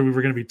also clear we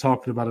were going to be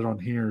talking about it on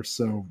here.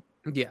 So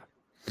yeah.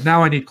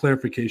 Now I need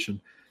clarification.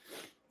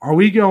 Are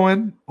we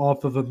going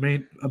off of a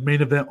main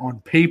event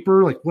on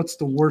paper? Like, what's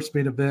the worst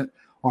main event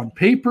on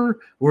paper?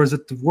 Or is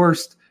it the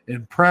worst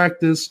in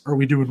practice? Are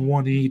we doing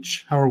one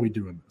each? How are we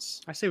doing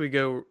this? I say we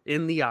go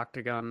in the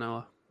octagon,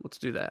 Noah. Let's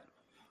do that.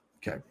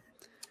 Okay.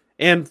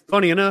 And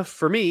funny enough,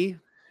 for me,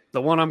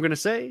 the one I'm going to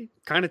say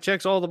kind of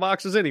checks all the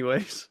boxes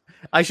anyways.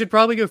 I should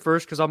probably go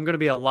first because I'm going to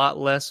be a lot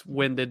less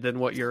winded than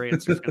what your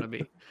answer is going to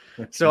be.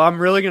 So I'm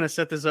really going to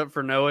set this up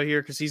for Noah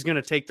here because he's going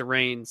to take the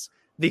reins.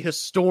 The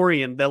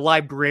historian, the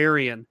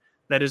librarian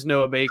that is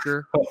Noah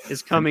Baker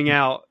is coming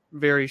out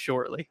very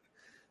shortly.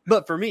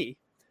 But for me,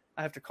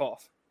 I have to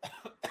cough.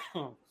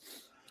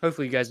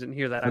 Hopefully you guys didn't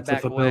hear that. That's I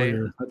back away.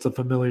 That's a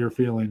familiar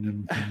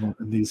feeling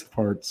in these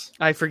parts.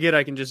 I forget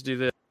I can just do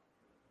this.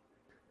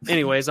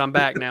 Anyways, I'm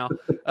back now.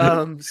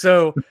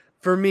 So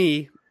for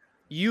me,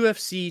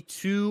 UFC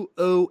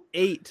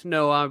 208.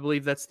 No, I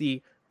believe that's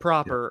the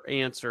proper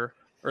answer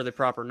or the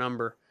proper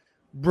number.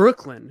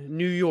 Brooklyn,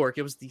 New York.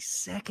 It was the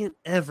second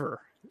ever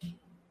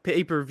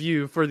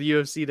pay-per-view for the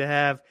UFC to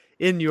have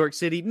in New York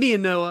City. Me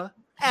and Noah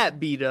at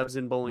B-Dubs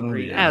in Bowling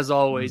Green. Yeah. As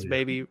always,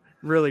 baby.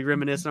 Really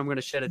reminiscent. I'm going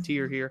to shed a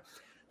tear here.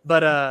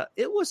 But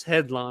it was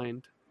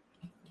headlined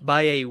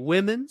by a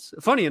women's.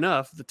 Funny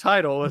enough, the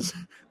title was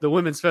the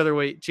Women's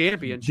Featherweight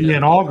Championship.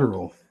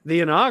 The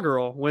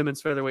inaugural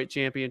Women's Featherweight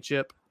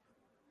Championship.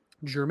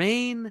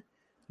 Germaine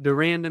de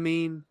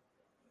Randamie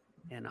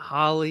and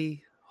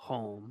Holly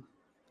Holm.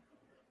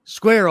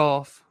 Square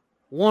off,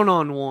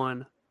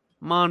 1-on-1,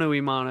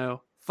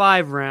 mano-a-mano,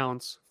 5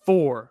 rounds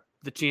for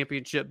the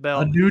championship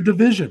belt. A new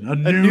division. A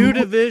new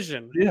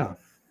division. Yeah.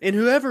 And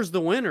whoever's the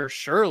winner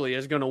surely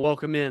is going to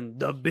welcome in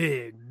the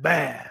big,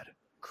 bad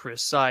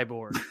Chris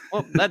Cyborg.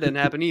 Well, that didn't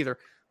happen either.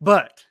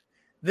 But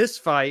this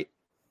fight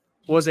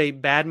was a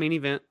bad main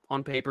event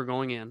on paper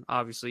going in,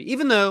 obviously.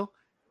 Even though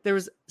there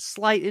was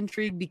slight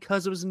intrigue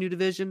because it was a new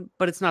division,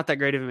 but it's not that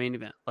great of a main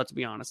event, let's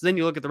be honest. Then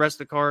you look at the rest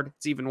of the card,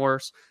 it's even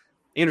worse.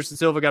 Anderson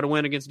Silva got a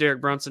win against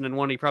Derek Brunson and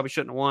one he probably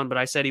shouldn't have won, but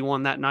I said he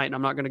won that night, and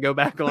I'm not going to go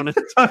back on it.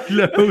 I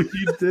know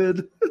you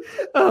did.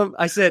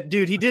 I said,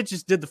 dude, he did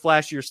the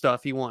flashier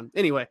stuff. He won.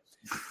 Anyway,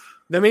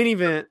 the main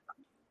event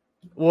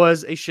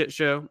was a shit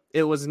show.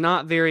 It was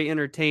not very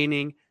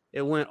entertaining.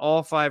 It went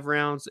all 5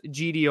 rounds.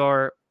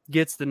 GDR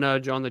gets the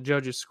nudge on the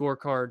judges'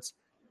 scorecards.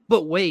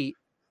 But wait,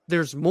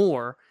 there's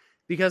more.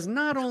 Because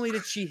not only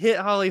did she hit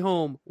Holly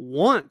Holm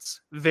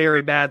once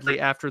very badly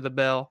after the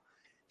bell,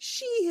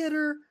 she hit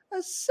her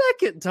a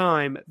second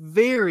time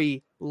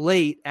very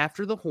late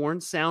after the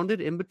horn sounded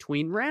in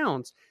between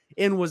rounds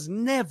and was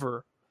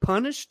never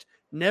punished,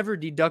 never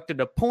deducted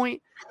a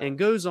point, and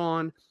goes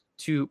on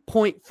to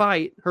point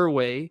fight her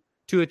way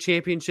to a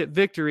championship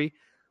victory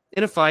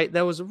in a fight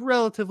that was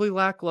relatively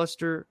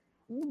lackluster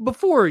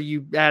before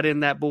you add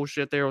in that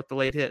bullshit there with the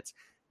late hits.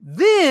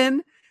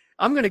 Then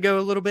I'm going to go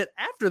a little bit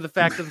after the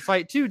fact of the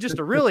fight too, just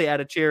to really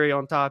add a cherry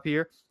on top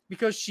here,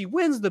 because she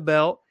wins the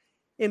belt.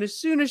 And as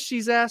soon as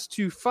she's asked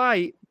to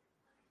fight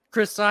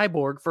Chris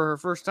Cyborg for her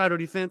first title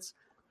defense,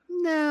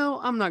 no,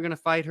 I'm not going to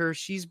fight her.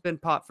 She's been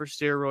popped for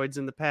steroids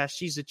in the past.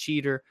 She's a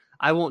cheater.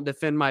 I won't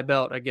defend my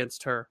belt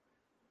against her.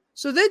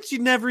 So then she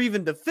never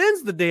even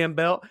defends the damn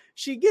belt.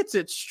 She gets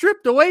it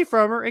stripped away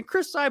from her, and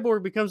Chris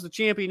Cyborg becomes the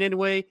champion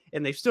anyway,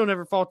 and they've still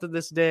never fought to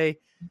this day.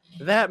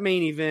 That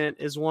main event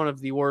is one of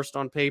the worst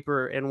on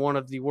paper and one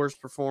of the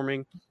worst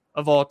performing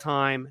of all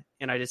time,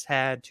 and I just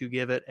had to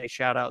give it a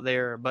shout-out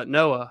there. But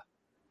Noah,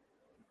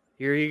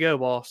 here you go,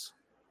 boss.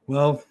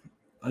 Well,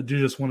 I do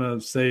just want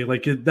to say,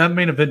 that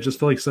main event just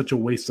felt like such a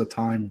waste of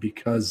time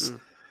because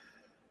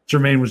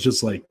Germaine was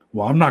just like,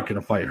 well, I'm not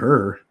going to fight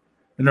her.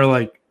 And they're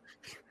like,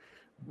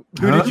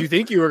 who did you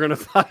think you were going to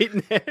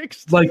fight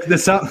next? Like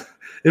this,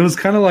 it was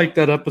kind of like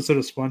that episode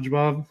of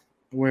SpongeBob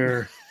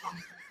where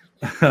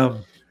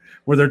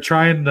they're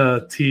trying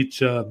to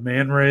teach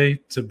Man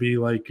Ray to be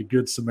like a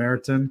good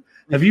Samaritan.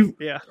 Have you?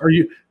 Yeah.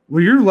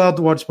 Were you allowed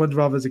to watch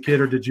SpongeBob as a kid,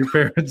 or did your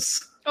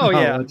parents? Oh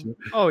yeah.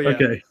 Oh yeah.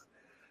 Okay.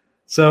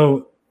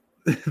 So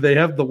they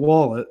have the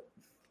wallet,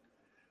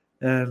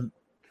 and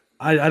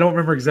I don't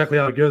remember exactly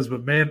how it goes,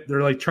 but man,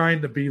 they're like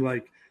trying to be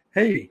like,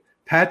 hey,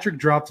 Patrick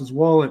dropped his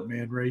wallet,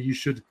 Man Ray. You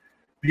should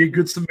be a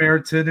good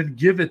Samaritan and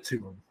give it to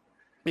him.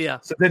 Yeah.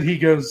 So then he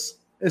goes,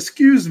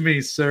 excuse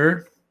me,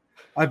 sir.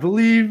 I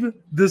believe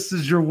this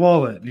is your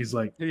wallet. And he's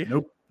like,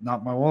 nope,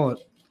 not my wallet.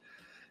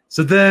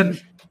 So then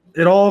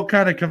it all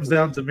kind of comes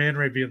down to Man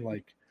Ray being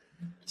like,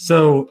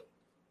 so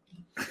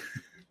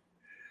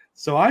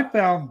I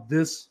found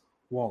this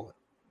wallet.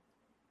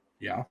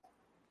 Yeah.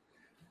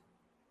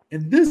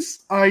 And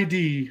this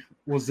ID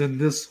was in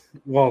this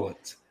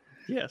wallet.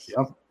 Yes.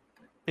 Yep.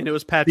 And it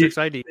was Patrick's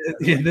ID.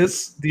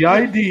 The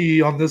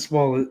ID on this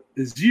wallet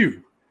is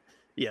you.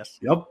 Yes.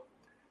 Yep.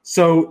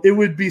 So it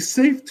would be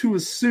safe to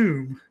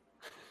assume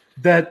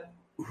that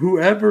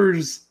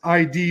whoever's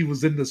ID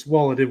was in this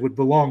wallet it would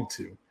belong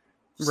to.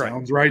 Right.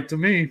 Sounds right to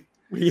me.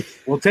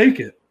 We'll take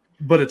it,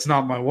 but it's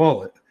not my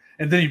wallet.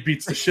 And then he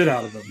beats the shit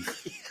out of him.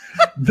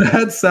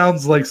 That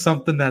sounds like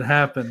something that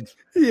happened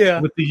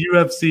with the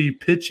UFC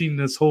pitching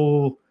this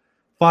whole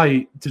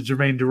fight to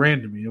Jermaine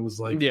Durand to me. It was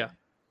like,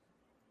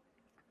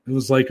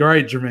 all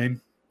right, Jermaine,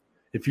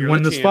 if you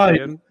win this fight,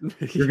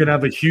 you're going to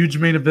have a huge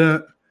main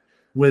event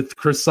with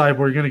Chris Cyborg.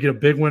 You're going to get a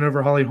big win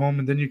over Holly Holm,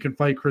 and then you can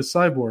fight Chris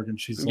Cyborg. And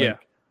she's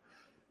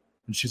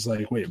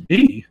like, wait,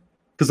 me?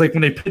 Because like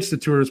when they pitched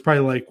it to her, it's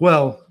probably like,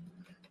 well,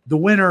 the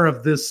winner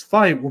of this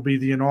fight will be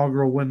the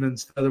inaugural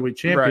women's featherweight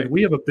champion. Right.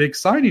 We have a big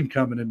signing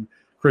coming in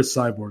Chris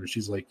Cyborg. And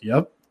she's like, yep.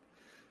 And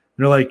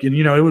they're like, and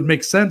it would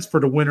make sense for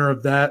the winner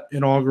of that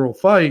inaugural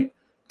fight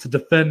to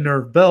defend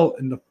their belt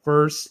in the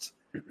first,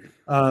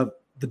 the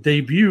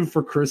debut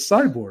for Chris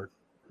Cyborg.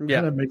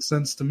 Yeah, that makes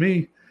sense to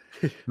me.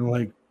 And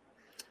like,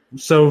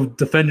 so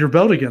defend your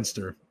belt against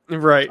her.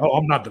 Right. Oh,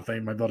 I'm not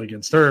defending my belt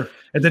against her.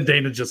 And then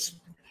Dana just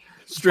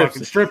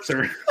strips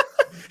her.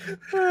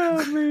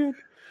 Oh, man.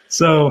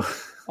 So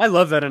I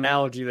love that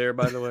analogy there,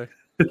 by the way.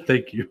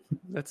 Thank you.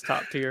 That's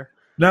top tier.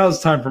 Now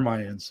it's time for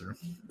my answer.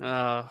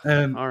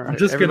 And all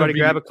right. Everybody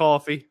grab a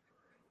coffee.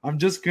 I'm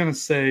just going to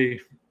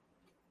say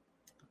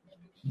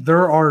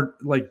there are,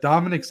 like,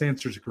 Dominic's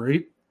answer is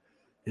great.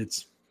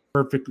 It's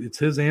perfect. It's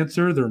his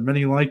answer. There are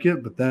many like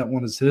it, but that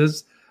one is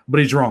his. But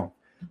he's wrong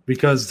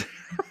because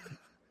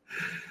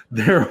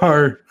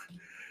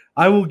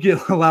I will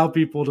allow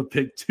people to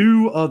pick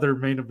two other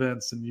main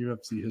events in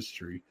UFC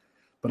history,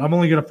 but I'm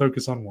only going to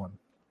focus on one.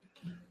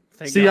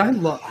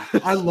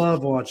 I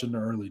love watching the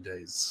early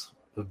days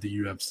of the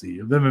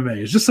UFC, of MMA.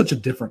 It's just such a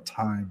different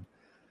time.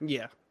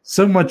 Yeah.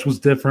 So much was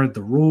different.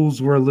 The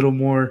rules were a little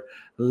more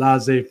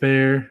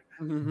laissez-faire.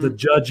 Mm-hmm. The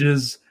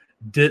judges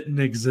didn't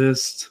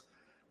exist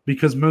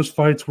because most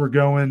fights were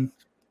going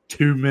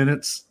 2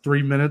 minutes,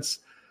 3 minutes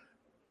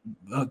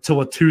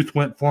till a tooth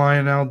went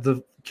flying out of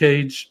the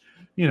cage.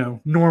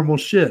 Normal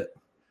shit,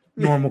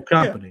 normal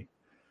company. Yeah.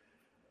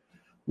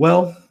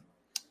 Well,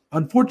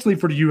 unfortunately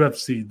for the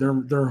UFC,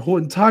 their whole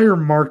entire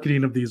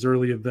marketing of these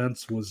early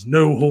events was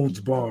no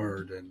holds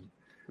barred, and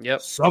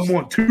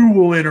two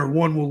will enter,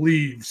 one will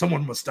leave,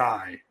 someone must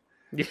die.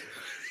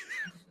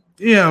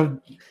 Yeah.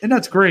 And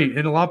that's great.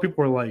 And a lot of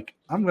people are like,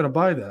 I'm going to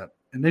buy that.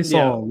 And they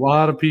saw a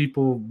lot of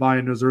people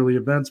buying those early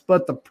events.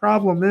 But the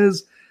problem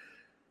is,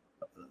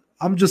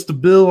 I'm just a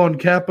bill on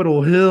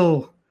Capitol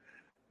Hill.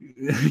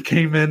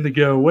 Came in to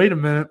go, wait a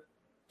minute.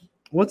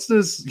 What's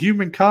this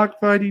human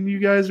cockfighting you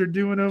guys are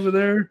doing over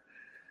there?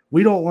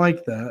 We don't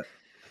like that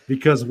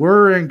because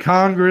we're in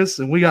Congress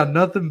and we got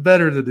nothing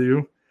better to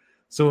do.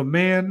 So a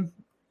man,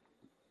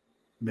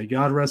 may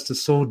God rest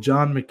his soul,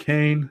 John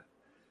McCain,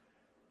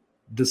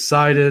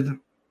 decided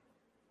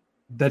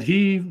that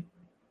he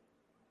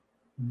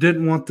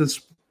didn't want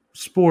this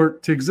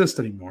sport to exist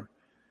anymore.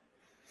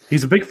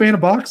 He's a big fan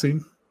of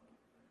boxing.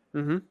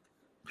 Mm-hmm.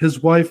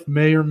 His wife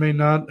may or may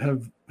not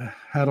have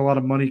had a lot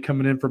of money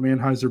coming in from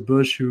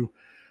Anheuser-Busch, who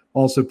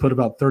also put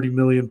about $30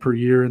 million per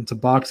year into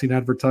boxing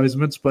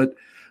advertisements. But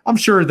I'm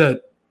sure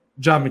that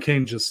John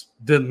McCain just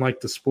didn't like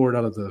the sport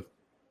out of the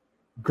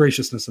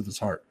graciousness of his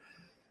heart.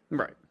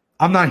 Right.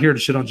 I'm not here to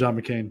shit on John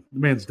McCain. The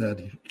man's dead.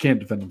 He can't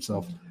defend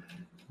himself.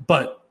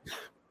 But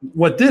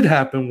what did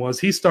happen was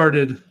he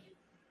started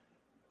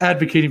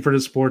advocating for the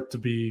sport to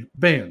be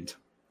banned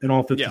in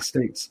all 50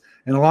 states.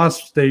 And a lot of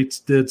states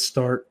did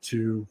start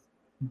to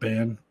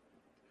ban.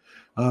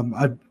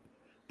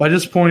 By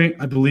this point,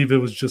 I believe it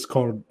was just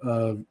called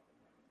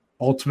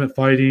ultimate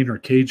fighting or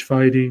cage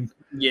fighting.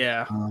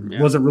 Yeah. It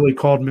wasn't really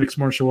called mixed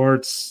martial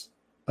arts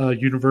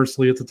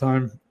universally at the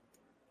time.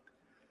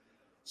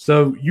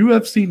 So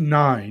UFC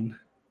 9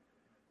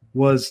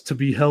 was to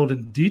be held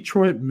in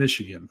Detroit,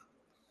 Michigan.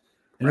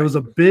 And it was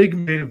a big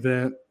main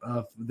event.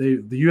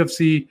 The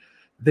UFC,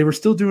 they were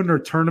still doing their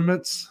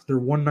tournaments, their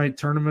one-night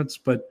tournaments,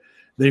 but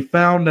they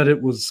found that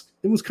it was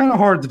kind of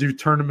hard to do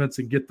tournaments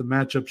and get the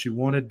matchups you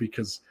wanted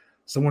because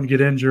someone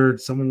get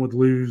injured, someone would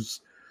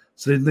lose.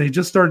 So they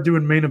just started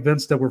doing main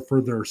events that were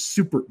for their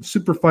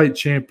super fight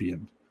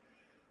champion.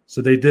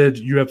 So they did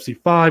UFC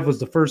 5 was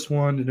the first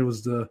one, and it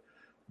was the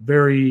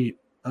very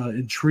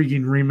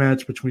intriguing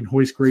rematch between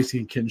Royce Gracie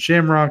and Ken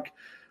Shamrock.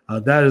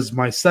 That is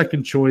my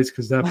second choice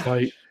because that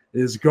fight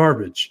is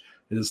garbage.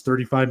 It is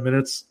 35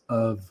 minutes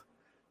of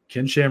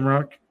Ken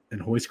Shamrock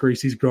and Royce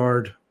Gracie's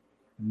guard.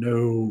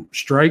 No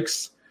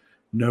strikes,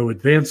 no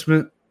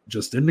advancement,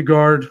 just in the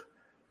guard.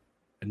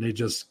 And they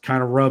just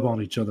kind of rub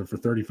on each other for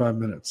 35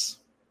 minutes.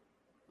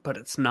 But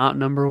it's not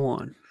number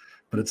one.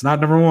 But it's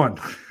not number one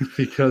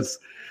because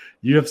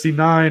UFC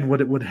 9,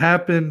 what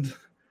happened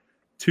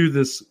to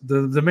this,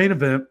 the main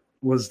event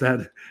was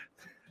that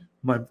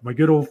my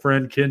good old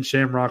friend Ken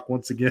Shamrock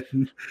once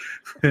again,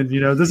 and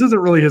this isn't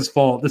really his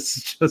fault. This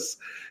is just,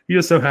 he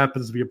just so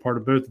happens to be a part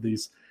of both of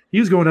these. He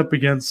was going up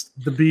against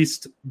the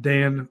Beast,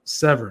 Dan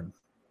Severn.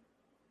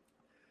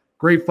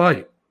 Great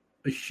fight.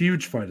 A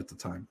huge fight at the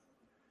time.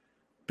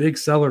 Big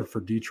seller for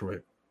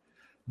Detroit.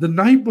 The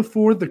night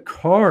before the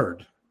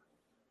card,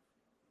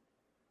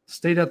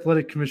 State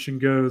Athletic Commission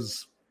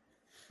goes,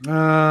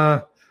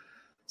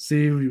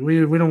 see,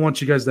 we don't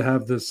want you guys to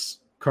have this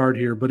card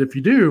here, but if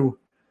you do,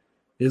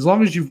 as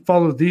long as you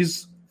follow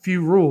these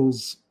few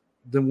rules,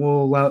 then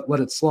we'll let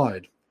it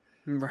slide.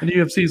 Right. And the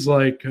UFC's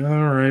like, all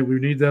right, we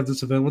need to have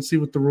this event. Let's see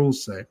what the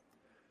rules say.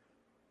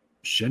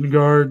 Shin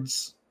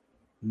guards,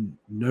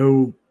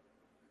 no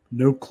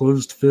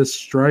closed fist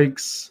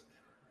strikes,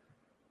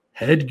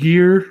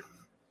 headgear.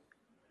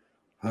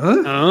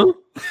 Huh?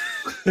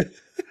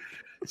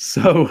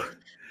 So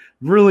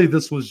really,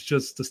 this was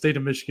just the state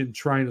of Michigan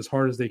trying as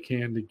hard as they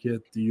can to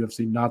get the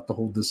UFC not to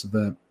hold this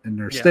event in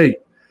their state.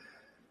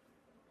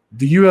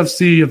 The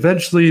UFC,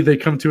 eventually they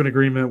come to an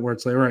agreement where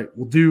it's like, all right,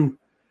 we'll do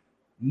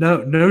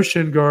no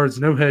shin guards,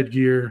 no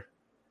headgear,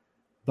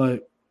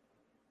 but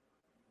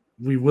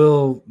we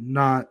will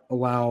not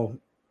allow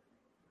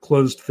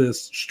closed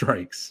fist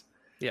strikes.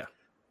 Yeah.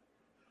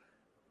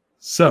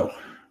 So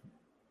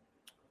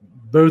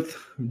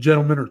both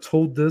gentlemen are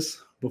told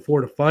this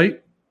before the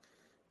fight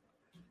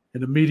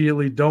and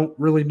immediately don't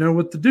really know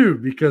what to do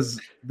because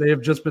they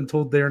have just been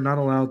told they are not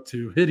allowed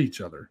to hit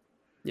each other.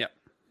 Yeah.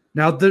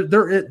 Now,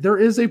 there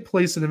is a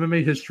place in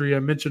MMA history. I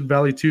mentioned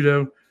Vale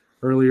Tudo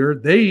earlier.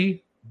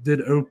 They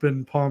did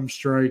open palm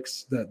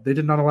strikes that they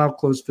did not allow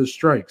closed fist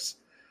strikes.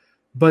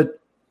 But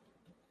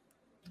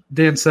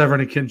Dan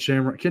Severn and Ken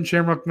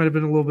Shamrock might have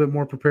been a little bit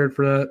more prepared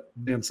for that.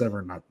 Dan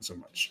Severn, not so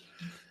much.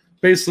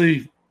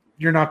 Basically,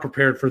 you're not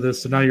prepared for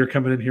this, so now you're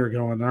coming in here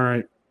going, all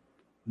right,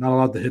 not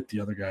allowed to hit the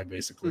other guy,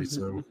 basically.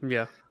 So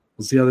yeah,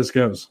 we'll see how this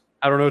goes.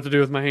 I don't know what to do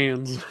with my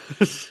hands.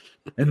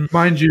 And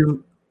mind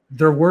you,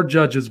 there were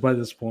judges by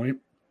this point,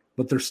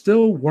 but there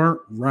still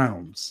weren't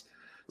rounds.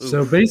 Oof.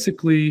 So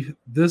basically,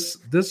 this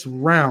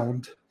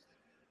round,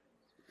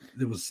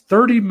 it was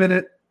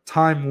 30-minute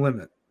time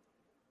limit.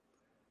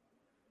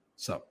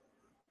 So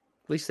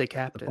at least they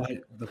capped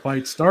it. The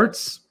fight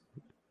starts.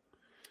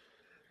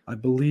 I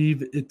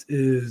believe it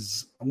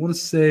is, I want to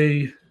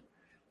say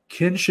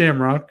Ken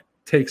Shamrock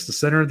takes the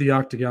center of the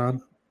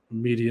octagon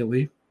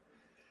immediately.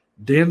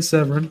 Dan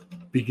Severn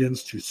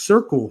begins to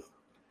circle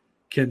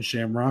Ken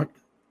Shamrock.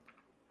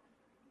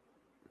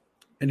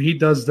 And he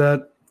does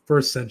that for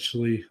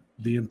essentially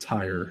the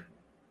entire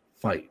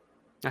fight.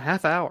 A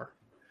half hour.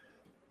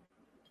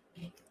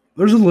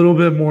 There's a little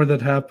bit more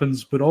that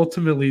happens, but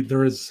ultimately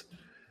there is,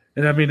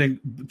 and I mean,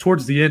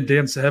 towards the end,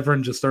 Dan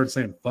Severn just started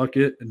saying, fuck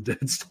it, and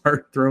did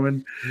start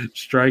throwing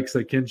strikes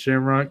at Ken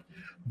Shamrock.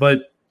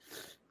 But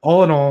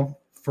all in all,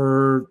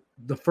 for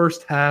the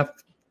first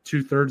half,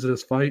 2/3 of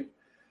this fight,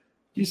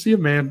 you see a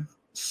man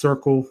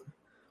circle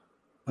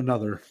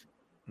another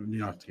in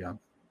the octagon.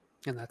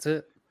 And that's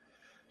it.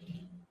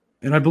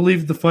 And I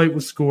believe the fight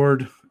was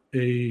scored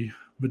a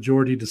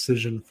majority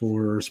decision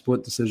or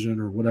split decision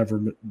or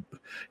whatever,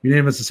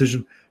 unanimous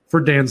decision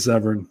for Dan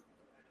Severn.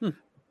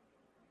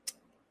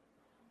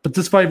 But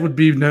this fight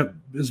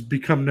has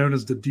become known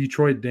as the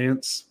Detroit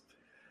Dance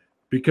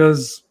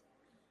because,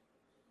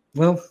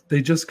 well,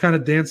 they just kind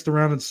of danced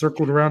around and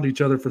circled around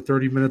each other for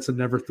 30 minutes and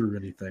never threw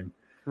anything.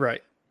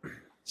 Right.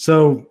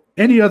 So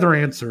any other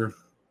answer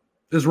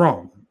is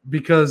wrong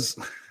because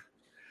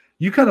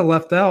you kind of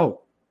left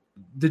out.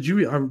 Did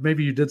you? Or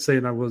maybe you did say,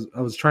 and I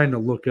was trying to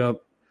look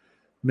up,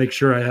 make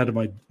sure I had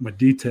my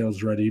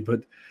details ready.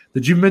 But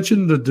did you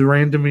mention the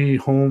Durandamy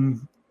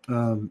home,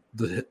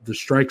 the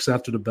strikes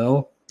after the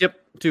bell? Yep,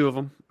 2 of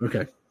them.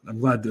 Okay, I'm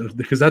glad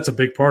because that's a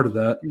big part of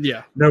that.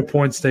 Yeah, no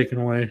points taken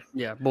away.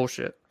 Yeah,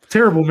 bullshit.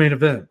 Terrible main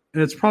event,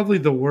 and it's probably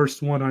the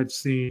worst one I've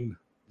seen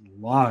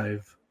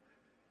live.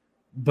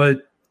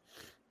 But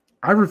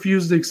I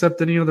refuse to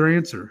accept any other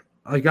answer.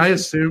 Like I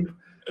assume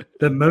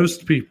that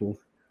most people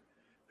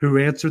who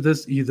answer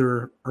this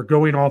either are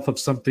going off of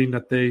something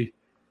that they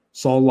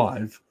saw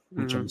live,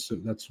 which I'm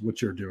assuming that's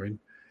what you're doing,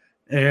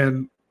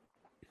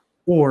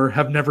 or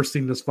have never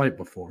seen this fight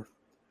before.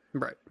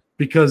 Right.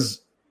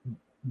 Because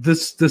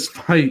this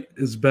fight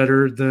is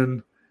better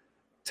than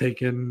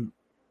taking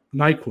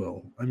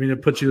NyQuil. I mean,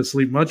 it puts you to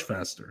sleep much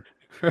faster.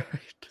 Right.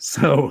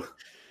 So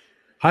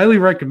highly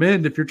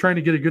recommend if you're trying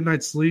to get a good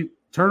night's sleep,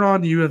 turn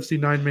on the UFC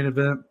 9 main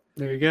event.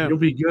 There you go. You'll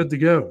be good to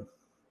go.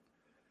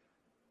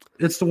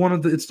 It's the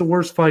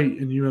worst fight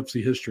in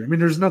UFC history. I mean,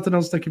 there's nothing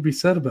else that can be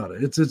said about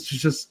it.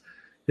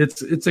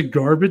 It's a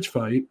garbage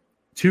fight.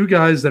 2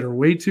 guys that are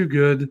way too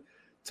good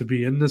to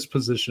be in this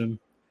position.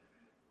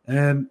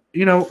 And,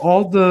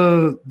 all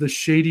the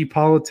shady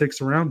politics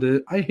around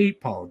it, I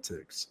hate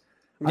politics.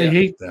 Yeah. I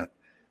hate that.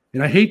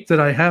 And I hate that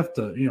I have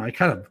to, I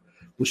kind of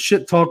was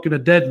shit talking a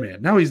dead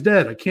man. Now he's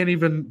dead. I can't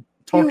even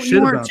talk shit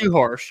about it.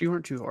 You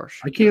weren't too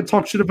harsh. I can't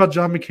talk shit about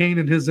John McCain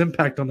and his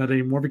impact on that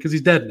anymore because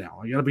he's dead now.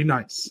 I got to be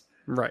nice.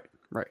 Right.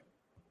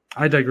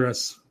 I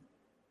digress.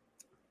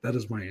 That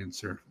is my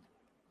answer.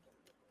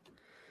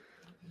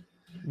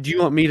 Do you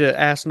want me to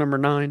ask number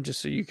 9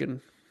 just so you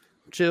can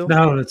chill?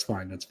 No, that's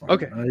fine. That's fine.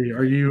 Okay.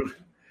 Are you?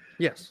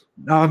 Yes.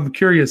 Now I'm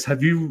curious. I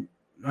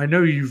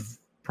know you've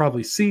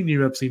probably seen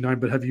UFC 9,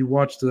 but have you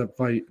watched that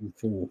fight in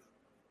full?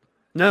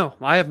 No,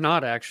 I have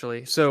not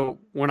actually. So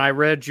when I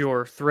read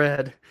your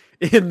thread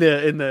in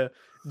the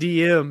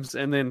DMs,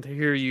 and then to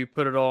hear you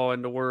put it all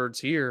into words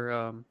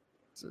here,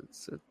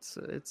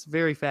 it's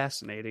very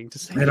fascinating to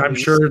say. And the I'm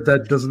least. sure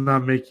that does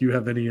not make you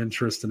have any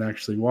interest in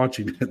actually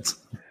watching it.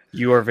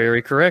 You are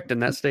very correct in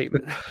that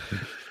statement.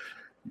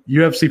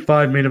 UFC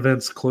 5 main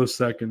events, close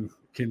second.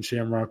 Ken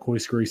Shamrock,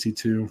 Royce Gracie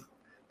 2.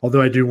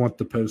 Although I do want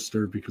the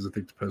poster because I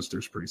think the poster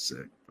is pretty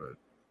sick. But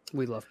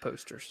we love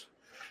posters.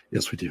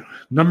 Yes, we do.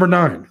 Number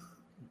 9.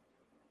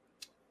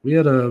 We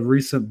had a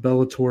recent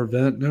Bellator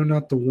event. No,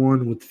 not the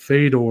one with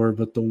Fedor,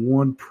 but the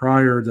one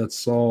prior that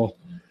saw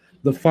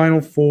the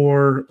final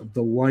 4 of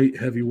the light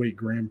heavyweight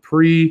Grand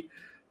Prix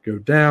go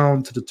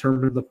down to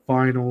determine the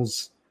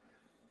finals.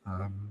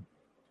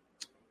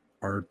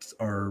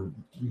 Our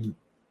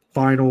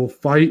final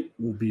fight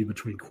will be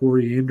between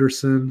Corey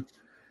Anderson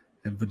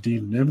and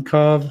Vadim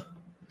Nemkov.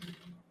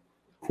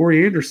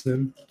 Corey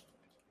Anderson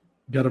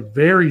got a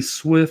very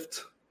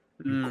swift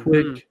and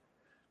quick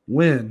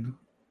win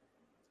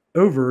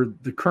over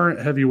the current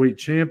heavyweight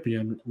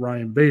champion,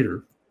 Ryan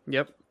Bader.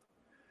 Yep.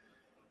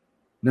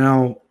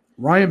 Now,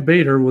 Ryan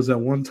Bader was at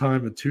one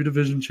time a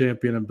 2-division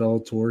champion in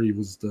Bellator. He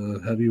was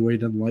the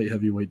heavyweight and light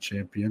heavyweight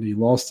champion. He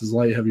lost his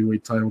light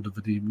heavyweight title to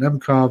Vadim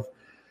Nemkov.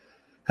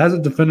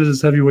 Hasn't defended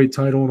his heavyweight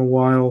title in a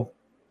while.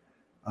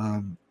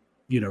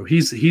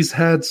 He's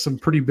had some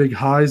pretty big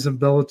highs in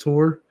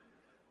Bellator.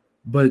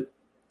 But,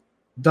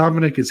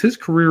 Dominic, is his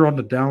career on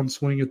the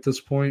downswing at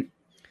this point?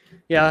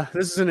 Yeah,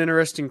 this is an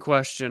interesting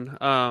question.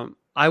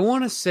 I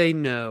want to say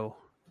no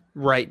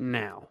right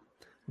now.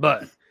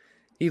 But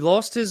he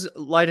lost his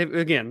light –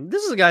 again,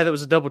 this is a guy that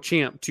was a double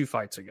champ 2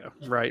 fights ago,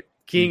 right?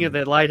 King of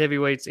the light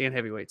heavyweights and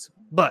heavyweights.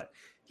 But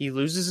he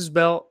loses his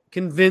belt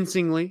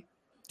convincingly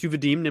to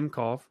Vadim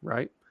Nemkov,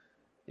 right?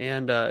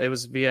 And it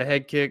was via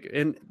head kick.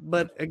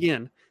 But,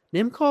 again,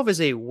 Nemkov is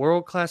a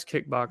world-class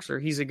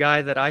kickboxer. He's a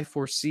guy that I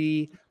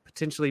foresee –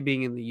 potentially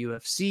being in the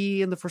UFC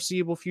in the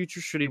foreseeable future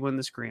should he win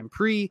this Grand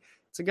Prix.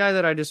 It's a guy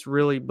that I just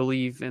really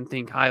believe and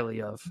think highly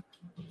of,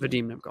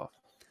 Vadim Nemkov.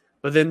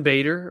 But then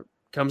Bader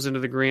comes into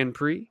the Grand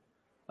Prix,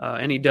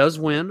 and he does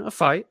win a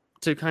fight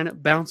to kind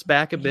of bounce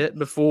back a bit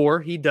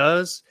before he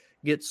does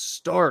get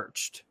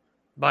starched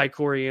by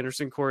Corey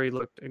Anderson. Corey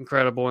looked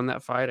incredible in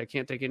that fight. I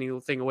can't take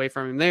anything away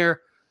from him there.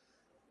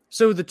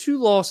 So the 2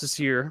 losses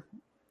here,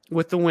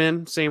 with the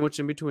win sandwiched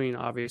in between,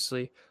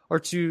 obviously, are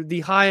to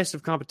the highest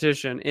of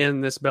competition in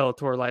this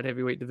Bellator light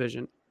heavyweight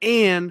division.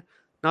 And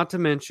not to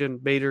mention,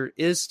 Bader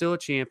is still a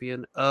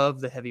champion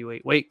of the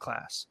heavyweight weight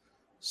class.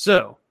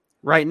 So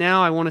right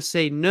now, I want to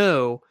say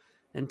no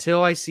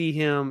until I see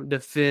him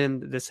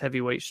defend this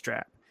heavyweight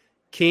strap.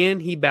 Can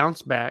he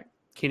bounce back?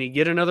 Can he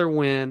get another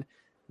win,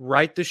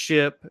 right the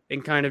ship,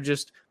 and kind of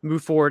just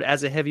move forward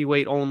as a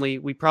heavyweight only?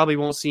 We probably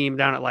won't see him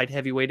down at light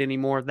heavyweight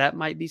anymore. That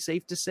might be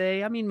safe to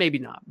say. I mean, maybe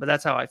not, but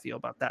that's how I feel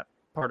about that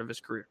part of his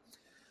career.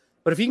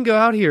 But if he can go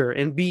out here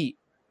and beat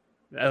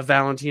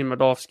Valentin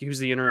Madovsky, who's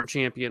the interim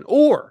champion,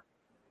 or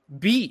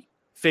beat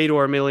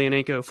Fedor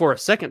Emelianenko for a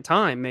second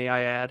time, may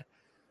I add,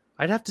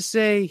 I'd have to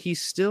say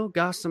he's still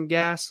got some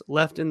gas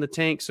left in the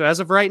tank. So as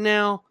of right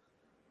now,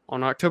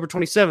 on October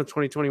 27th,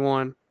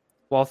 2021,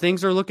 while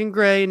things are looking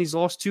gray and he's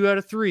lost 2 out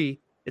of 3,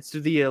 it's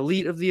to the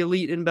elite of the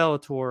elite in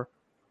Bellator.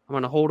 I'm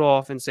going to hold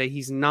off and say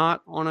he's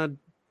not on a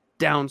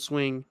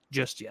downswing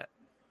just yet.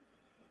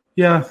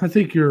 Yeah, I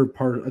think you're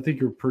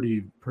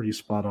pretty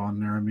spot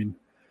on there. I mean,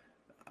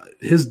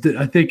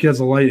 I think as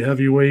a light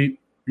heavyweight,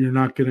 you're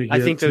not going to get.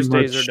 I think those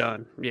days much. are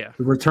done. Yeah,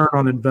 the return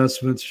on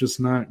investment's just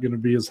not going to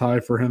be as high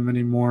for him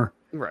anymore.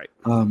 Right.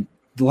 The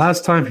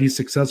last time he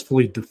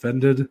successfully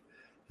defended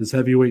his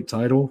heavyweight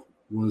title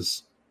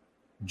was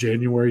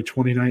January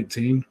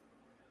 2019.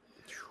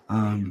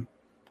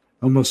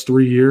 Almost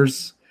 3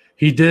 years.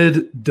 He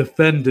did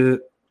defend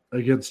it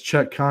against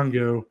Czech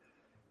Congo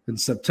in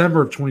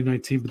September of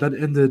 2019, but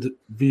that ended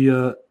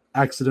via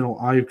accidental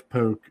eye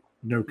poke,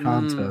 no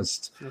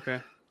contest. Okay.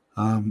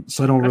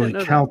 So I don't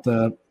really count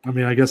that. I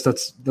mean, I guess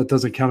that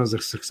doesn't count as a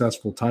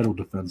successful title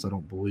defense, I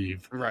don't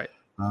believe. Right.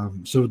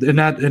 So in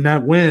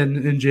that win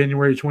in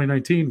January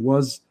 2019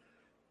 was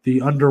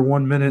the under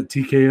 1 minute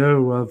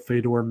TKO of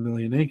Fedor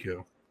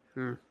Emelianenko.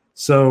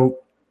 So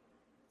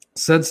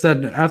since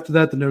then, after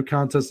that, the no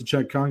contest to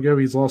Czech Congo,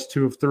 he's lost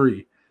 2 of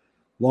 3.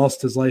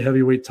 Lost his light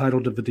heavyweight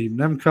title to Vadim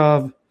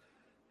Nemkov.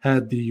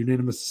 Had the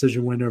unanimous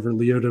decision win over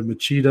Lyoto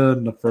Machida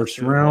in the first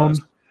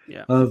round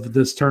of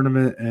this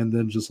tournament, and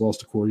then just lost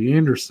to Corey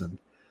Anderson.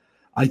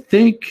 I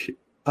think,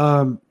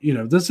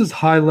 this is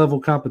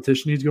high-level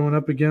competition he's going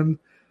up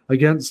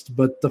against,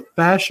 but the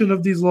fashion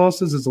of these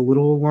losses is a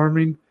little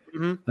alarming.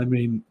 I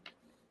mean,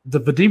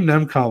 the Vadim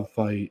Nemkov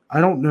fight,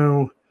 I don't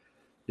know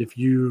if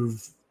you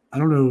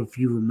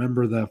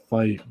remember that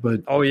fight,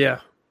 but oh yeah,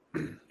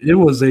 it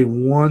was a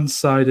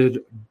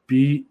one-sided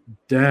beat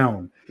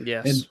down.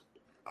 Yes. And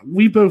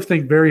we both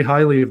think very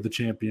highly of the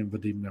champion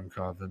Vadim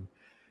Nemkov, and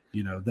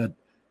that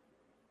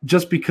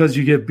just because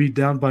you get beat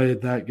down by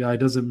that guy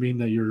doesn't mean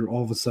that you're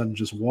all of a sudden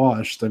just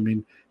washed. I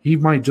mean, he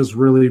might just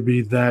really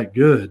be that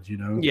good,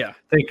 Yeah.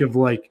 Think of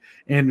like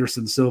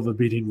Anderson Silva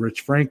beating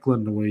Rich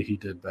Franklin the way he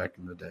did back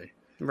in the day.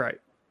 Right.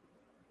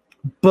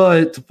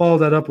 But to follow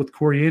that up with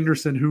Corey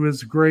Anderson, who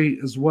is great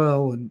as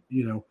well, and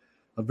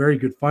a very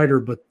good fighter,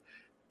 but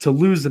to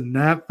lose in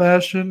that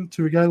fashion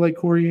to a guy like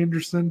Corey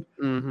Anderson,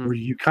 where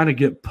you kind of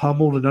get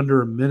pummeled in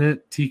under a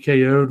minute,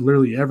 TKO'd,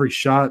 literally every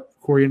shot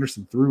Corey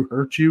Anderson threw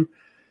hurt you.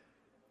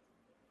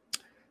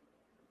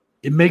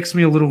 It makes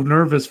me a little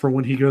nervous for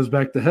when he goes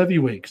back to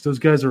heavyweight, because those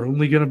guys are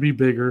only going to be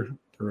bigger.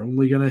 They're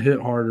only going to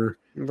hit harder.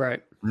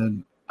 Right.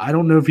 And I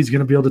don't know if he's going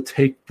to be able to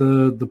take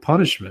the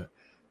punishment.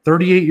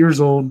 38 years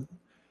old,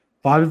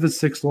 5 of his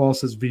 6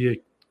 losses via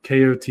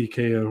KO,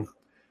 TKO.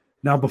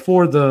 Now,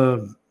 before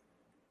the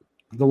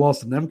loss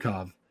to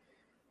Nemkov,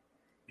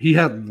 he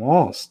hadn't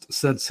lost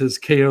since his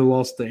KO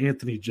loss to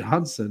Anthony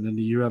Johnson in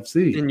the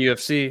UFC. In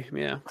UFC,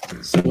 yeah.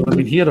 So, I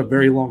mean, he had a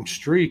very long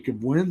streak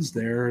of wins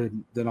there,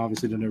 and then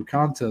obviously the no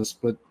contest.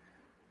 But,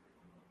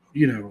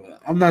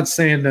 I'm not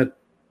saying that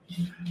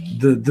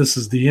this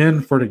is the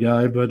end for the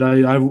guy, but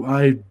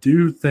I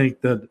do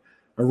think that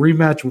a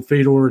rematch with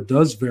Fedor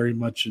does very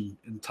much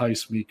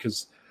entice me,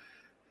 because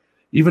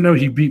even though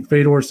he beat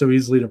Fedor so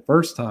easily the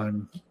first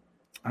time,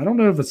 I don't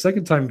know if the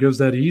second time goes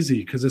that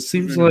easy, because it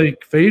seems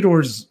like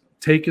Fedor's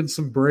taking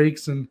some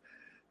breaks, and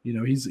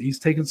he's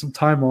taking some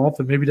time off,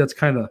 and maybe that's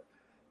kind of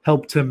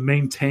helped him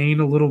maintain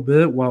a little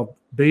bit, while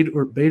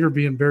Bader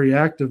being very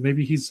active,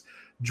 maybe he's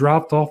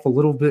dropped off a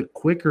little bit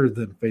quicker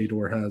than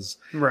Fedor has.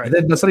 Right. And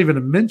then that's not even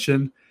to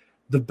mention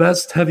the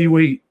best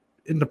heavyweight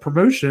in the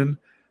promotion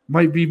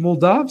might be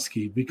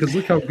Moldavsky, because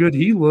look how good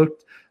he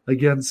looked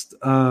against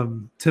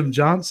Tim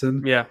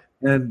Johnson. Yeah.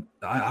 And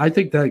I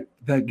think that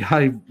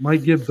guy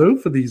might give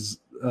both of these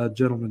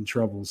gentlemen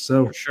trouble.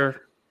 So, for sure.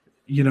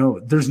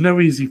 There's no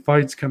easy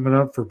fights coming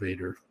up for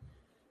Bader.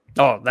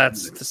 Oh,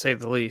 that's to say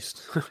the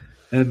least.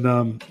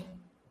 And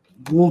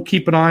we'll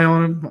keep an eye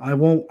on him. I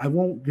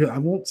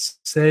won't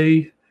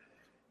say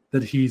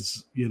that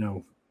he's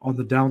on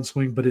the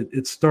downswing, but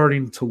it's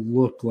starting to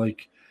look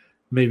like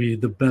maybe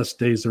the best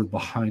days are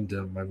behind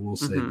him. I will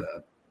say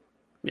that.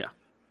 Yeah.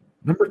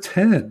 Number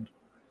 10,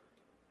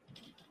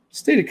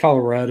 state of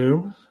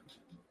Colorado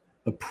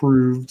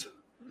approved.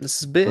 This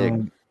is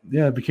big.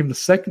 It became the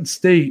second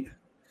state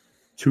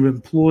to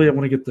employ.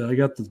 I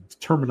got the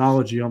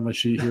terminology on my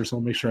sheet here, so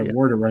I'll make sure I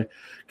word it right.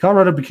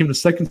 Colorado became the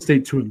second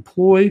state to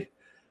employ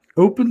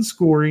open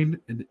scoring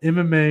in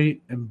MMA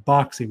and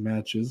boxing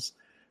matches,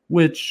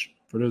 which,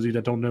 for those of you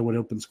that don't know what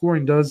open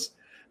scoring does,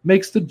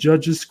 makes the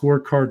judges'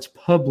 scorecards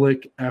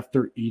public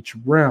after each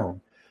round.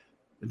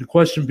 And the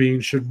question being,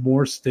 should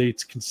more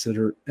states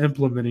consider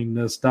implementing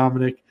this,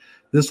 Dominic?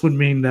 This would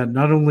mean that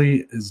not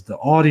only is the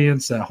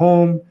audience at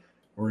home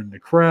or in the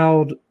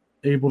crowd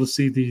able to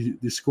see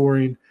the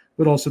scoring,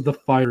 but also the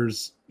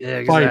fighters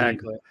fighting.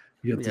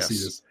 You get to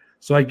see this.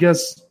 So I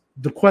guess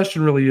the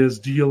question really is,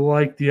 do you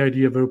like the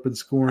idea of open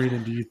scoring,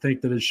 and do you think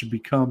that it should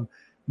become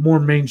more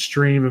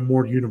mainstream and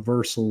more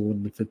universal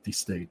in the 50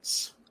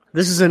 states?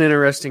 This is an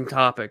interesting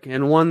topic,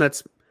 and one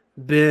that's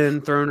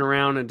been thrown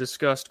around and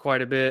discussed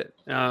quite a bit.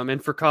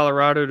 And for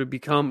Colorado to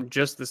become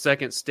just the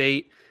second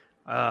state,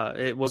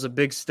 it was a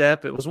big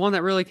step. It was one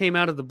that really came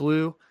out of the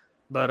blue,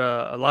 but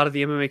a lot of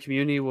the MMA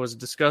community was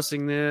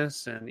discussing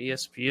this, and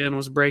ESPN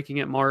was breaking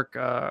it. Mark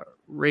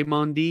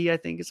Raimondi, I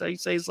think is how you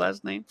say his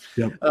last name,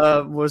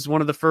 was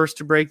one of the first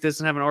to break this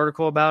and have an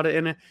article about it.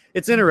 And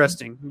it's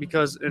interesting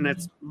because, and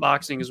it's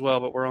boxing as well,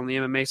 but we're on the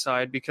MMA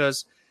side,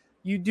 because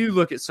you do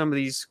look at some of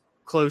these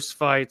close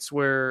fights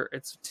where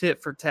it's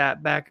tit for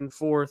tat back and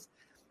forth.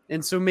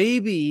 And so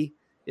maybe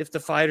if the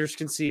fighters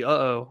can see,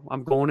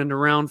 I'm going into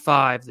round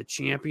 5, the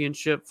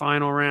championship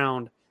final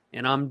round,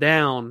 and I'm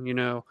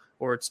down,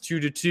 or it's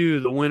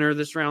 2-2, the winner of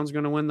this round is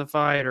going to win the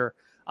fight, or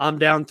I'm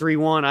down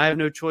 3-1, I have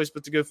no choice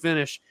but to go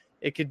finish.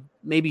 It could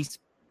maybe,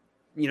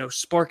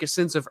 spark a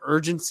sense of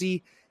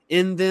urgency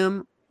in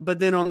them. But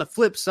then on the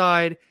flip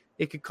side,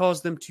 it could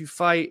cause them to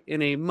fight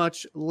in a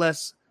much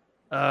less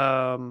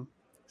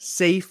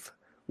safe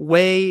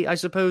way, I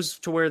suppose,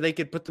 to where they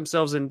could put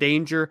themselves in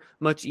danger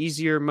much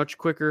easier, much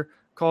quicker,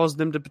 cause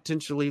them to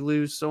potentially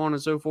lose, so on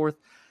and so forth.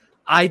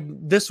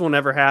 This will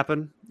never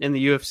happen in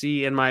the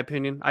UFC, in my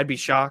opinion. I'd be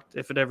shocked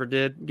if it ever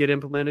did get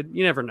implemented.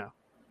 You never know.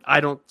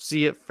 I don't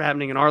see it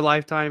happening in our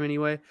lifetime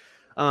anyway.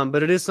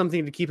 But it is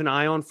something to keep an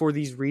eye on for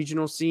these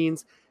regional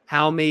scenes,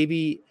 how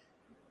maybe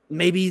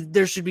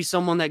there should be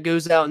someone that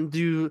goes out and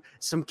do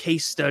some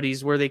case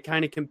studies where they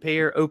kind of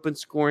compare open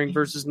scoring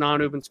versus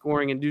non-open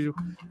scoring and do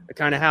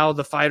kind of how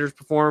the fighters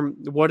perform.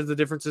 What are the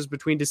differences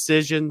between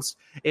decisions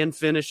and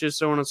finishes,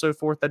 so on and so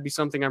forth. That'd be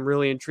something I'm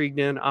really intrigued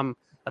in. I'm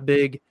a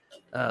big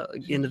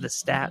into the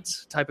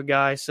stats type of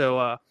guy.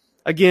 So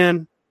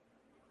again,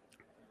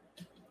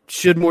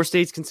 should more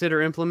states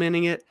consider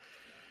implementing it?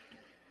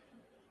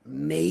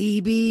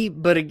 Maybe,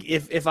 but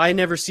if I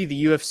never see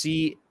the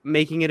UFC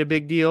making it a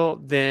big deal,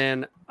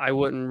 then I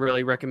wouldn't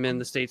really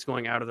recommend the states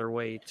going out of their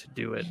way to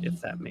do it,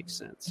 if that makes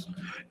sense.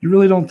 You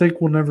really don't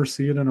think we'll never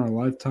see it in our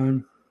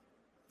lifetime?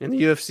 In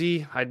the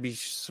UFC, I'd be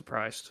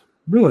surprised.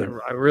 Really?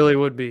 I really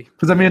would be.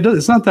 Because, I mean,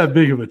 it's not that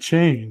big of a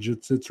change.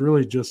 It's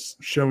really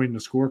just showing the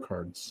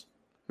scorecards.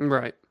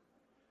 Right.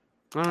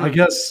 I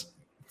guess,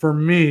 for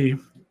me,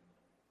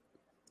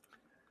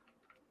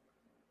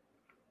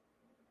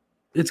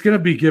 it's going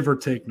to be give or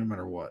take no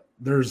matter what.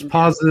 There's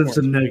positives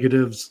and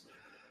negatives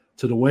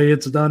to the way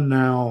it's done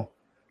now.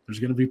 There's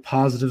going to be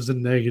positives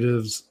and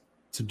negatives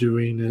to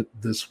doing it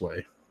this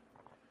way.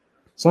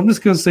 So I'm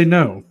just going to say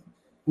no.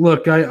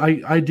 Look,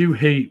 I do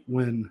hate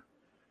when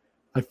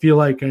I feel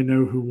like I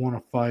know who won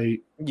a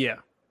fight. Yeah.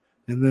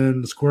 And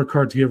then the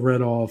scorecards get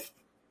read off.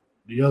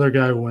 The other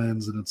guy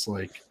wins, and it's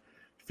like,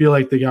 feel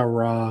like they got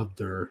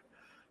robbed or,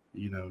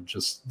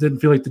 just didn't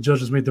feel like the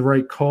judges made the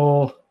right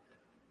call.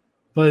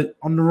 But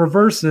on the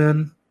reverse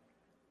end,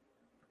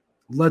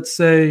 let's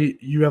say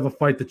you have a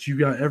fight that you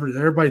got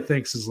everybody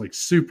thinks is like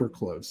super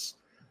close.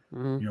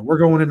 Mm-hmm. We're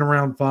going into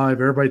round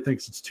 5. Everybody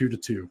thinks it's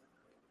 2-2.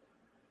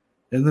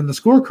 And then the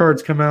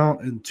scorecards come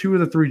out, and 2 of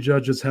the 3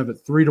 judges have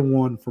it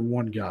 3-1 for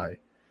one guy.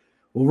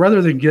 Well,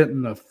 rather than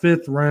getting a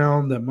 5th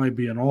round that might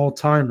be an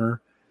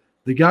all-timer,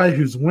 the guy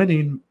who's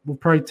winning will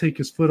probably take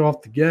his foot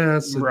off the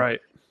gas and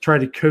try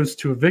to coast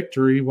to a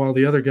victory while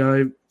the other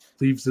guy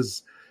leaves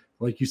his,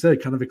 like you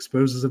said, kind of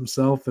exposes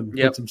himself and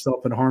puts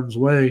himself in harm's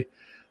way.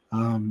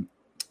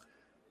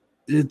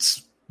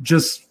 It's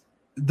just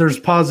there's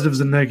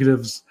positives and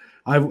negatives.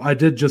 I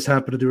did just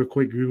happen to do a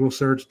quick Google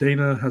search.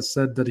 Dana has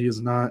said that he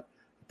is not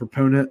a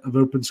proponent of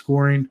open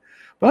scoring,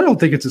 but I don't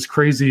think it's as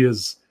crazy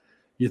as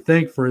you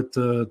think for it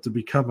to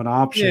become an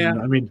option.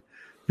 Yeah. I mean,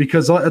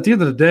 because at the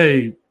end of the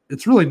day,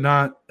 it's really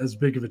not as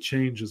big of a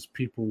change as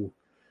people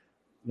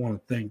want to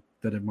think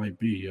that it might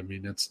be. I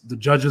mean, it's the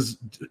judges.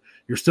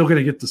 You're still going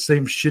to get the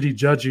same shitty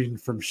judging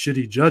from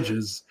shitty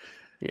judges,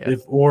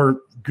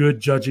 or good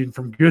judging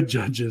from good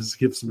judges.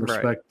 Give some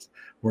respect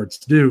where it's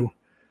due,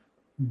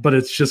 but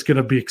it's just going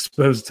to be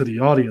exposed to the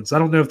audience. I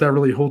don't know if that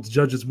really holds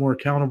judges more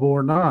accountable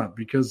or not,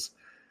 because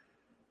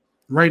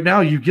right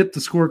now you get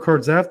the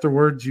scorecards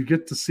afterwards. You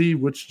get to see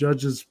which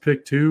judges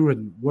picked who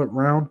and what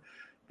round,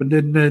 but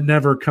then it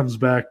never comes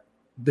back.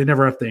 They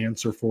never have to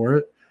answer for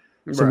it.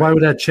 So why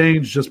would that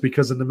change just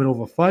because in the middle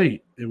of a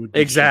fight it would be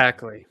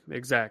exactly.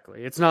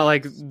 It's not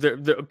like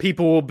the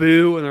people will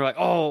boo and they're like,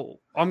 "Oh,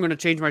 I'm going to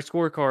change my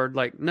scorecard."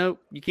 Like, nope,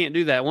 you can't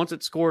do that. Once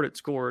it's scored, it's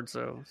scored.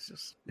 So it's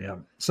just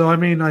So I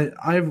mean, I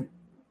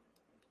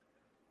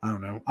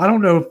don't know. I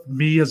don't know if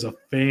me as a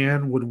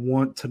fan would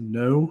want to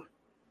know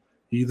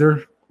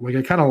either. Like,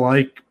 I kind of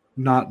like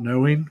not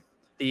knowing.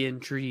 The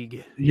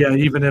intrigue. Yeah,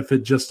 even if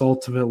it just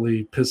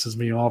ultimately pisses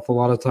me off a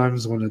lot of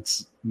times when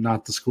it's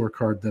not the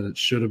scorecard that it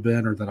should have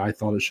been or that I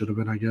thought it should have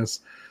been, I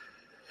guess.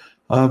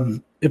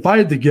 If I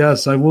had to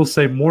guess, I will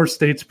say more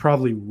states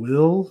probably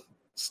will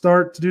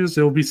start to do this.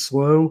 It'll be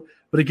slow.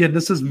 But again,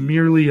 this is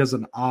merely as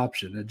an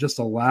option. It just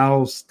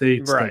allows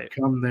states that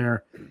come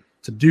there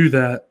to do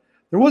that.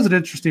 There was an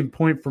interesting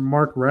point from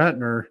Mark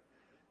Ratner.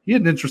 He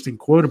had an interesting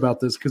quote about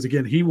this because,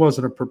 again, he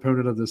wasn't a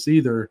proponent of this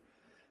either.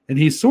 And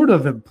he sort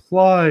of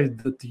implied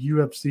that the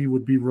UFC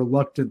would be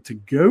reluctant to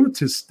go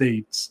to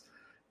states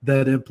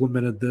that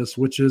implemented this,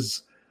 which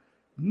is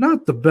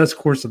not the best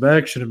course of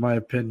action, in my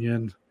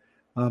opinion.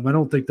 I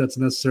don't think that's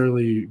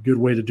necessarily a good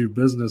way to do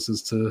business,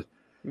 is to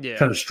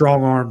kind of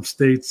strong arm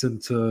states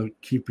into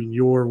keeping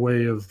your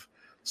way of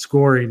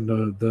scoring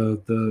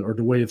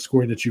the way of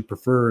scoring that you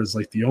prefer is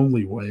like the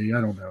only way.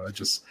 I don't know. I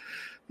just,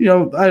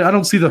 I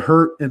don't see the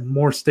hurt in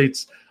more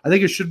states. I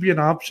think it should be an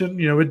option.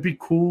 It'd be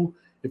cool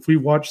if we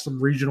watch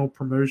some regional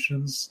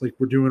promotions, like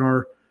we're doing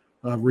our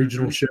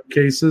regional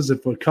showcases.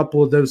 If a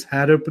couple of those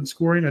had open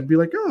scoring, I'd be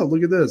like, oh,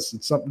 look at this.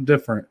 It's something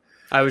different.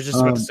 I was just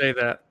about to say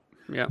that.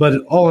 Yeah.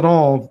 But all in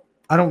all,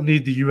 I don't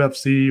need the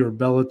UFC or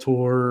Bellator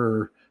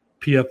or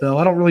PFL.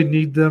 I don't really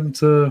need them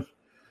to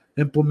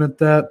implement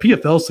that.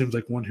 PFL seems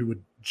like one who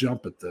would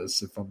jump at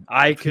this.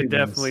 I could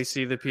definitely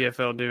see the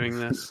PFL doing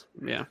this.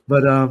 Yeah.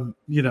 But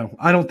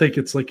I don't think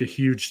it's like a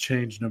huge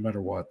change no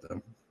matter what,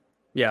 though.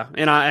 Yeah,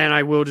 and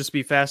I will just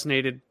be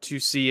fascinated to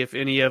see if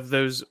any of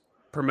those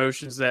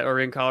promotions that are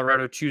in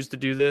Colorado choose to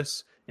do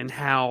this and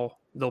how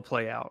they'll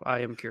play out. I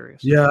am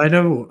curious. Yeah, I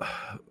know.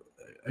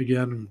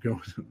 Again,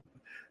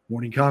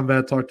 Morning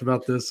Combat talked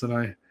about this, and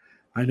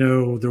I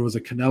know there was a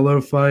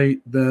Canelo fight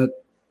that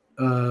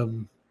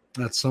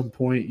at some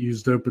point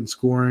used open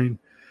scoring.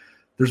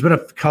 There's been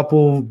a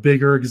couple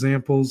bigger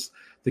examples.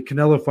 The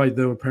Canelo fight,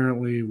 though,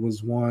 apparently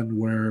was one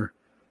where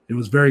it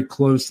was very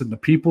close in the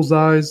people's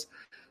eyes.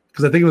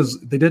 Because I think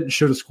they didn't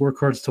show the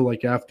scorecards till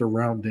like after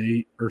round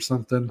 8 or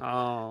something.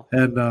 Oh.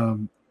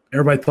 And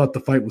everybody thought the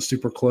fight was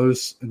super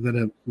close, and then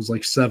it was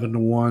like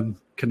 7-1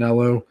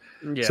 Canelo.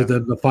 Yeah. So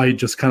then the fight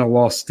just kind of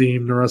lost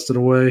steam the rest of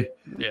the way.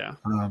 Yeah.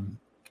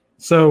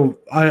 So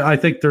I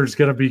think there's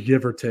going to be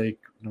give or take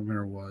no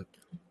matter what.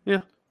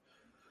 Yeah.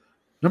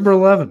 Number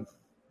 11.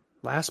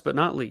 Last but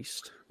not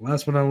least,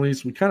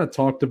 we kind of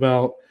talked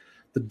about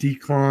the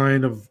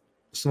decline of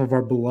some of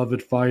our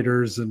beloved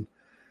fighters, and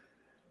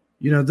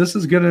this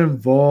is going to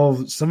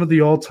involve some of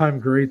the all-time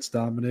greats,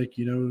 Dominic.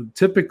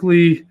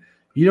 Typically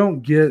you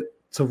don't get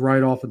to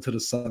ride off into the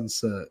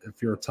sunset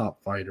if you're a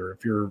top fighter,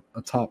 if you're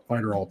a top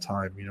fighter all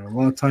time. A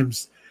lot of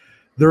times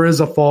there is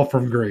a fall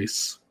from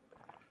grace.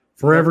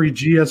 For every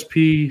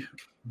GSP,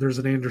 there's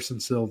an Anderson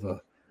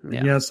Silva.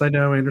 And yes, I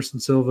know Anderson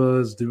Silva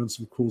is doing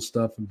some cool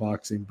stuff in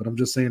boxing, but I'm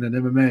just saying in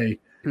MMA.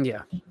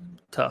 Yeah,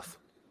 tough.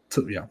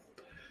 Yeah.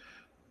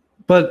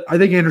 But I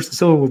think Anderson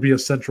Silva will be a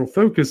central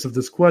focus of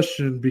this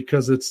question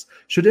because it's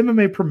should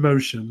MMA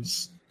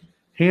promotions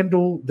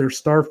handle their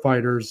star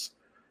fighters'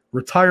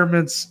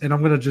 retirements, and I'm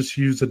going to just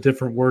use a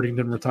different wording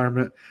than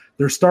retirement,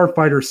 their star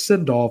fighter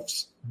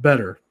send-offs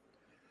better.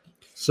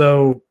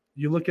 So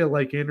you look at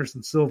like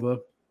Anderson Silva,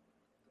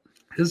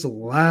 his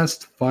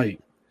last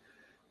fight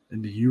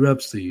in the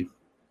UFC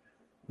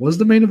was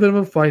the main event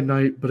of a fight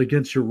night, but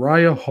against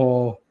Uriah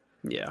Hall.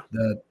 Yeah.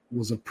 That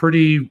was a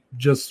pretty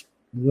just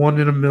 1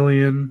 in a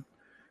million,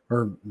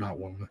 or not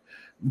one,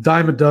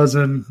 dime a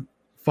dozen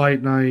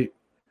fight night.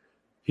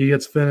 He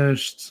gets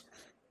finished.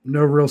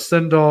 No real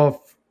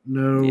send-off.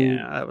 No.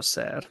 Yeah, that was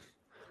sad.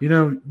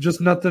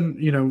 Just nothing.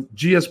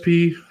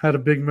 GSP had a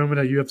big moment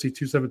at UFC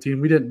 217.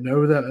 We didn't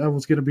know that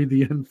was going to be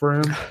the end for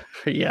him.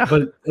 Yeah.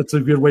 But it's a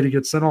good way to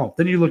get sent off.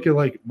 Then you look at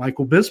like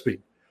Michael Bisping,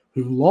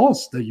 who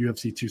lost at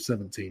UFC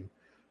 217,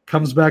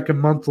 comes back a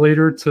month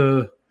later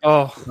to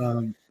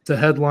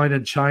headline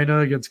in China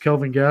against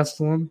Kelvin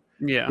Gastelum.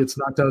 Yeah. Gets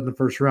knocked out in the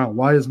first round.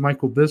 Why is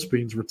Michael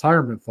Bisping's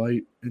retirement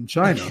fight in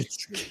China?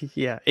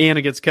 Yeah, and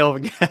against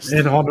Kelvin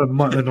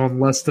Gastelum. And on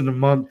less than a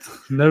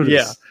month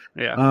notice.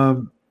 Yeah.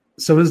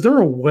 So is there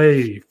a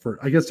way for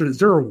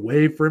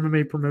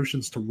MMA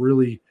promotions to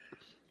really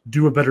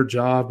do a better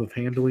job of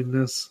handling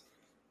this?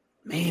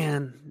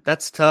 Man,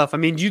 that's tough. I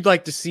mean, you'd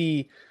like to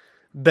see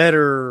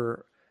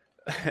better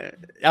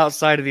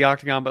outside of the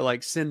octagon, but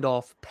like send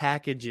off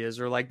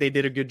packages, or like they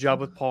did a good job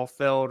with Paul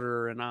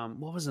Felder and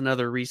what was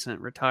another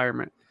recent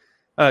retirement?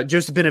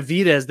 Joseph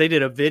Benavidez. They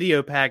did a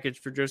video package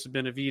for Joseph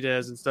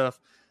Benavidez and stuff.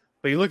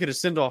 But you look at his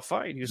send-off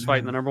fight, he was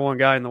fighting the number one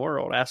guy in the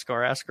world,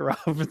 Askar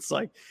Askarov. It's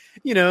like,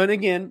 and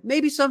again,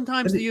 maybe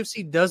sometimes the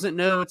UFC doesn't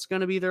know it's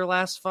going to be their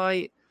last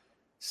fight.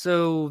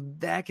 So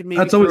that can maybe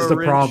that's always the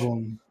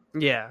problem.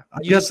 Yeah.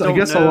 I guess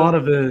a lot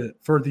of it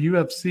for the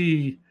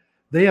UFC,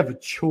 they have a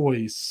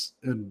choice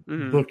in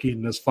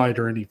booking this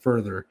fighter any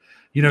further.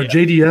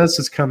 JDS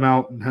has come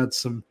out and had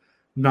some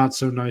not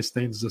so nice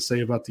things to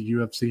say about the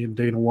UFC and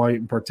Dana White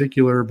in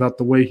particular about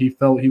the way he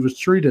felt he was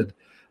treated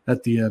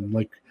at the end.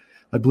 Like,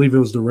 I believe it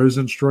was the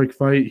Rosenstruik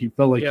fight. He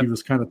felt like he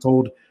was kind of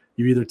told,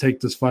 you either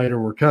take this fight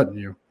or we're cutting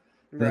you.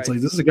 And it's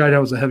like, this is a guy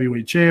that was a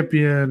heavyweight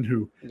champion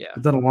who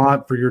had done a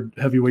lot for your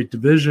heavyweight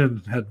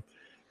division.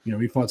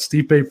 He fought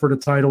Stipe for the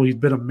title. He's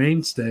been a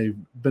mainstay,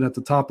 been at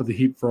the top of the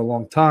heap for a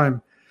long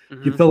time.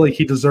 You felt like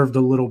he deserved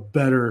a little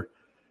better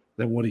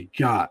than what he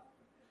got.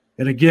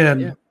 And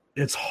again,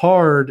 it's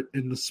hard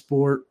in the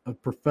sport of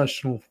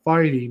professional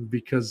fighting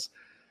because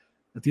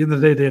at the end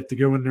of the day, they have to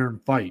go in there and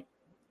fight.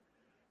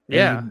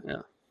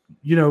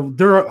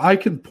 I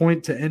can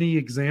point to any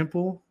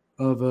example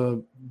of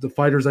the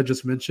fighters I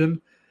just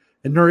mentioned,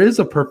 and there is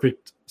a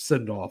perfect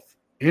send-off.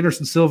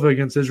 Anderson Silva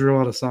against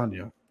Israel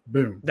Adesanya.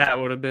 Boom. That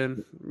would have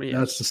been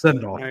that's the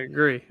send-off. I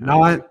agree.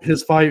 Not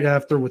his fight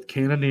after with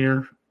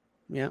Cannonier.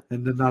 Yeah.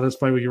 And then not his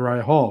fight with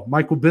Uriah Hall.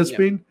 Michael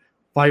Bisping,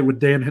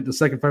 the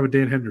second fight with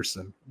Dan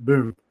Henderson.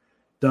 Boom.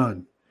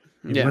 Done.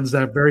 He wins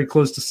that very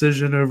close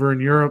decision over in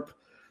Europe.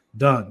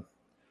 Done.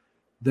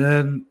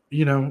 Then,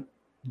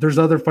 there's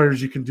other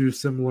fighters you can do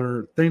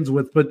similar things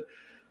with, but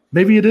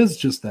maybe it is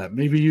just that.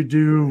 Maybe you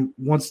do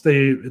once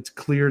it's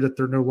clear that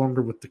they're no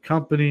longer with the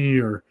company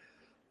or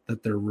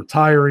that they're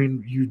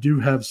retiring, you do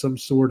have some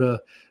sort of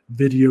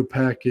video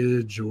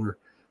package or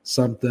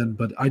something.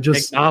 But I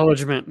just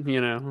acknowledgement,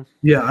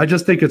 Yeah, I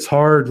just think it's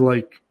hard,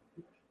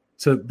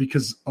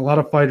 because a lot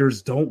of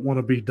fighters don't want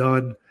to be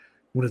done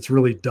when it's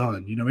really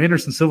done.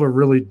 Anderson Silva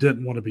really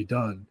didn't want to be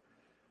done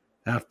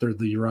after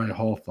the Uriah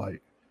Hall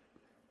fight.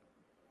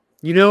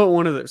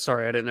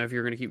 Sorry, I didn't know if you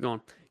were going to keep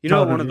going.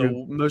 What one of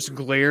the most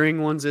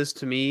glaring ones is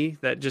to me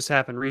that just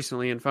happened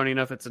recently, and funny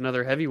enough, it's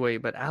another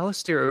heavyweight, but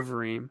Alistair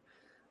Overeem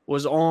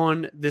was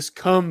on this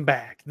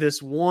comeback,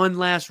 this one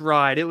last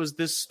ride. It was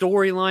this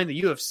storyline.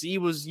 The UFC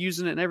was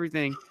using it and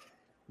everything.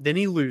 Then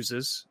he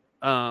loses.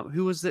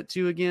 Who was that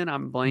to again?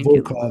 I'm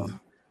blanking. Volkov.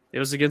 It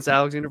was against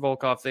Alexander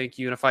Volkov, thank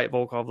you. In a fight,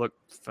 Volkov looked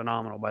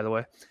phenomenal, by the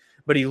way.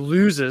 But he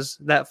loses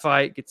that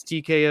fight, gets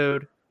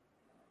TKO'd.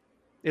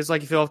 It's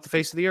like he fell off the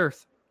face of the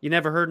earth. You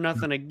never heard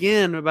nothing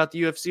again about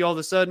the UFC. All of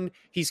a sudden,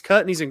 he's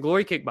cut and he's in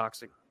Glory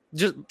Kickboxing.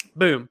 Just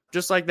boom,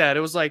 just like that.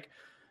 It was like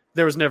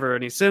there was never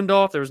any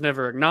send-off. There was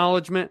never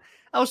acknowledgement.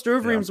 Alistair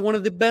Overeem is one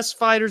of the best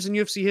fighters in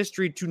UFC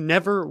history to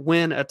never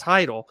win a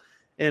title.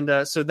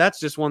 And so that's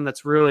just one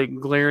that's really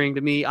glaring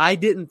to me. I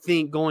didn't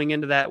think going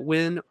into that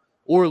win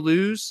or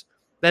lose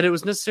that it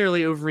was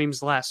necessarily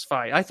Overeem's last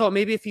fight. I thought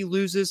maybe if he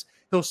loses,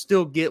 he'll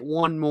still get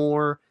one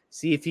more,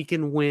 see if he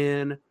can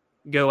win,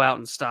 go out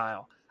in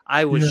style.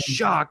 I was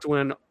shocked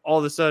when all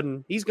of a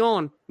sudden he's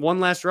gone.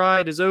 One last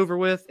ride is over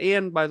with.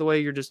 And by the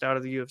way, you're just out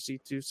of the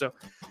UFC too. So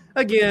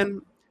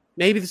again,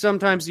 maybe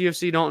sometimes the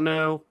UFC don't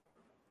know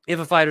if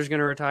a fighter's going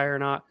to retire or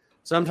not.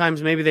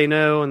 Sometimes maybe they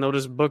know and they'll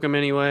just book him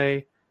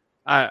anyway.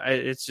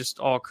 It's just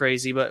all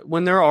crazy. But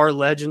when there are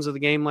legends of the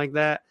game like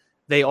that,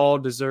 they all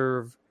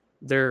deserve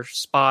their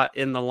spot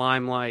in the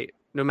limelight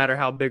no matter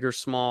how big or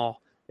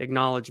small,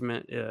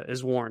 acknowledgement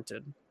is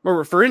warranted,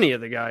 or for any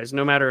of the guys,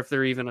 no matter if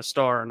they're even a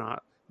star or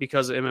not,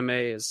 because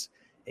MMA is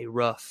a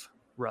rough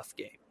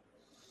game.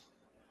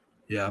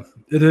 Yeah,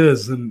 it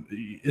is. And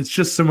it's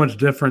just so much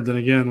different than,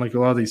 again, like a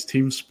lot of these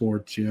team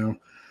sports,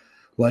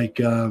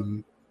 like, I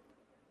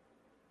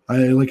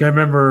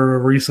remember a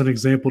recent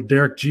example,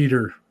 Derek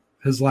Jeter,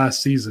 his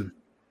last season,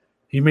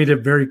 he made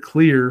it very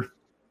clear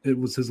it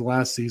was his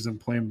last season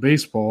playing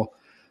baseball.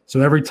 So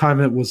every time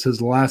it was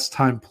his last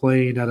time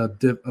playing at a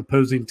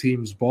opposing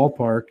team's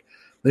ballpark,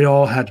 they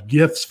all had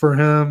gifts for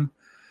him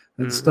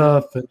and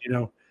stuff. And,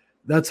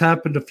 that's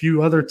happened a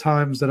few other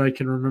times that I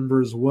can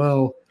remember as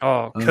well.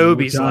 Oh,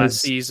 Kobe's last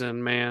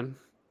season, man.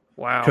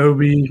 Wow.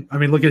 Kobe, I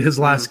mean, look at his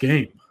last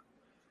game.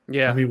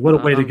 Yeah. I mean, what a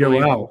way to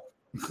go out.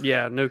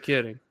 Yeah, no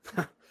kidding.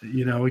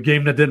 A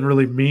game that didn't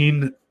really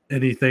mean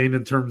anything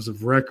in terms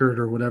of record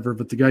or whatever,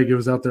 but the guy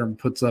goes out there and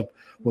puts up,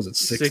 was it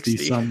 60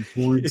 some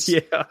points?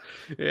 Yeah.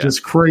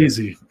 Just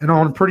crazy. And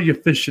on pretty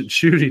efficient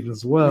shooting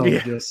as well.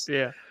 It's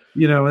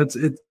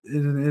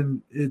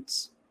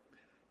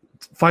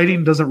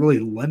fighting doesn't really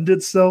lend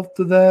itself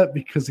to that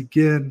because,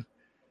 again,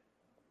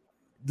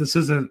 this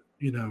isn't,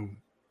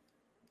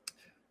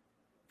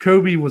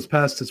 Kobe was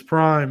past his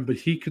prime, but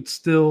he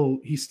still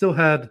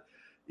had,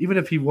 even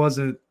if he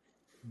wasn't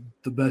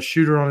the best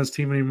shooter on his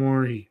team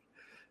anymore, he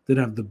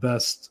didn't have the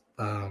best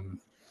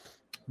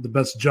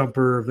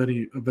jumper of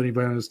anybody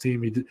on his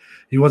team.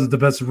 He wasn't the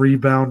best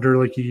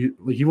rebounder.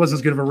 He wasn't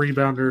as good of a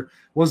rebounder,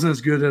 wasn't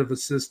as good at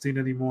assisting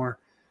anymore.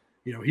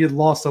 He had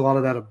lost a lot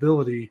of that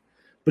ability,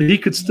 but he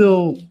could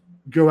still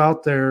go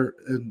out there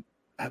and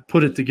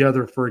put it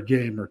together for a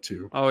game or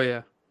two. Oh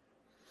yeah.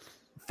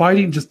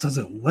 Fighting just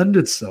doesn't lend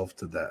itself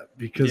to that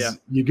because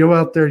you go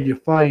out there, you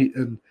fight,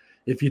 and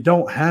if you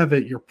don't have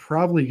it, you're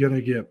probably going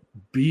to get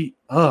beat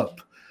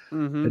up.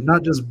 And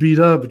not just beat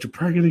up, but you're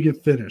probably going to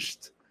get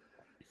finished.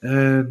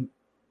 And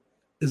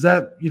is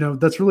that,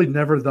 that's really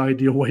never the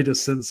ideal way to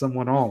send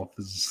someone off,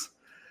 is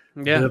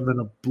them in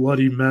a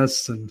bloody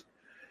mess. And,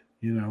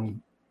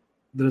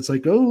 that it's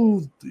like,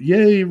 oh,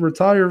 yay,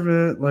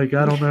 retirement. Like,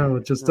 I don't know.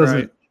 It just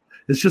doesn't,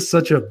 it's just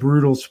such a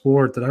brutal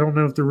sport that I don't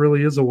know if there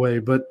really is a way,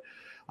 but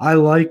I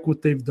like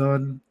what they've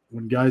done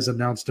when guys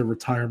announced their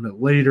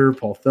retirement later,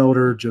 Paul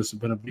Felder, Joseph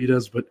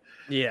Benavidez, but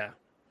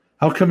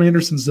how come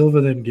Anderson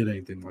Silva didn't get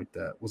anything like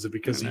that? Was it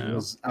because he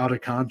was out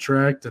of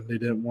contract and they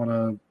didn't want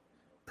to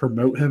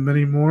promote him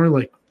anymore?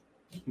 Like,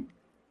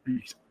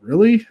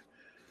 really?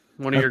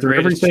 One of your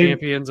greatest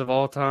champions of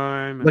all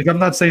time. Like, I'm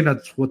not saying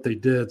that's what they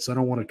did, so I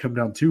don't want to come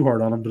down too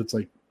hard on him, but it's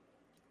like,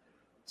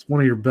 it's one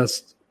of your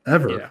best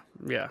ever.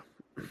 Yeah.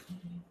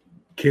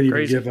 Can't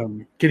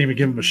even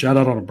give him a shout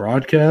out on a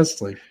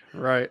broadcast. Like,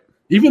 right.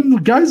 Even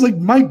guys like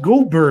Mike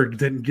Goldberg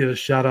didn't get a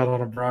shout out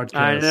on a broadcast.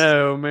 I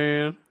know,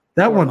 man.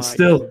 That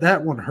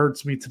one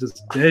hurts me to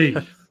this day.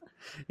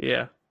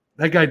 Yeah.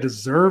 That guy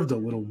deserved a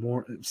little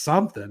more,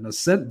 something.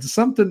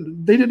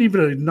 They didn't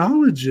even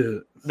acknowledge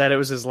it. That it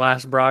was his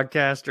last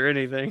broadcast or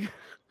anything.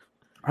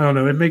 I don't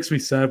know. It makes me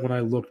sad when I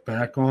look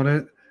back on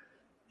it.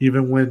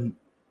 Even when,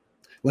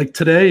 like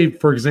today,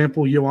 for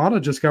example, Joanna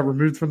just got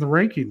removed from the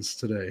rankings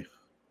today.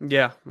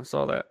 Yeah, I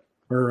saw that.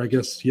 Or I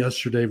guess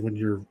yesterday when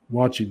you're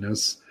watching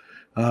this,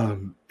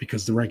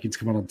 because the rankings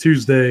come out on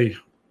Tuesday.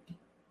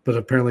 But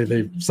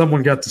apparently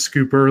someone got the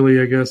scoop early,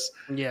 I guess.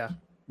 Yeah.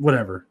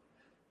 Whatever.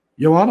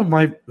 Joanna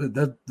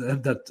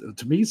that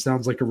to me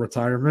sounds like a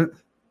retirement.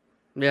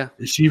 Yeah.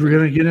 Is she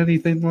going to get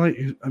anything like?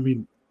 I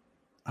mean,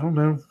 I don't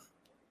know.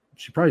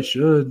 She probably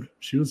should.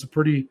 She was a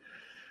pretty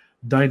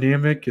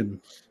dynamic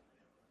and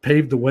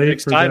paved the way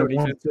for that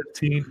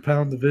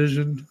 115-pound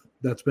division.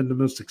 That's been the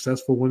most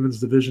successful women's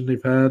division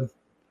they've had.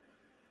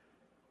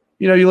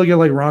 You look at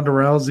like Ronda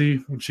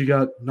Rousey when she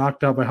got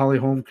knocked out by Holly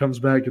Holm, comes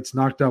back, gets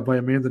knocked out by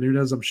Amanda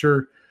Nunes. I'm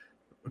sure,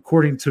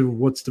 according to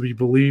what's to be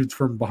believed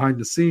from behind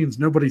the scenes,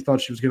 nobody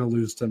thought she was going to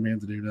lose to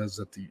Amanda Nunes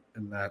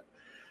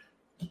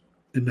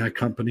in that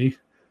company.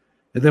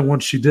 And then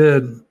once she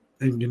did,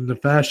 and in the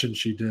fashion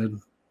she did,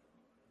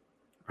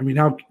 I mean,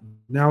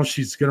 now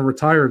she's going to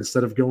retire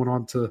instead of going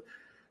on to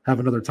have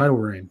another title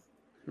reign.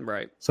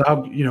 Right. So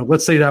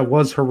let's say that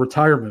was her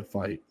retirement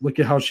fight. Look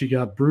at how she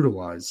got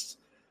brutalized.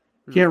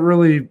 Can't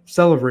really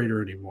celebrate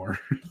her anymore.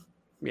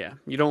 Yeah,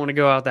 you don't want to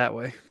go out that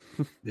way.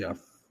 Yeah.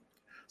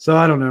 So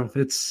I don't know.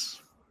 It's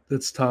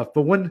tough.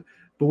 But when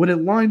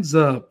it lines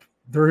up,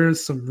 there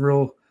is some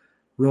real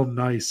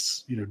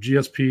nice,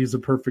 GSP is a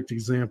perfect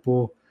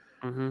example.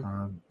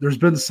 There's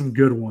been some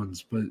good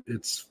ones, but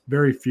it's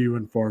very few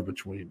and far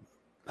between.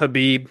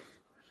 Habib.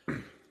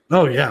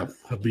 Oh yeah,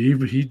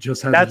 Habib. He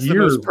just had that's the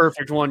most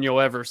perfect one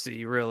you'll ever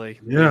see, really.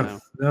 Yeah,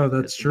 no,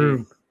 that's true.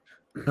 Habib.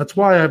 That's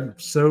why I'm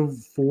so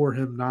for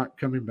him not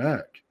coming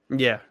back.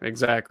 Yeah,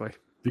 exactly.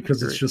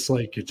 Because it's just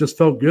like, it just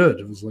felt good.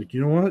 It was like, you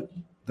know what?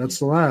 That's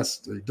the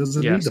last. It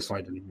doesn't need to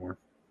fight anymore.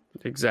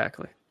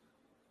 Exactly.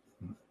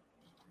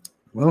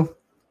 Well,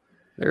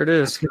 there it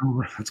is.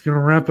 That's gonna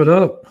wrap it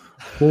up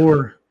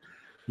for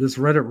this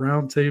Reddit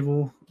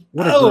roundtable.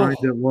 What a grind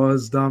it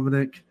was,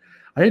 Dominic.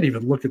 I didn't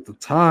even look at the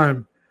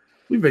time.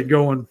 We've been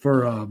going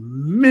for a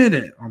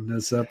minute on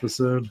this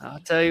episode. I'll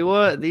tell you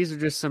what, these are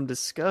just some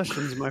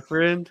discussions, my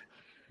friend.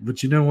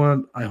 But you know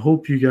what? I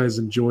hope you guys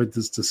enjoyed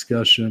this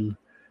discussion.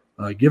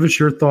 Give us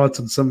your thoughts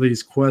on some of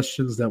these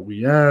questions that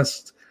we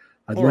asked.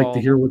 I'd like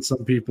to hear what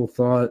some people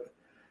thought.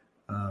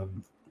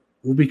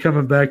 We'll be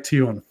coming back to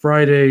you on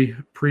Friday,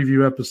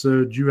 preview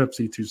episode,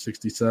 UFC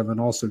 267.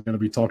 Also going to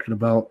be talking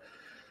about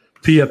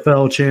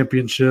PFL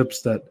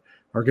championships that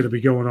are going to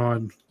be going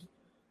on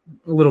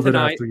a little bit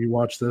after you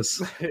watch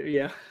this.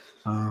 Yeah.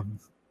 And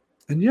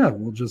yeah,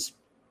 we'll just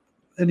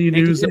any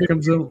news that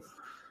comes out.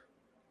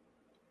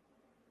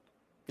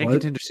 And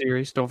Contender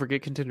Series. Don't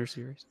forget Contender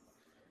Series.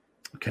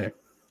 Okay.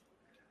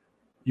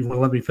 You want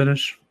to let me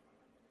finish?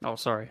 Oh,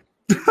 sorry.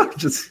 I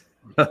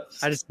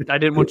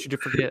didn't want you to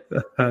forget.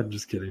 I'm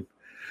just kidding.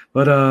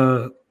 But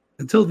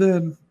until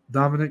then,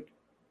 Dominic,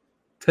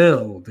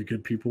 tell the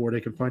good people where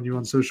they can find you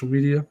on social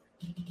media.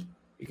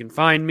 You can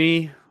find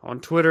me on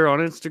Twitter, on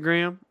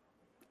Instagram,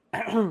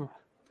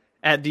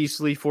 at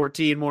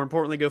dslee14. More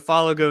importantly, go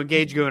follow, go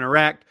engage, go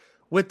interact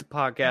with the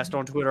podcast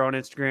on Twitter, on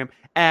Instagram,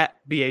 at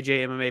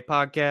BAJ MMA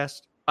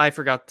Podcast. I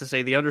forgot to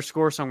say the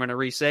underscore, so I'm going to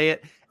re-say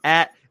it,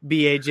 at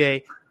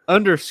BAJ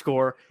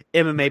 _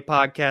 MMA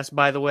Podcast.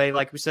 By the way,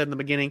 like we said in the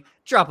beginning,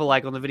 drop a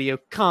like on the video,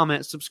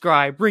 comment,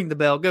 subscribe, ring the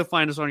bell, go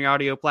find us on your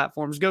audio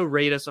platforms, go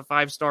rate us a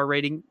 5-star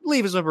rating,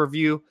 leave us a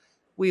review.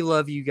 We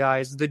love you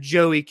guys, the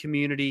Joey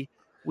community.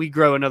 We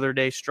grow another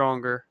day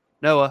stronger.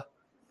 Noah,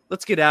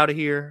 let's get out of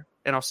here,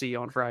 and I'll see you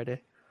on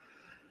Friday.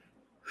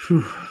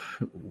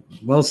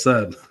 Well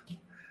said.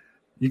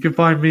 You can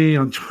find me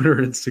on Twitter,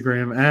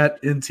 Instagram,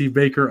 at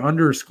ntbaker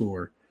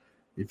 _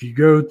 If you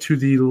go to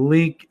the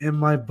link in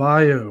my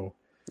bio,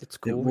 it's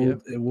cool.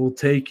 It will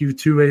take you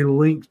to a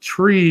link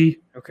tree.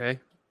 Okay.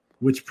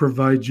 Which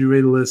provides you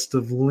a list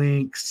of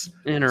links.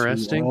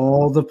 Interesting. To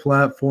all the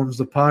platforms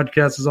the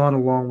podcast is on,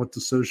 along with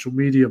the social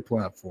media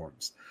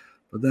platforms.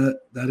 But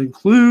that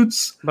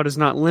includes. But it's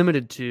not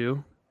limited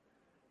to.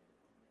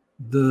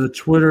 The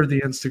Twitter, the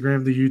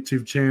Instagram, the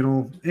YouTube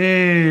channel,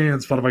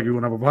 and Spotify, Google,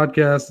 and Apple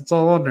Podcast. It's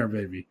all on there,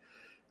 baby.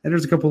 And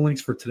there's a couple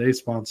links for today's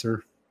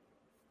sponsor.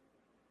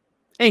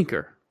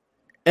 Anchor.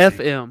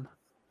 FM.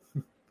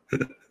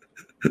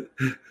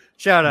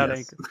 Shout out,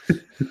 Anchor.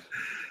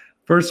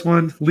 First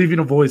one, leaving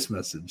a voice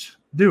message.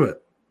 Do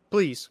it.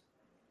 Please.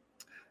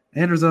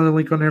 And there's another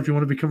link on there if you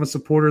want to become a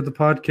supporter of the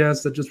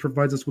podcast that just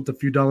provides us with a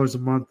few dollars a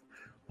month.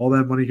 All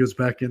that money goes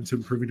back into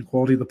improving the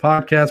quality of the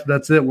podcast. But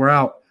that's it. We're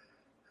out.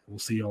 We'll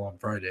see y'all on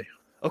Friday.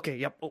 Okay,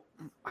 yep. Oh.